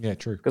start. Yeah,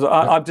 true. Because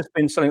I've just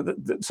been saying.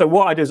 So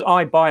what I do is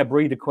I buy a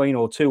breeder queen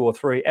or 2 or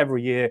 3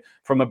 every year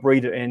from a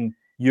breeder in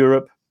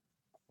Europe,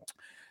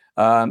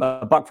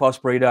 a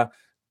buckfast breeder.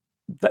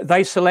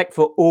 They select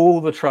for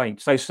all the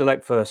traits. They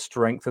select for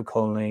strength of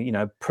colony, you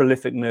know,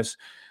 prolificness,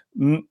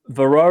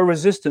 Varroa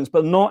resistance,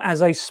 but not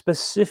as a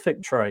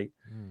specific trait.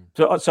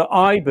 So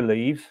I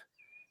believe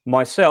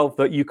myself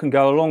that you can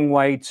go a long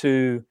way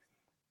to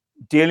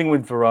dealing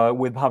with Varroa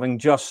with having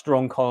just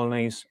strong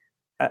colonies,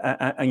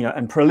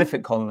 and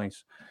prolific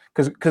colonies.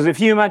 Because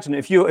if you imagine,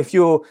 if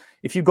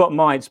you've got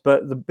mites,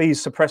 but the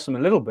bees suppress them a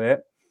little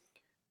bit,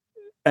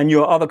 and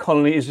your other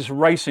colony is just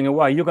racing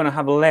away, you're going to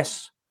have a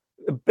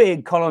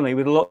big colony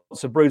with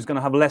lots of broods, going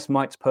to have less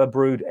mites per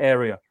brood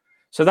area.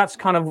 So that's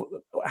kind of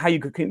how you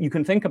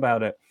can think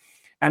about it.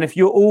 And if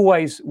you're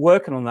always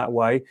working on that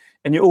way,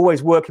 and you're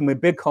always working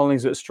with big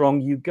colonies that are strong,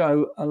 you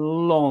go a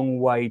long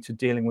way to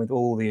dealing with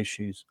all the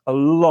issues. A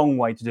long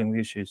way to dealing with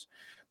the issues.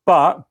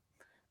 But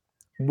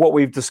what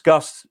we've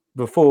discussed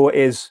before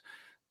is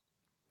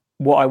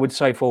what I would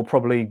say for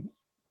probably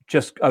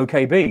just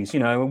okay bees. You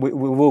know,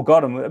 we've all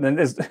got them. I mean,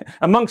 there's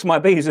amongst my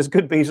bees, there's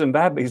good bees and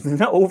bad bees. They're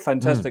not all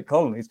fantastic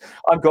colonies.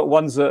 I've got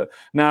ones that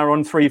now are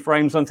on 3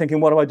 frames. I'm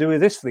thinking, what do I do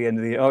with this for the end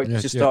of the year? Oh, it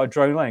just started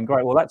drone laying.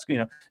 Great. Well, that's, you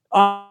know,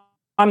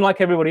 I'm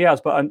like everybody else,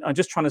 but I'm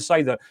just trying to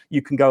say that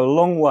you can go a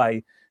long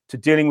way to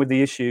dealing with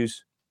the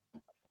issues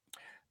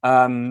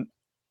by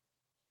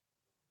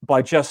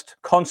just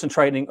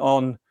concentrating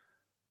on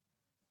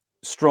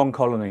strong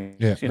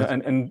colonies, you know,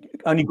 and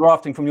only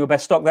grafting from your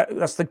best stock.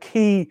 That's the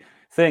key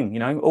thing, you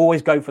know.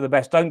 Always go for the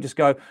best. Don't just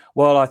go,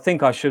 well, I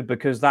think I should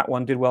because that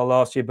one did well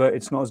last year, but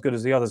it's not as good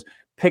as the others.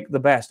 Pick the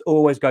best.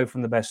 Always go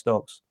from the best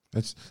stocks.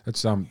 That's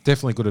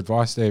definitely good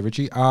advice there,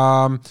 Richie.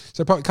 So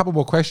probably a couple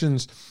more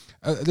questions.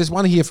 There's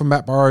one here from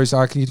Matt Burrows.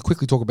 Can you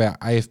quickly talk about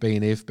AFB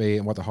and FB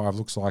and what the hive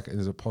looks like, and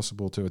is it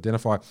possible to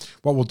identify?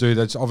 What we'll do,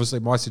 that's obviously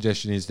my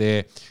suggestion is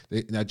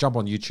jump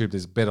on YouTube.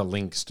 There's better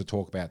links to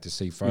talk about, to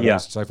see photos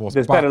and so forth.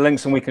 There's better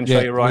links than we can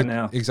show you right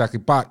now. Exactly.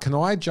 But can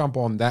I jump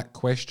on that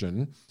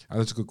question?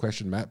 That's a good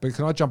question, Matt. But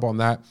can I jump on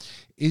that?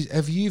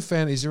 Have you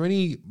found, is there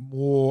any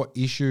more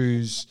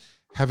issues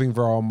having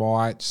Varroa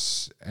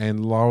mites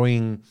and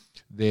lowering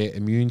their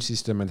immune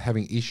system and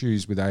having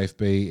issues with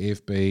AFB,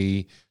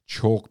 FB,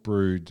 chalk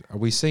brood? Are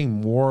we seeing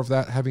more of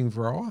that having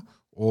Varroa,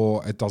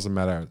 or it doesn't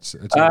matter? It's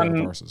all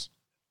viruses.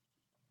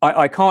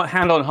 I can't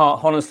hand on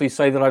heart honestly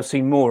say that I've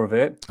seen more of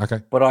it. Okay.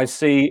 But I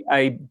see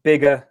a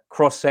bigger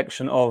cross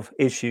section of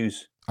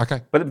issues.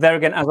 Okay. But there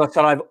again, as I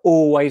said, I've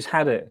always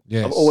had it.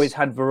 Yes. I've always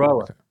had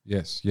Varroa. Okay.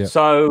 Yes. Yeah.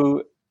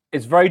 So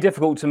it's very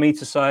difficult to me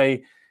to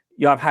say,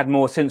 yeah, I've had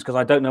more since, because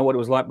I don't know what it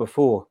was like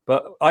before.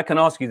 But I can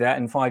ask you that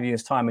in 5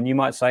 years' time, and you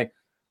might say,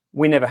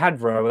 we never had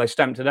Varroa, they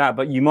stamped it out.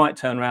 But you might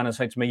turn around and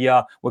say to me,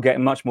 yeah, we're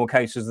getting much more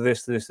cases of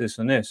this,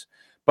 and this.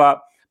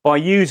 But by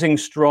using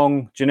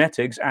strong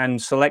genetics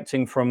and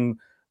selecting from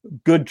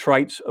good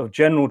traits of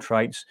general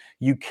traits,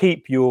 you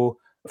keep your,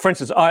 for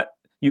instance, let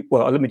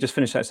me just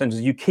finish that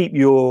sentence. You keep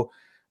your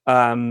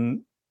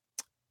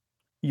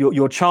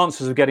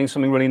chances of getting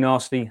something really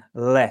nasty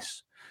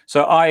less.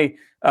 So I've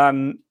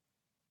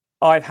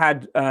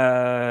had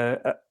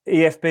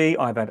EFB,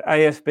 I've had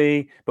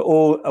AFB, but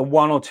all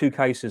 1 or 2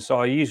 cases. So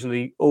I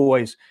usually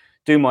always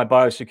do my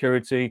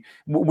biosecurity.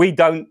 We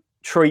don't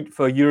treat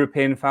for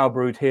European foul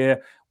brood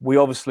here. We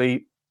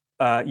obviously,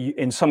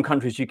 in some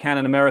countries you can.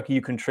 In America,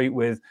 you can treat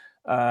with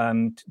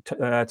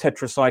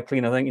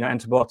tetracycline, I think, you know,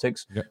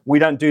 antibiotics. Yep. We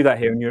don't do that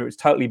here in Europe. It's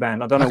totally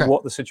banned. I don't know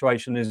what the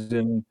situation is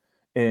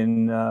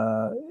in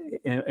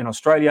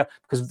Australia,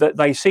 because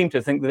they seem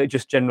to think that it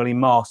just generally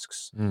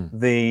masks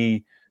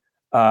the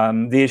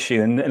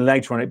issue, and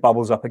later on it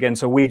bubbles up again.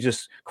 So we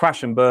just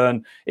crash and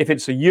burn. If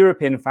it's a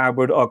European foul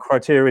brood, our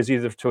criteria is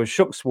either to a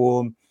shook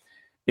swarm,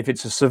 If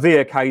it's a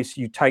severe case,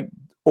 you take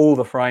all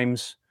the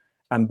frames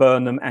and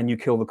burn them, and you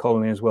kill the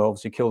colony as well.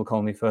 Obviously, kill the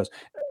colony first.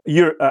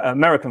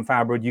 American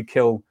foulbrood, you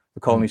kill the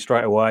colony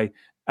straight away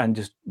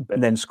and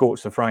then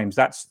scorch the frames.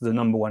 That's the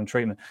number one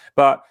treatment.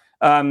 But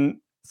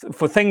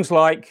for things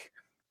like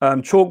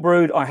chalk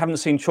brood, I haven't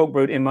seen chalk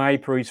brood in my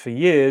apiaries for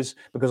years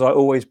because I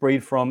always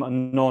breed from a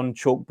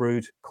non-chalk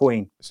brood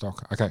queen.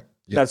 Stock. Okay.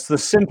 Yep. That's the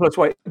simplest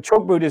way.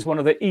 Chalk brood is one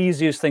of the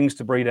easiest things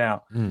to breed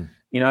out.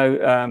 You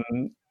know,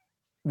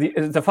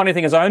 the funny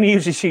thing is I only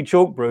usually see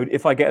chalk brood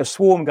if I get a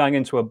swarm going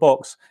into a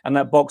box and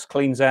that box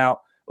cleans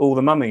out all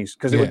the mummies,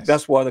 because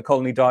that's why the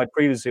colony died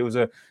previously. It was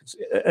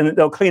and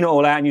they'll clean it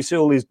all out and you see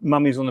all these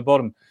mummies on the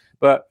bottom.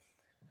 But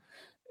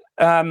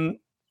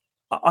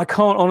I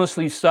can't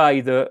honestly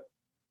say that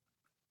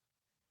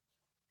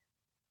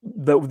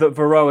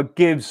Varroa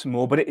gives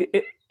more, but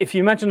if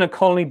you imagine a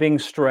colony being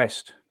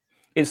stressed,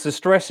 it's the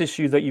stress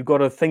issue that you've got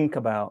to think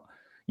about.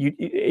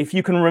 If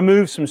you can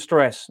remove some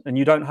stress and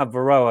you don't have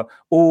Varroa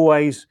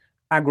always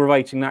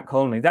aggravating that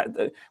colony,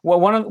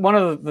 one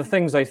of the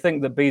things they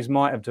think that bees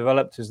might have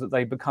developed is that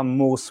they become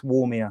more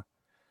swarmier,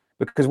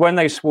 because when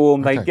they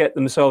swarm, they get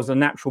themselves a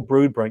natural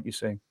brood break. You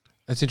see,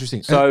 that's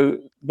interesting. So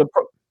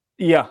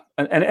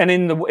and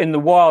in the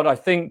wild, I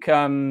think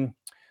I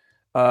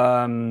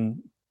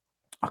can't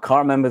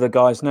remember the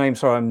guy's name.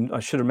 Sorry, I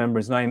should remember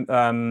his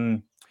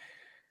name.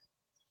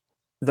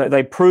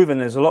 They've proven,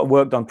 there's a lot of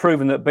work done,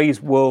 proven that bees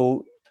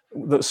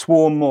that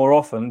swarm more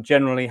often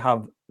generally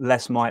have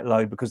less mite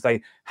load because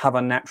they have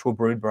a natural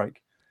brood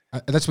break.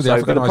 That's with the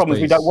Africanized the problem bees.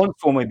 is we don't want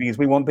swarming bees.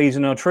 We want bees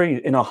in our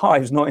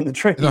hives, not in the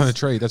trees. Not in the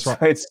tree. That's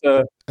right.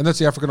 So and that's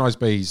the Africanized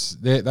bees.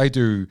 They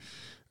do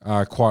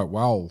quite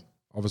well,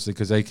 obviously,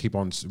 because they keep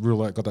on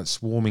got that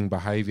swarming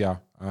behaviour.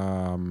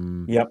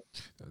 Yep.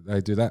 They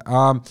do that.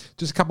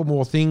 Just a couple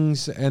more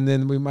things, and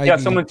then we may. Yeah,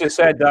 someone just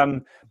said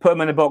put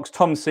them in a box.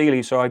 Tom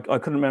Seeley. So I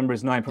couldn't remember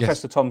his name.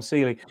 Professor Tom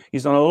Seeley.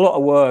 He's done a lot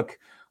of work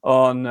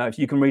on. If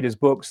you can read his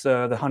books,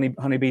 the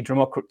Honeybee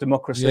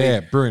Democracy. Yeah,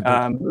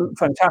 brilliant.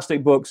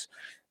 Fantastic books.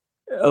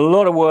 A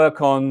lot of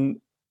work on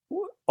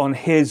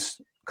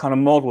his kind of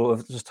model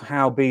of just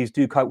how bees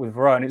do cope with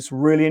Varroa, and it's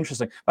really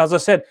interesting. As I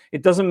said,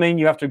 it doesn't mean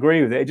you have to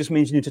agree with it. It just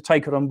means you need to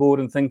take it on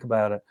board and think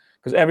about it,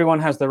 because everyone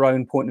has their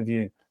own point of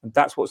view, and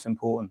that's what's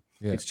important.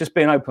 Yeah. It's just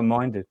being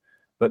open-minded.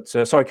 But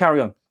sorry,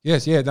 carry on.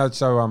 Yes, yeah, no,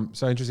 so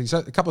interesting. So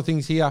a couple of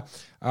things here.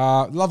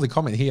 Lovely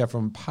comment here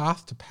from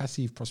Path to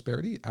Passive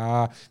Prosperity.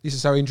 This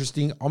is so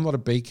interesting. I'm not a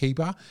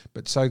beekeeper,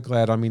 but so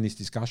glad I'm in this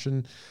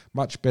discussion.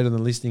 Much better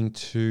than listening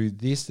to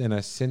this than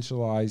a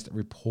centralized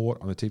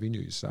report on the TV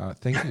news.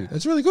 Thank you.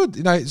 That's really good.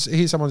 You know,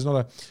 here someone's not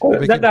a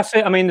beekeeper. That's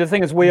it. I mean, the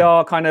thing is, we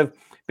are kind of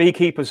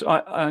beekeepers,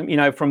 you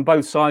know, from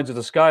both sides of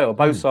the scale,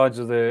 both sides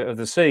of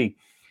the sea.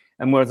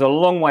 And there's a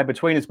long way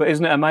between us. But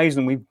isn't it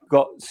amazing? We've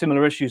got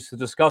similar issues to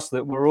discuss,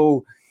 that we're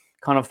all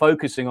kind of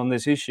focusing on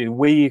this issue.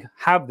 We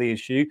have the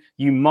issue.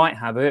 You might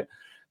have it.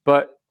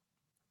 But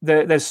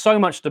there's so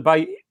much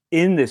debate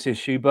in this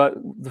issue. But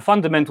the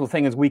fundamental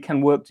thing is we can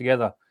work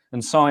together,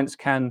 and science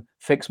can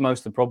fix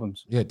most of the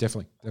problems. Yeah,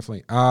 definitely.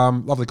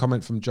 Lovely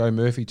comment from Joe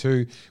Murphy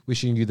too.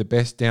 Wishing you the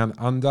best down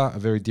under a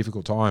very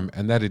difficult time,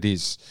 and that it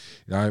is.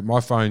 You know, my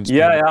phone's.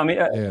 Yeah, I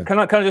mean, can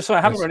I just say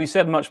I haven't really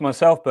said much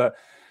myself, but.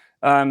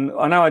 I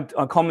know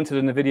I commented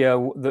in the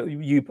video that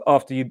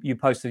after you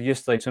posted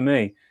yesterday to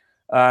me,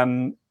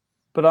 but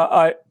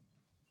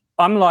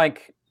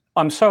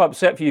I'm so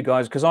upset for you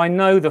guys, because I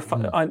know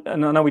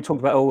and I know we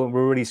talked about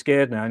we're really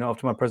scared now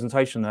after my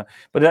presentation there,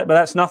 but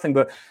that's nothing.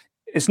 But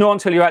it's not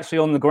until you're actually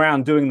on the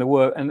ground doing the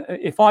work. And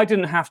if I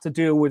didn't have to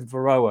deal with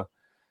Varroa,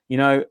 you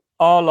know,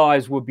 our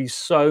lives would be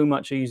so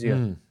much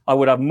easier. I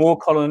would have more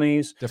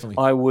colonies. Definitely.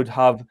 I would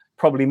have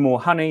probably more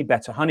honey,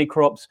 better honey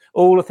crops,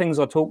 all the things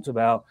I talked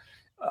about.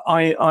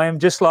 I am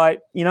just like,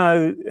 you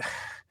know,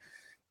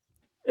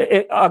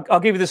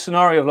 I'll give you the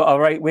scenario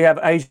of we have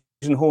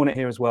Asian hornet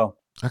here as well.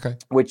 Okay.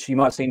 Which you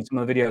might have seen some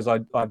of the videos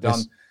I've done.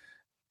 Yes.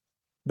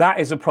 That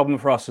is a problem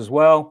for us as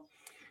well,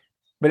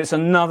 but it's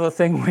another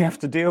thing we have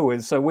to deal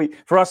with. So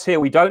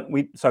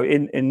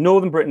in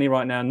northern Brittany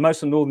right now, and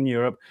most of northern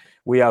Europe,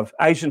 we have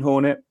Asian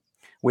hornet,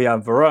 we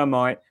have Varroa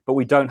mite, but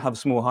we don't have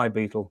small hive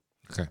beetle.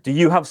 Okay. Do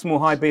you have small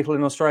hive beetle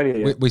in Australia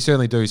yet? We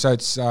certainly do. So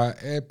it's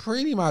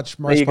pretty much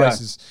most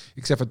places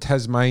except for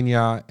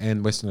Tasmania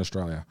and Western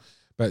Australia.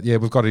 But yeah,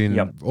 we've got it in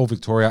all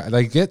Victoria.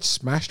 They get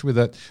smashed with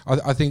it.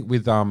 I think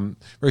with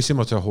very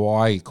similar to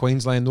Hawaii,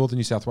 Queensland, Northern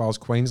New South Wales,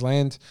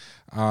 Queensland.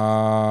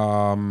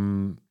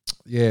 Northern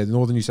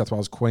New South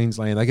Wales,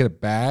 Queensland. They get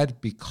it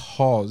bad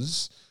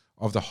because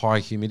of the high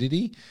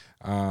humidity.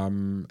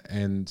 So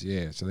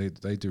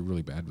they do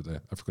really bad with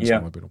the African small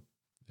hive beetle.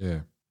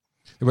 Yeah.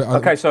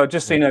 Okay, so I've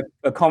just seen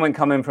a comment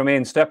come in from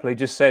Ian Stepley.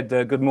 Just said,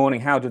 "Good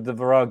morning. How did the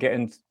Varroa get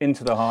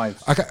into the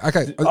hives?"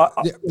 Okay.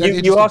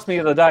 You asked me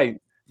the other day.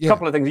 A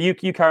couple of things. You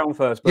carry on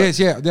first. But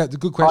The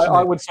good question.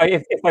 I would say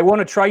if they want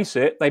to trace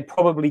it, they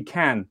probably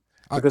can,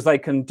 because they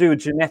can do a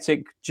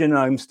genetic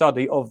genome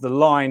study of the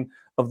line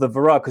of the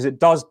Varroa,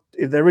 because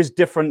there is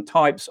different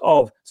types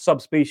of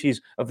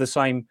subspecies of the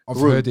same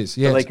group that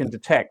they can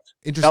detect.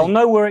 They'll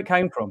know where it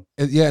came from.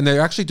 Yeah, and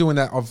they're actually doing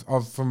that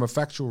from a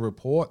factual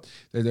report.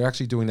 They're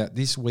actually doing that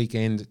this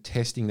weekend,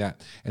 testing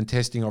that and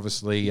testing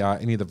obviously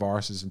any of the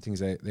viruses and things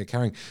they're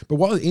carrying. But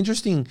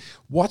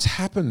what's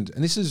happened,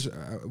 and this is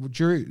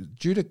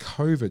due to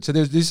COVID. So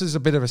this is a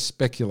bit of a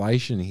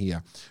speculation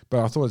here,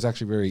 but I thought it was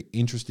actually very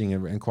interesting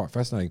and quite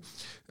fascinating.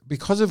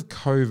 Because of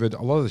COVID,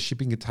 a lot of the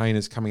shipping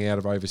containers coming out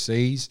of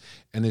overseas,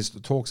 and there's the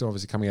talks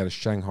obviously coming out of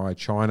Shanghai,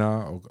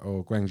 China,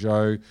 or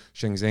Guangzhou,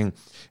 Shenzhen,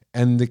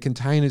 and the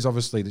containers,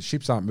 obviously, the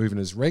ships aren't moving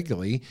as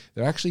regularly.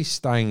 They're actually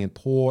staying in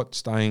port,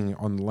 staying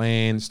on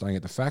land, staying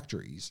at the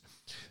factories.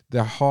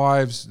 The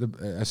hives,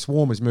 a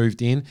swarm has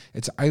moved in.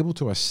 It's able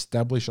to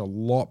establish a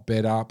lot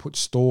better, put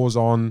stores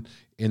on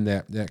in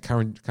that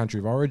current country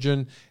of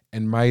origin,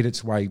 and made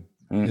its way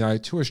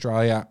to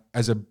Australia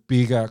as a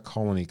bigger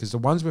colony. Because the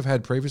ones we've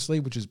had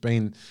previously, which has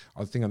been,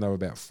 I think I know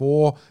about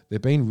 4,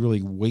 they've been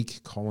really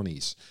weak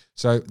colonies.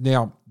 So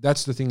now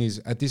that's the thing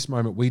is, at this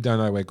moment, we don't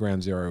know where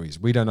ground zero is.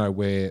 We don't know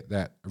where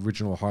that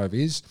original hive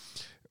is.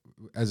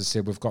 As I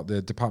said, we've got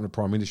the Department of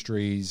Prime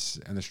Industries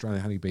and the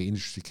Australian Honeybee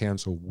Industry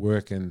Council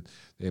working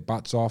their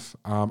butts off.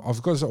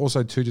 I've got to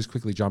also, too, just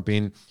quickly jump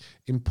in,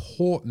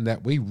 important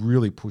that we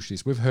really push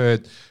this. We've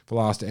heard for the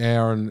last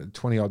hour and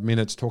 20-odd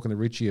minutes talking to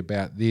Richie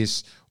about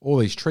this, all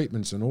these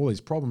treatments and all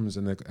these problems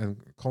and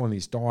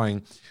colonies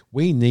dying.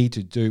 We need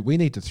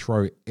to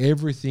throw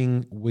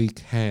everything we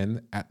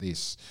can at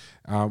this.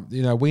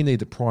 We need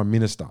the Prime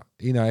Minister.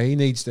 He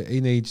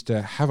needs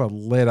to have a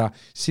letter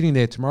sitting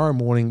there tomorrow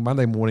morning,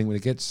 Monday morning, when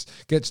he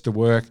gets to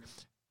work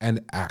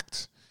and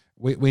act.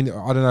 I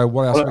don't know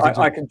what else.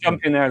 I can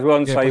jump in there as well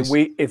and say,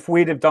 please. If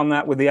we'd have done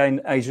that with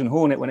the Asian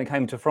hornet when it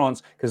came to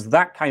France, because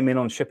that came in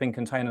on shipping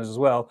containers as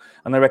well,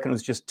 and they reckon it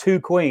was just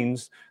 2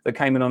 queens that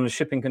came in on a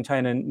shipping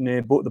container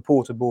near the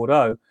port of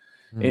Bordeaux,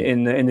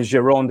 in the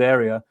Gironde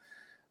area.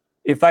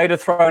 If they'd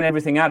have thrown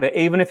everything at it,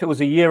 even if it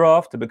was a year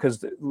after,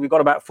 because we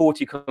got about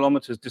 40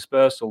 kilometers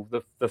dispersal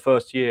the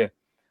first year,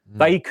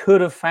 they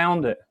could have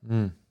found it.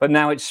 But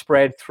now it's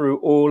spread through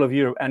all of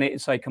Europe, and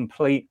it's a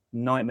complete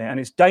nightmare. And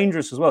it's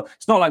dangerous as well.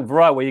 It's not like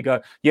Varroa where you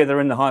go, yeah, they're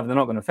in the hive, they're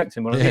not going to affect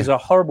him. Well, these are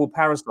horrible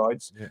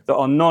parasites that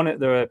are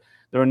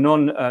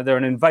they're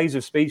an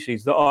invasive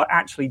species that are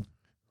actually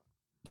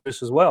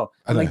dangerous as well.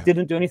 And they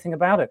didn't do anything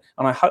about it.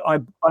 And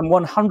I'm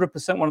 100%,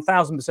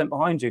 1,000%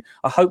 behind you.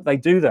 I hope they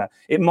do that.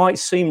 It might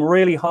seem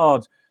really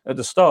hard at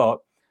the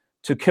start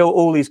to kill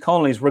all these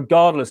colonies,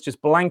 regardless,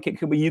 just blanket.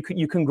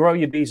 You can grow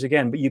your bees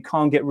again, but you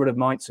can't get rid of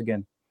mites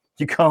again.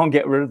 You can't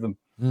get rid of them.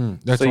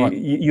 That's so right.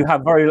 You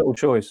have very little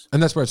choice.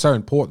 And that's why it's so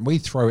important. We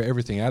throw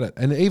everything at it.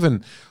 And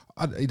even,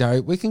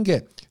 we can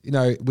get,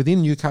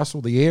 within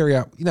Newcastle, the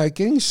area,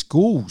 getting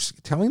schools,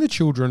 telling the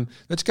children,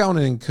 let's go on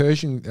an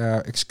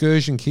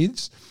excursion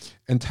kids,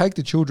 and take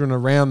the children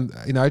around,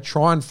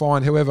 try and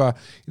find whoever,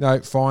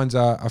 finds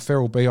a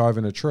feral beehive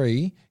in a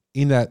tree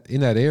in that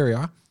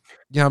area.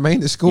 You know what I mean?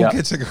 The school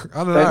gets I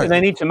don't know.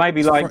 They need to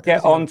maybe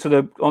get onto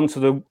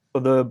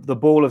the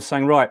ball of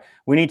saying, right,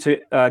 we need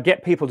to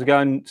get people to go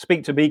and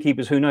speak to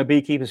beekeepers who know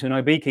beekeepers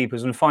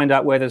and find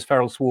out where there's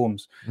feral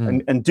swarms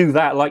and do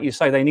that. Like you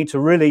say, they need to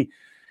really,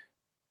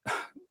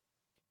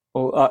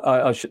 I'm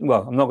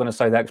not going to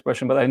say that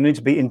expression, but they need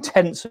to be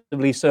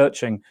intensively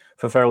searching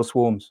for feral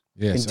swarms.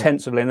 Yes,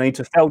 intensively. And they need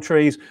to fell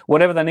trees,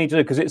 whatever they need to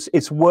do, because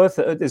it's worth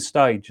it at this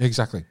stage.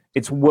 Exactly.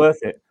 It's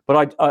worth it.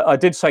 But I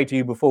did say to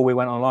you before we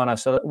went online, I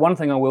said, one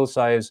thing I will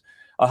say is,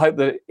 I hope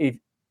that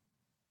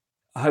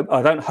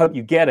I don't hope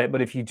you get it,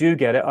 but if you do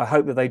get it, I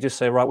hope that they just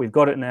say, right, we've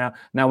got it now.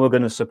 Now we're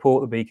going to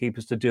support the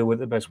beekeepers to deal with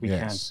it the best we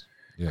can.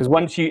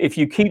 Because if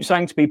you keep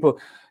saying to people,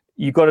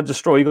 you've got to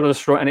destroy,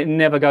 and it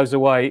never goes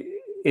away,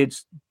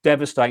 it's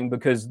devastating,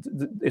 because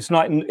it's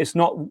not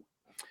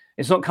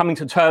coming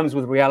to terms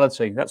with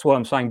reality. That's what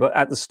I'm saying. But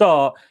at the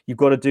start, you've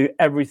got to do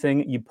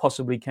everything you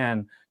possibly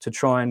can to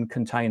try and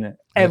contain it.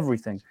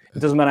 Everything. It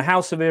doesn't matter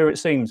how severe it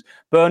seems.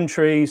 Burn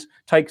trees,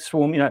 take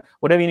swarm,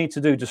 whatever you need to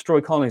do,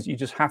 destroy colonies. You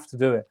just have to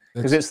do it,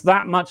 because it's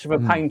that much of a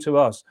pain to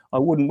us. I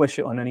wouldn't wish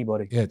it on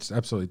anybody. Yeah, it's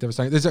absolutely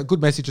devastating. There's a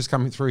good message just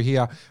coming through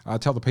here.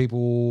 Tell the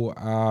people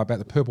about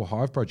the Purple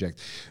Hive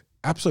Project.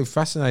 Absolutely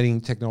fascinating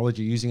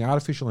technology using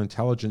artificial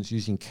intelligence,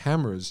 using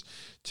cameras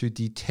to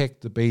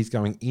detect the bees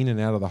going in and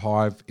out of the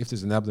hive if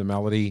there's an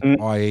abnormality,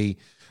 i.e.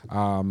 a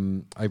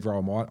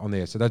Varroa mite on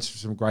there. So that's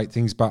some great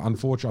things. But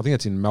unfortunately, I think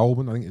it's in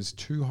Melbourne. I think there's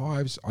 2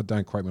 hives. I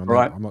don't quote me on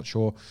that. I'm not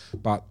sure.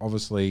 But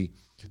obviously,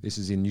 this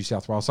is in New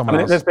South Wales.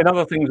 There's been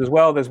other things as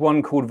well. There's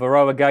one called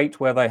Varroa Gate,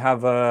 where they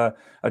have a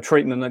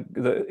treatment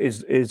that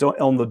is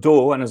on the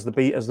door, and as the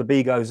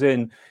bee goes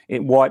in,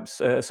 it wipes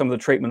some of the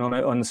treatment on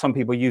it. And some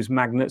people use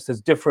magnets.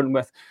 There's different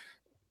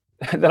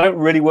they don't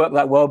really work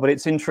that well, but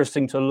it's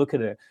interesting to look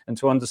at it and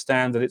to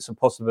understand that it's a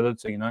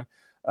possibility.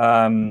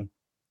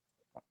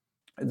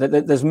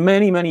 There's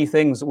many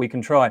things that we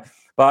can try,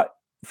 but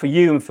for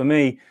you and for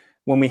me,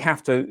 when we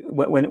have to,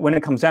 when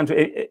it comes down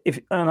to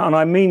it, and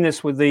I mean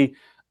this with the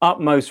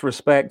utmost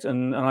respect,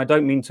 and I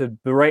don't mean to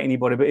berate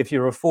anybody, but if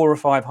you're a 4 or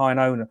 5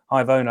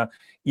 hive owner,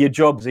 your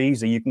job's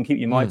easy. You can keep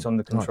your mites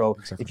under control.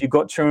 Right, exactly. If you've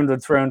got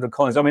 200, 300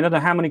 colonies, I mean, I don't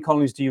know how many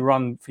colonies do you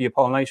run for your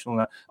pollination on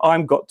that.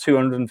 I've got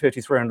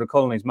 250, 300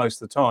 colonies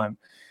most of the time.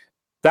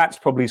 That's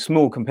probably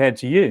small compared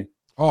to you.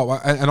 Oh,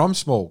 and I'm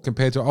small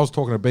compared to. I was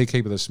talking to a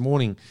beekeeper this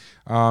morning.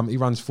 He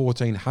runs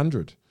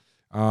 1,400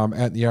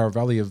 at the Yarra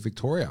Valley of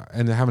Victoria,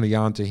 and they're having a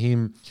yarn to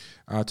him,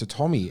 to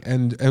Tommy,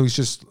 and it was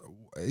just.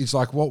 It's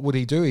like, what would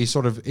he do? He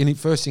sort of,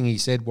 first thing he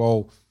said,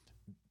 well,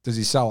 does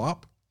he sell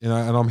up? You know,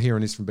 and I'm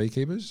hearing this from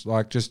beekeepers,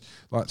 just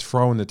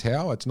throw in the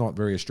towel. It's not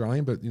very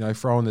Australian, but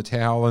throw in the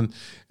towel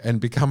and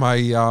become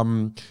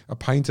a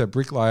painter,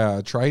 bricklayer,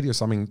 a tradie or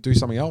something. Do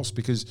something else,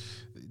 because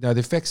the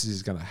effects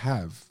is going to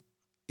have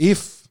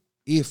if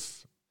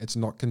it's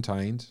not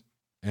contained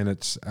and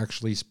it's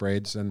actually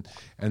spreads and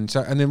then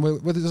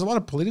there's a lot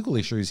of political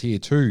issues here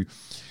too.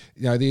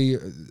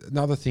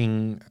 Another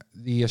thing,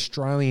 the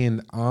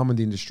Australian almond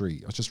industry,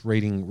 I was just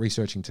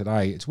researching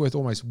today, it's worth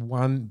almost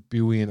 1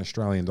 billion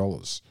Australian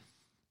dollars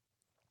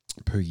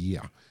per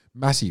year.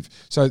 Massive.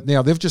 So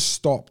now they've just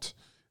stopped,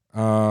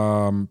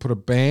 put a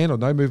ban or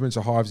no movements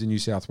of hives in New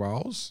South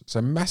Wales.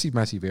 So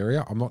massive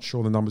area. I'm not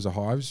sure the numbers of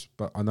hives,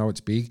 but I know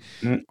it's big.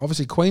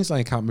 Obviously,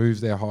 Queensland can't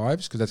move their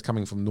hives because that's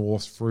coming from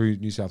north through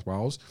New South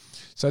Wales.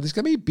 So there's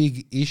going to be a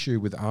big issue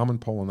with almond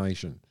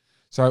pollination.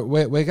 So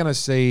we're going to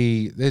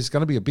see, there's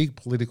going to be a big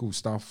political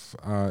stuff,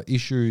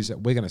 issues that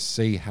we're going to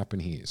see happen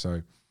here.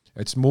 So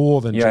it's more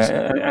than just...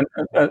 And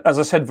as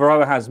I said,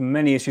 Varroa has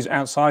many issues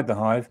outside the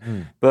hive,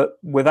 but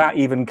without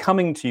even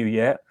coming to you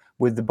yet,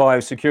 with the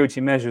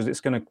biosecurity measures, it's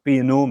going to be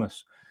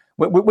enormous,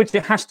 which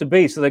it has to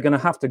be. So they're going to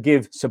have to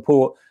give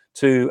support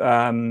to...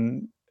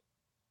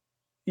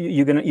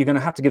 You're going to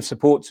have to give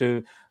support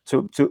to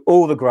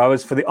all the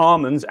growers for the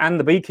almonds and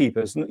the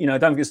beekeepers. Don't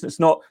forget, it's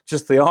not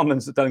just the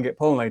almonds that don't get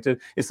pollinated;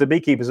 it's the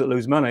beekeepers that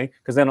lose money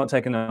because they're not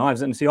taking the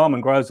hives, and it's the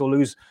almond growers will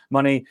lose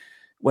money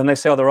when they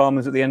sell their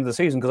almonds at the end of the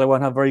season because they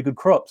won't have very good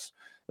crops.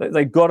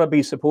 They've got to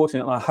be supporting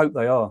it, and I hope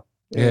they are.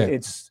 Yeah,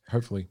 it's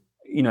hopefully.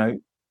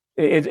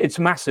 It's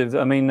massive.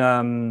 I mean,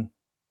 I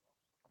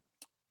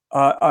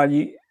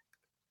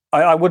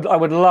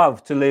would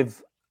love to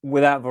live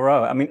without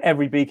Varroa. I mean,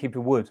 every beekeeper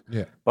would.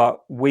 Yeah.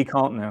 But we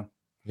can't now.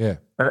 Yeah.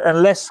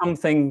 Unless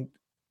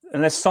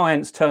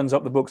science turns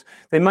up the books,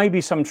 there may be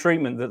some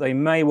treatment that they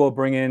may well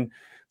bring in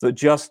that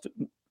just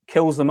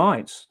kills the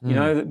mites.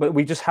 But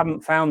we just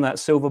haven't found that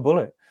silver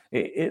bullet.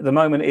 At the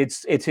moment,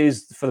 it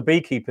is for the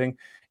beekeeping.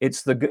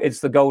 It's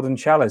the golden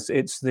chalice.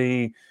 It's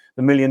the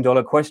 $1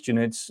 million question.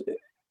 It's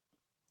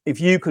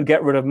if you could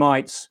get rid of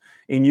mites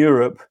in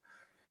Europe,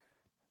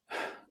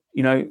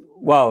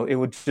 well, it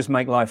would just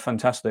make life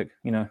fantastic.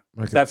 Okay.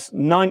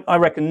 I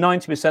reckon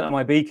 90% of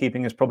my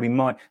beekeeping is probably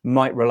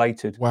mite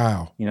related.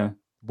 Wow.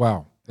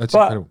 Wow. That's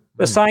but incredible.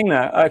 But saying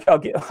that,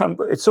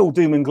 it's all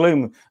doom and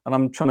gloom, and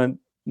I'm trying to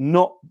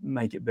not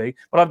make it be.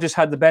 But I've just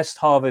had the best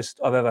harvest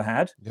I've ever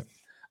had. Yep.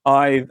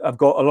 I've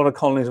got a lot of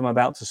colonies I'm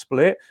about to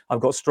split. I've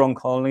got strong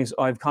colonies.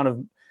 I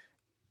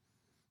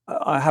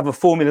have a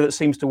formula that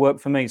seems to work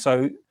for me.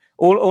 So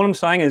all I'm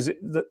saying is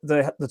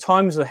that the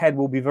times ahead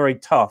will be very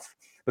tough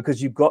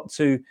because you've got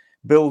to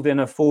build in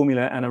a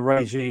formula and a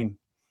regime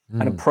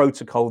and a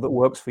protocol that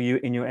works for you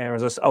in your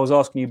areas. I was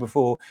asking you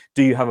before,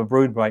 do you have a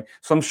brood break?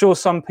 So I'm sure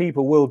some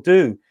people will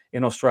do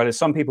in Australia.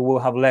 Some people will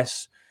have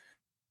less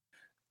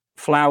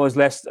flowers,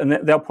 and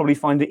they'll probably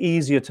find it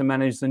easier to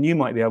manage than you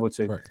might be able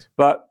to. Correct.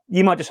 But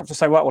you might just have to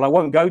say, right, well, I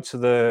won't go to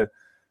the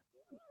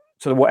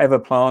whatever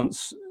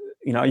plants.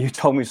 You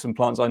told me some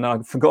plants I know.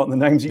 I've forgotten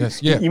the names.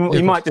 Yes,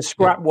 you might just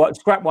scrap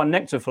one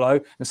nectar flow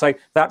and say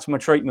that's my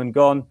treatment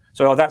gone.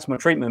 So that's my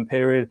treatment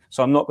period.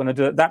 So I'm not going to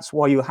do it. That's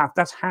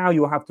how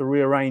you have to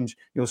rearrange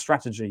your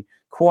strategy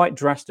quite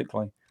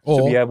drastically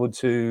to be able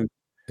to.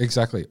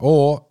 Exactly.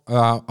 Or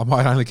I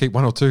might only keep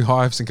 1 or 2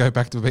 hives and go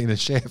back to being a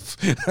chef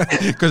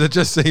because it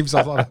just seems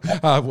a lot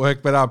of hard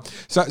work. But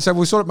so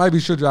we'll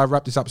maybe should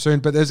wrap this up soon.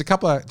 But there's a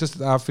couple of, just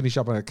finish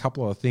up on a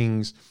couple of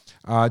things.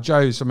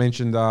 Joe's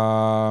mentioned,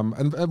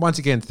 and once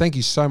again, thank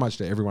you so much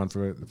to everyone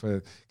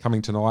for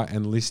coming tonight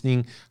and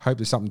listening. Hope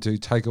there's something to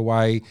take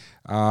away.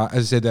 As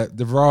I said, that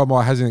the Varroa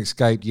mite hasn't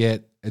escaped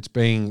yet. It's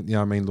being,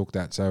 looked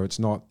at. So it's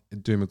not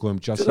doom and gloom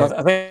just yet.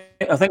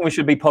 I think we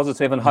should be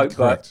positive and hope.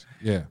 Correct.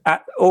 That. Yeah.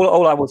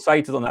 All I would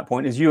say to them on that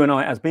point is, you and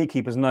I, as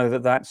beekeepers, know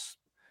that that's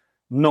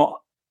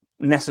not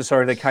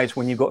necessarily the case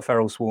when you've got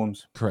feral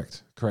swarms.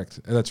 Correct.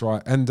 That's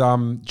right. And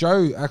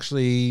Joe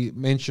actually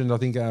mentioned, I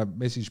think, a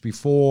message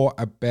before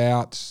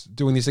about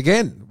doing this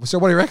again. So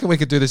what do you reckon? We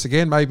could do this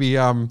again? Maybe.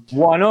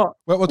 Why not?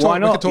 Why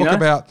not? We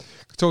could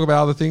talk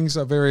about other things,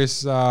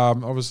 various,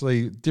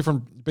 obviously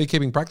different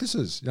beekeeping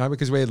practices.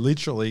 Because we're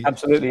literally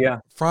absolutely, yeah.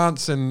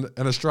 France and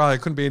Australia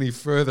couldn't be any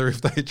further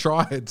if they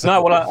tried. So.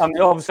 No, well,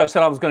 obviously I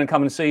said I was going to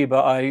come and see you,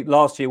 but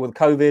last year with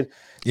COVID,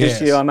 this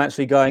year I'm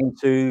actually going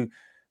to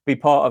be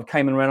part of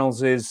Cayman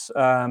Reynolds'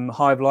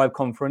 Hive Live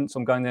conference.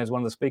 I'm going there as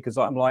one of the speakers.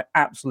 I'm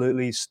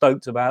absolutely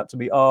stoked about to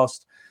be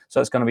asked So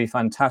it's going to be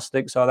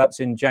fantastic. So that's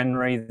in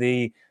January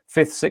the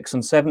 5th, 6th,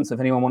 and 7th. If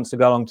anyone wants to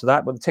go along to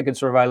that, but the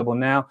tickets are available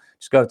now.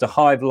 Just go to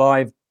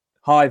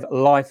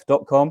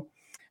hivelife.com.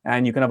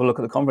 And you can have a look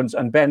at the conference.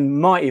 And Ben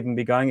might even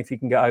be going if he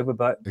can get over,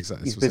 but he's a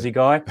busy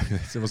guy.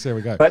 So we'll see how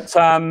we go. But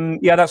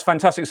yeah, that's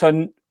fantastic.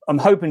 So I'm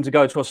hoping to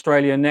go to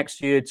Australia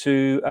next year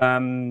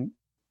to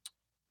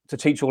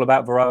teach all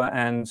about Varroa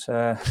and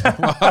well,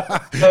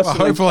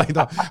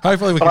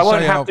 hopefully we can. But I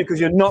won't have to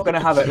because you're not going to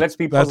have it. Let's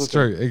be positive. That's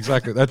true.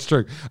 Exactly. That's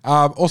true.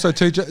 Also,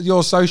 to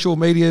your social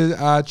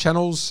media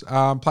channels,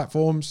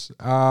 platforms,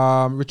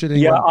 Richard.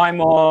 Yeah,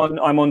 I'm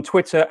on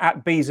Twitter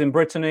at Bees in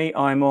Brittany.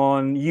 I'm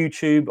on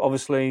YouTube,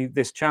 obviously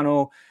this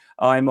channel.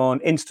 I'm on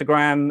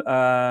Instagram,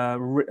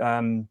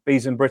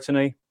 Bees in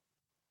Brittany.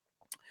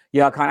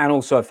 Yeah, I can, and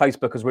also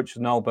Facebook as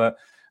Richard Knoll, but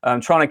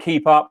trying to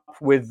keep up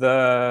with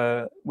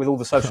all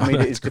the social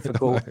media is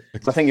difficult.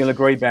 I think you'll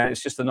agree, Ben.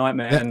 It's just a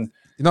nightmare. Yeah. And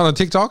you're not on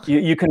TikTok?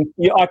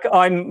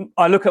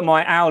 I look at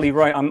my hourly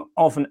rate. I'm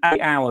often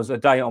 8 hours a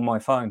day on my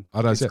phone.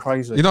 It's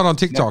crazy. You're not on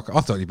TikTok? Yeah. I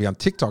thought you'd be on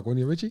TikTok, weren't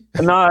you, Richie?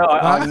 No,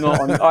 I'm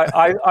not.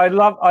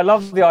 I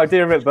love the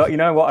idea of it, but you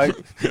know what?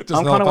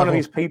 I'm kind of one of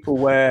these people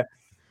where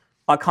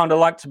I kind of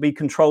like to be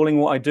controlling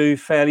what I do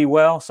fairly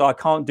well, so I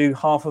can't do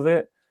half of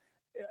it.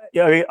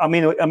 Yeah, I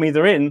mean, I'm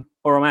either in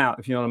or I'm out,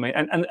 if you know what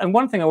I mean. And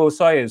one thing I will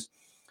say is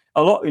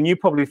a lot, and you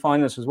probably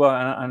find this as well,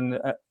 and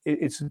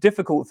it's a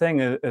difficult thing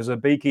as a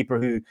beekeeper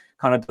who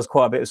kind of does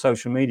quite a bit of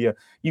social media.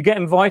 You get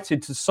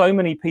invited to so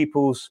many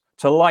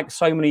to like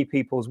so many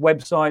people's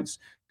websites,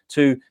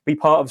 to be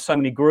part of so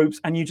many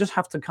groups, and you just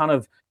have to kind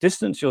of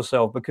distance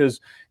yourself because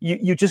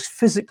you just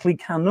physically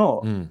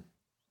cannot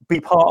be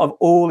part of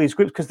all these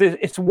groups, because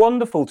it's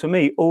wonderful to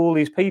meet all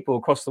these people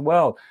across the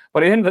world.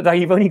 But at the end of the day,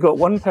 you've only got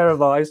one pair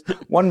of eyes,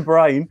 one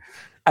brain,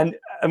 and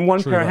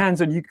one pair of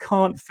hands, and you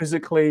can't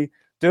physically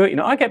do it. You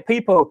know, I get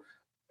people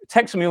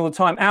texting me all the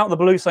time out of the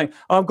blue saying,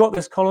 oh, I've got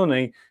this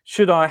colony.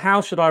 How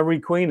should I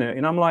requeen it?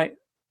 And I'm like,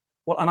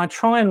 well, and I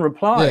try and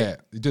reply. Yeah,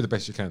 you do the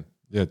best you can.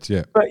 Yeah.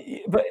 But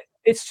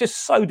it's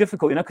just so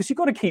difficult, you know, because you've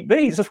got to keep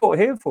bees. That's what we're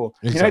here for.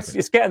 Exactly. You know,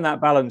 it's getting that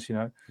balance, you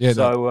know. Yeah.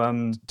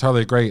 So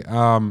totally agree.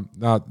 No,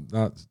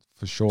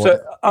 for sure. So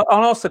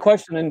I'll ask the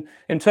question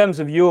in terms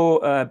of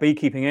your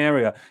beekeeping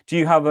area. Do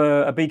you have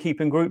a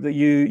beekeeping group that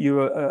you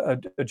are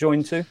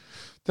joined to?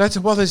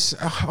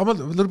 I'm a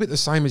little bit the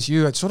same as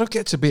you. It sort of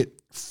gets a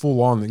bit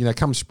full on, you know,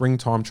 come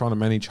springtime, trying to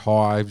manage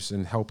hives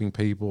and helping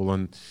people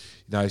and,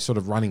 you know, sort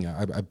of running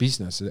a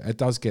business. It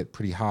does get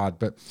pretty hard,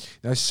 but,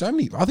 you know,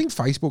 I think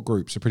Facebook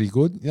groups are pretty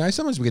good. You know,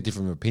 sometimes we get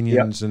different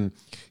opinions and,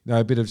 you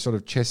know, a bit of sort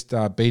of chest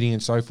beating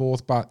and so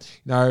forth, but,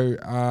 you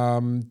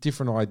know,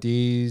 different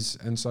ideas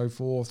and so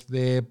forth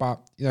there.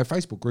 But, you know,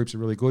 Facebook groups are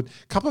really good.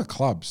 A couple of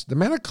clubs, the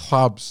amount of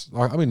clubs,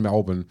 like I'm in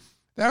Melbourne,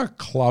 there are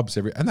clubs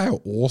and they are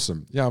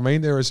awesome. You know what I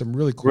mean? There are some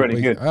really cool, really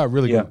good.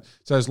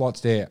 So there's lots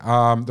there.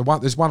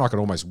 There's one I could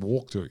almost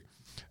walk to.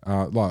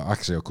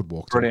 Actually, I could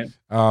walk to. Brilliant.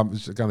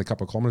 It's only a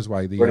couple of kilometres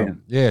away.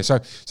 So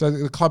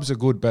the clubs are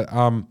good, but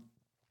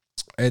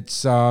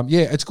it's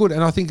good.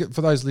 And I think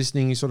for those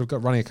listening, you sort of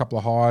got running a couple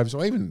of hives,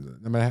 or even,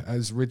 I mean,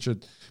 as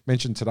Richard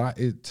mentioned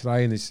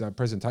today in this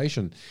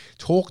presentation,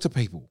 talk to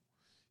people.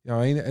 You know,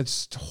 I mean,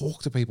 it's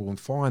talk to people and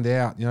find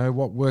out, you know,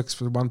 what works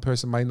for one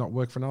person may not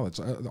work for another.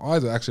 So I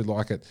actually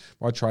like it.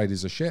 My trade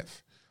is a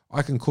chef.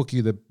 I can cook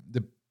you the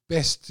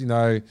best, you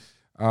know,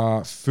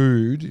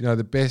 food, you know,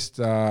 the best.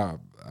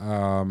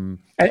 And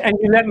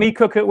you let me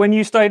cook it when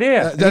you stayed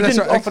here. You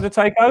didn't offer to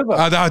take over.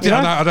 I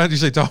don't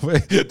usually tell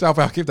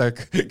I'll keep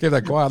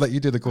that quiet. I'll let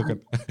you do the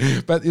cooking.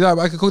 But, you know,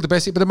 I can cook the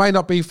best, but it may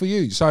not be for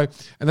you. So,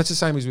 and that's the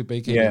same as with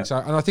beekeeping. Yeah. So,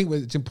 and I think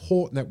it's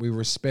important that we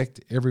respect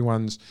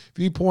everyone's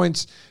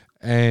viewpoints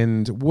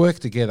and work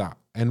together.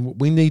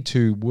 And we need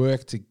to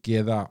work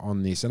together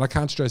on this. And I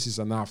can't stress this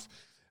enough.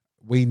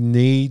 We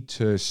need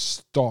to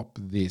stop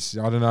this.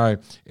 I don't know,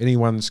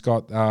 anyone's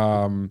got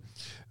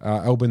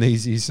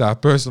Albanese's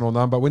personal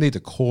number. We need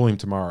to call him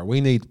tomorrow. We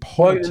need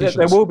politicians.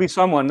 Well, there will be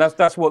someone.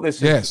 That's what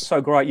this is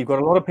so great. You've got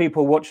a lot of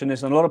people watching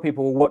this, and a lot of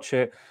people will watch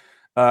it.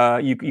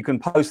 You can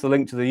post the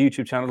link to the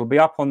YouTube channel. It'll be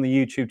up on the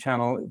YouTube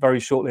channel very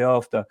shortly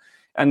after.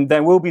 And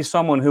there will be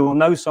someone who will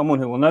know someone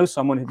who will know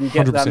someone who can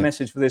get 100%. That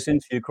message for this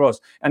interview across.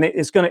 And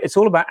it's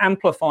all about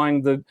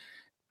amplifying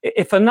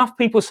if enough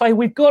people say,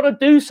 we've got to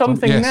do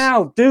something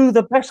now, do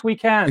the best we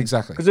can.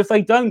 Exactly. Because if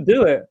they don't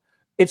do it,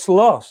 it's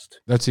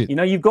lost. That's it. You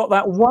know, you've got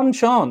that one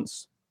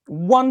chance.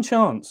 One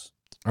chance.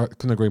 I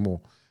couldn't agree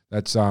more.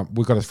 That's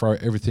we've got to throw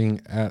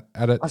everything at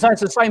it. I say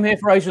it's the same here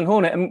for Asian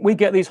hornet. And we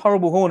get these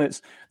horrible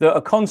hornets that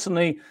are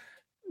constantly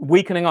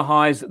weakening our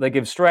hives, that they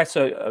give stress.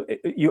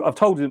 I've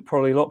told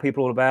probably a lot of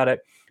people all about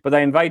it, but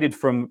they invaded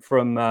from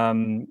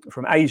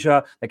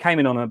Asia. They came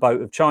in on a boat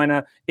of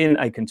China in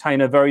a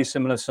container, very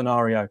similar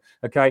scenario.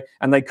 Okay,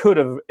 and they could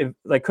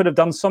have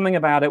done something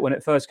about it when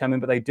it first came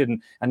in, but they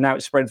didn't, and now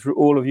it's spread through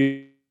all of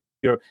Europe.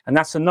 And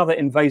that's another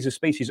invasive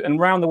species. And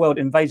around the world,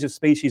 invasive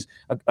species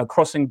are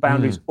crossing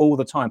boundaries all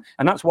the time.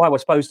 And that's why we're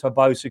supposed to have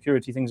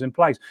biosecurity things in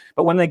place.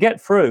 But when they get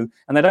through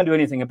and they don't do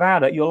anything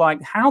about it, you're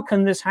like, how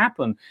can this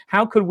happen?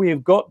 How could we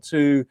have got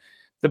to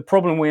the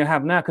problem we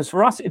have now, because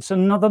for us, it's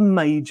another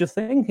major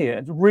thing here.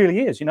 It really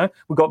is. You know,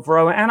 we've got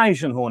Varroa and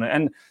Asian hornet,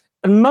 and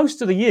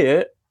most of the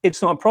year,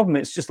 it's not a problem.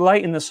 It's just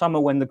late in the summer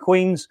when the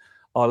queens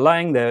are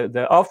laying there.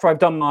 After I've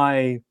done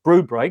my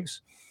brood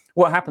breaks,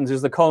 what happens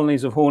is the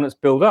colonies of hornets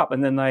build up,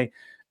 and then they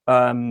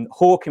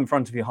hawk in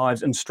front of your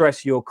hives and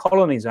stress your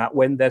colonies out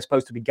when they're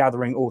supposed to be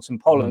gathering autumn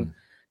pollen,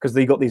 because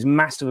they've got these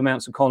massive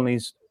amounts of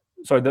colonies.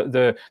 So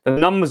the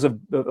numbers of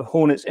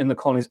hornets in the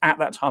colonies at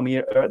that time of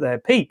year are at their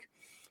peak,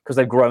 because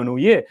they've grown all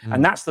year.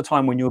 And that's the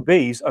time when your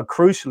bees are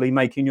crucially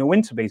making your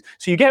winter bees.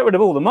 So you get rid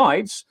of all the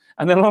mites,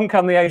 and then along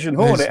come the Asian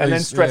hornet and then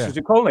stresses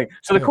your colony.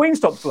 So the queen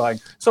stops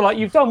flying. So like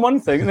you've done one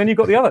thing and then you've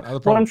got the other.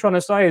 What I'm trying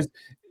to say is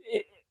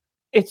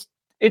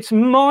it's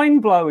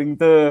mind-blowing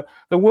the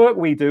work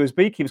we do as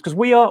beekeepers, because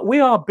we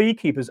are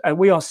beekeepers and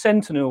we are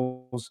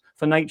sentinels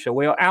for nature.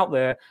 We are out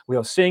there, we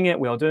are seeing it,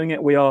 we are doing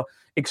it, we are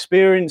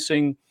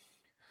experiencing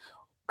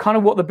kind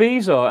of what the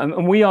bees are,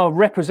 and we are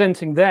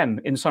representing them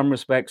in some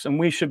respects, and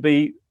we should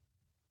be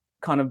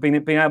kind of being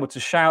able to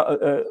shout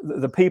at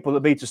the people that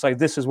be to say,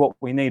 this is what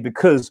we need,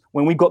 because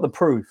when we got the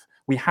proof,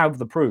 we have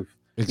the proof.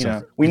 Exactly. You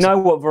know, we know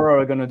what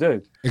Varroa are going to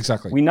do.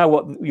 Exactly. We know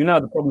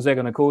the problems they're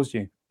going to cause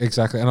you.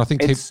 Exactly. And I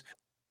think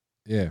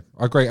I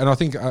agree. And I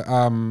think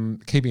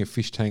keeping a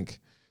fish tank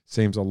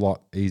seems a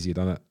lot easier,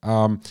 doesn't it?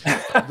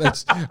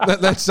 Let's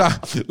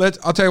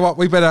I'll tell you what,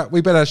 we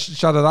better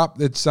shut it up.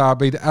 It's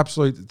been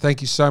absolute.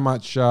 Thank you so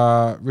much,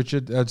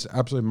 Richard. That's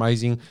absolutely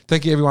amazing.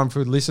 Thank you everyone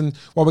for listening.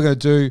 What we're going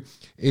to do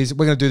is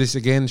we're going to do this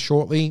again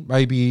shortly,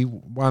 maybe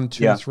 1,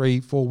 2, 3,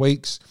 4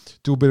 weeks.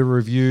 Do a bit of a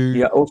review.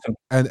 Yeah, awesome.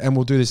 And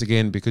we'll do this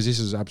again because this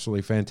is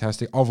absolutely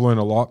fantastic. I've learned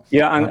a lot.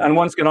 Yeah, and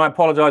once again, I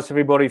apologise to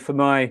everybody for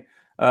my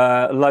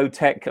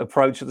low-tech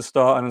approach at the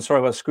start, and I'm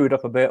sorry if I screwed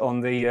up a bit on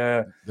the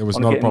there was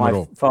not a problem at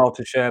all. File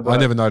to share, but I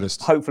never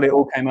noticed. Hopefully it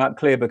all came out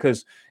clear,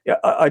 because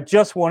I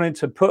just wanted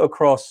to put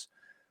across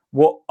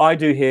what I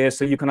do here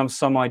so you can have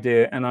some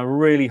idea, and I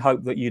really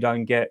hope that you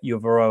don't get your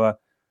Varroa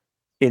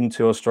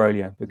into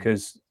Australia,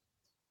 because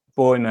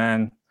boy,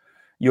 man,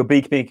 your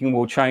beekeeping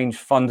will change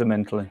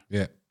fundamentally.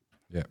 Yeah.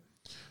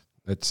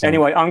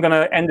 Anyway, I'm going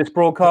to end this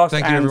broadcast.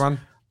 Thank you, everyone.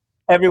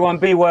 Everyone,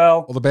 be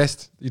well. All the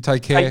best. You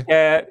take care. Take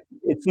care.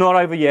 It's not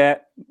over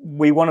yet.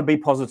 We want to be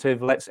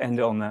positive. Let's end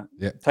it on that.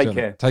 Yeah. Take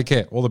care. Take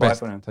care. All the best.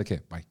 Bye for now. Take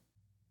care. Bye.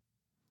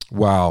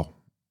 Wow.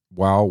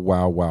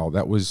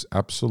 That was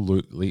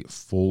absolutely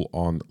full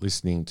on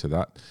listening to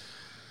that.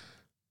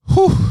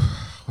 Whew.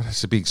 Well,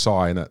 that's a big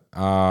sigh, isn't it?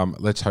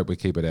 Let's hope we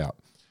keep it out.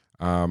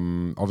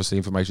 Obviously,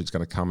 information is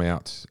going to come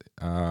out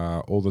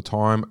all the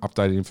time,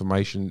 updated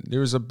information.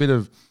 There is a bit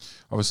of,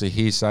 obviously,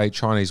 hearsay,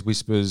 Chinese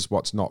whispers,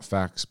 what's not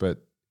facts, but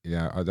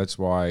that's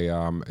why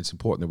it's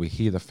important that we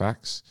hear the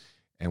facts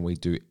and we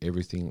do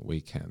everything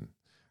we can.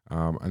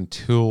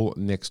 Until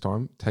next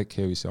time, take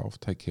care of yourself,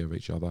 take care of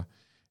each other,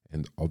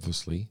 and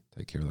obviously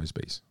take care of those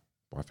bees.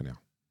 Bye for now.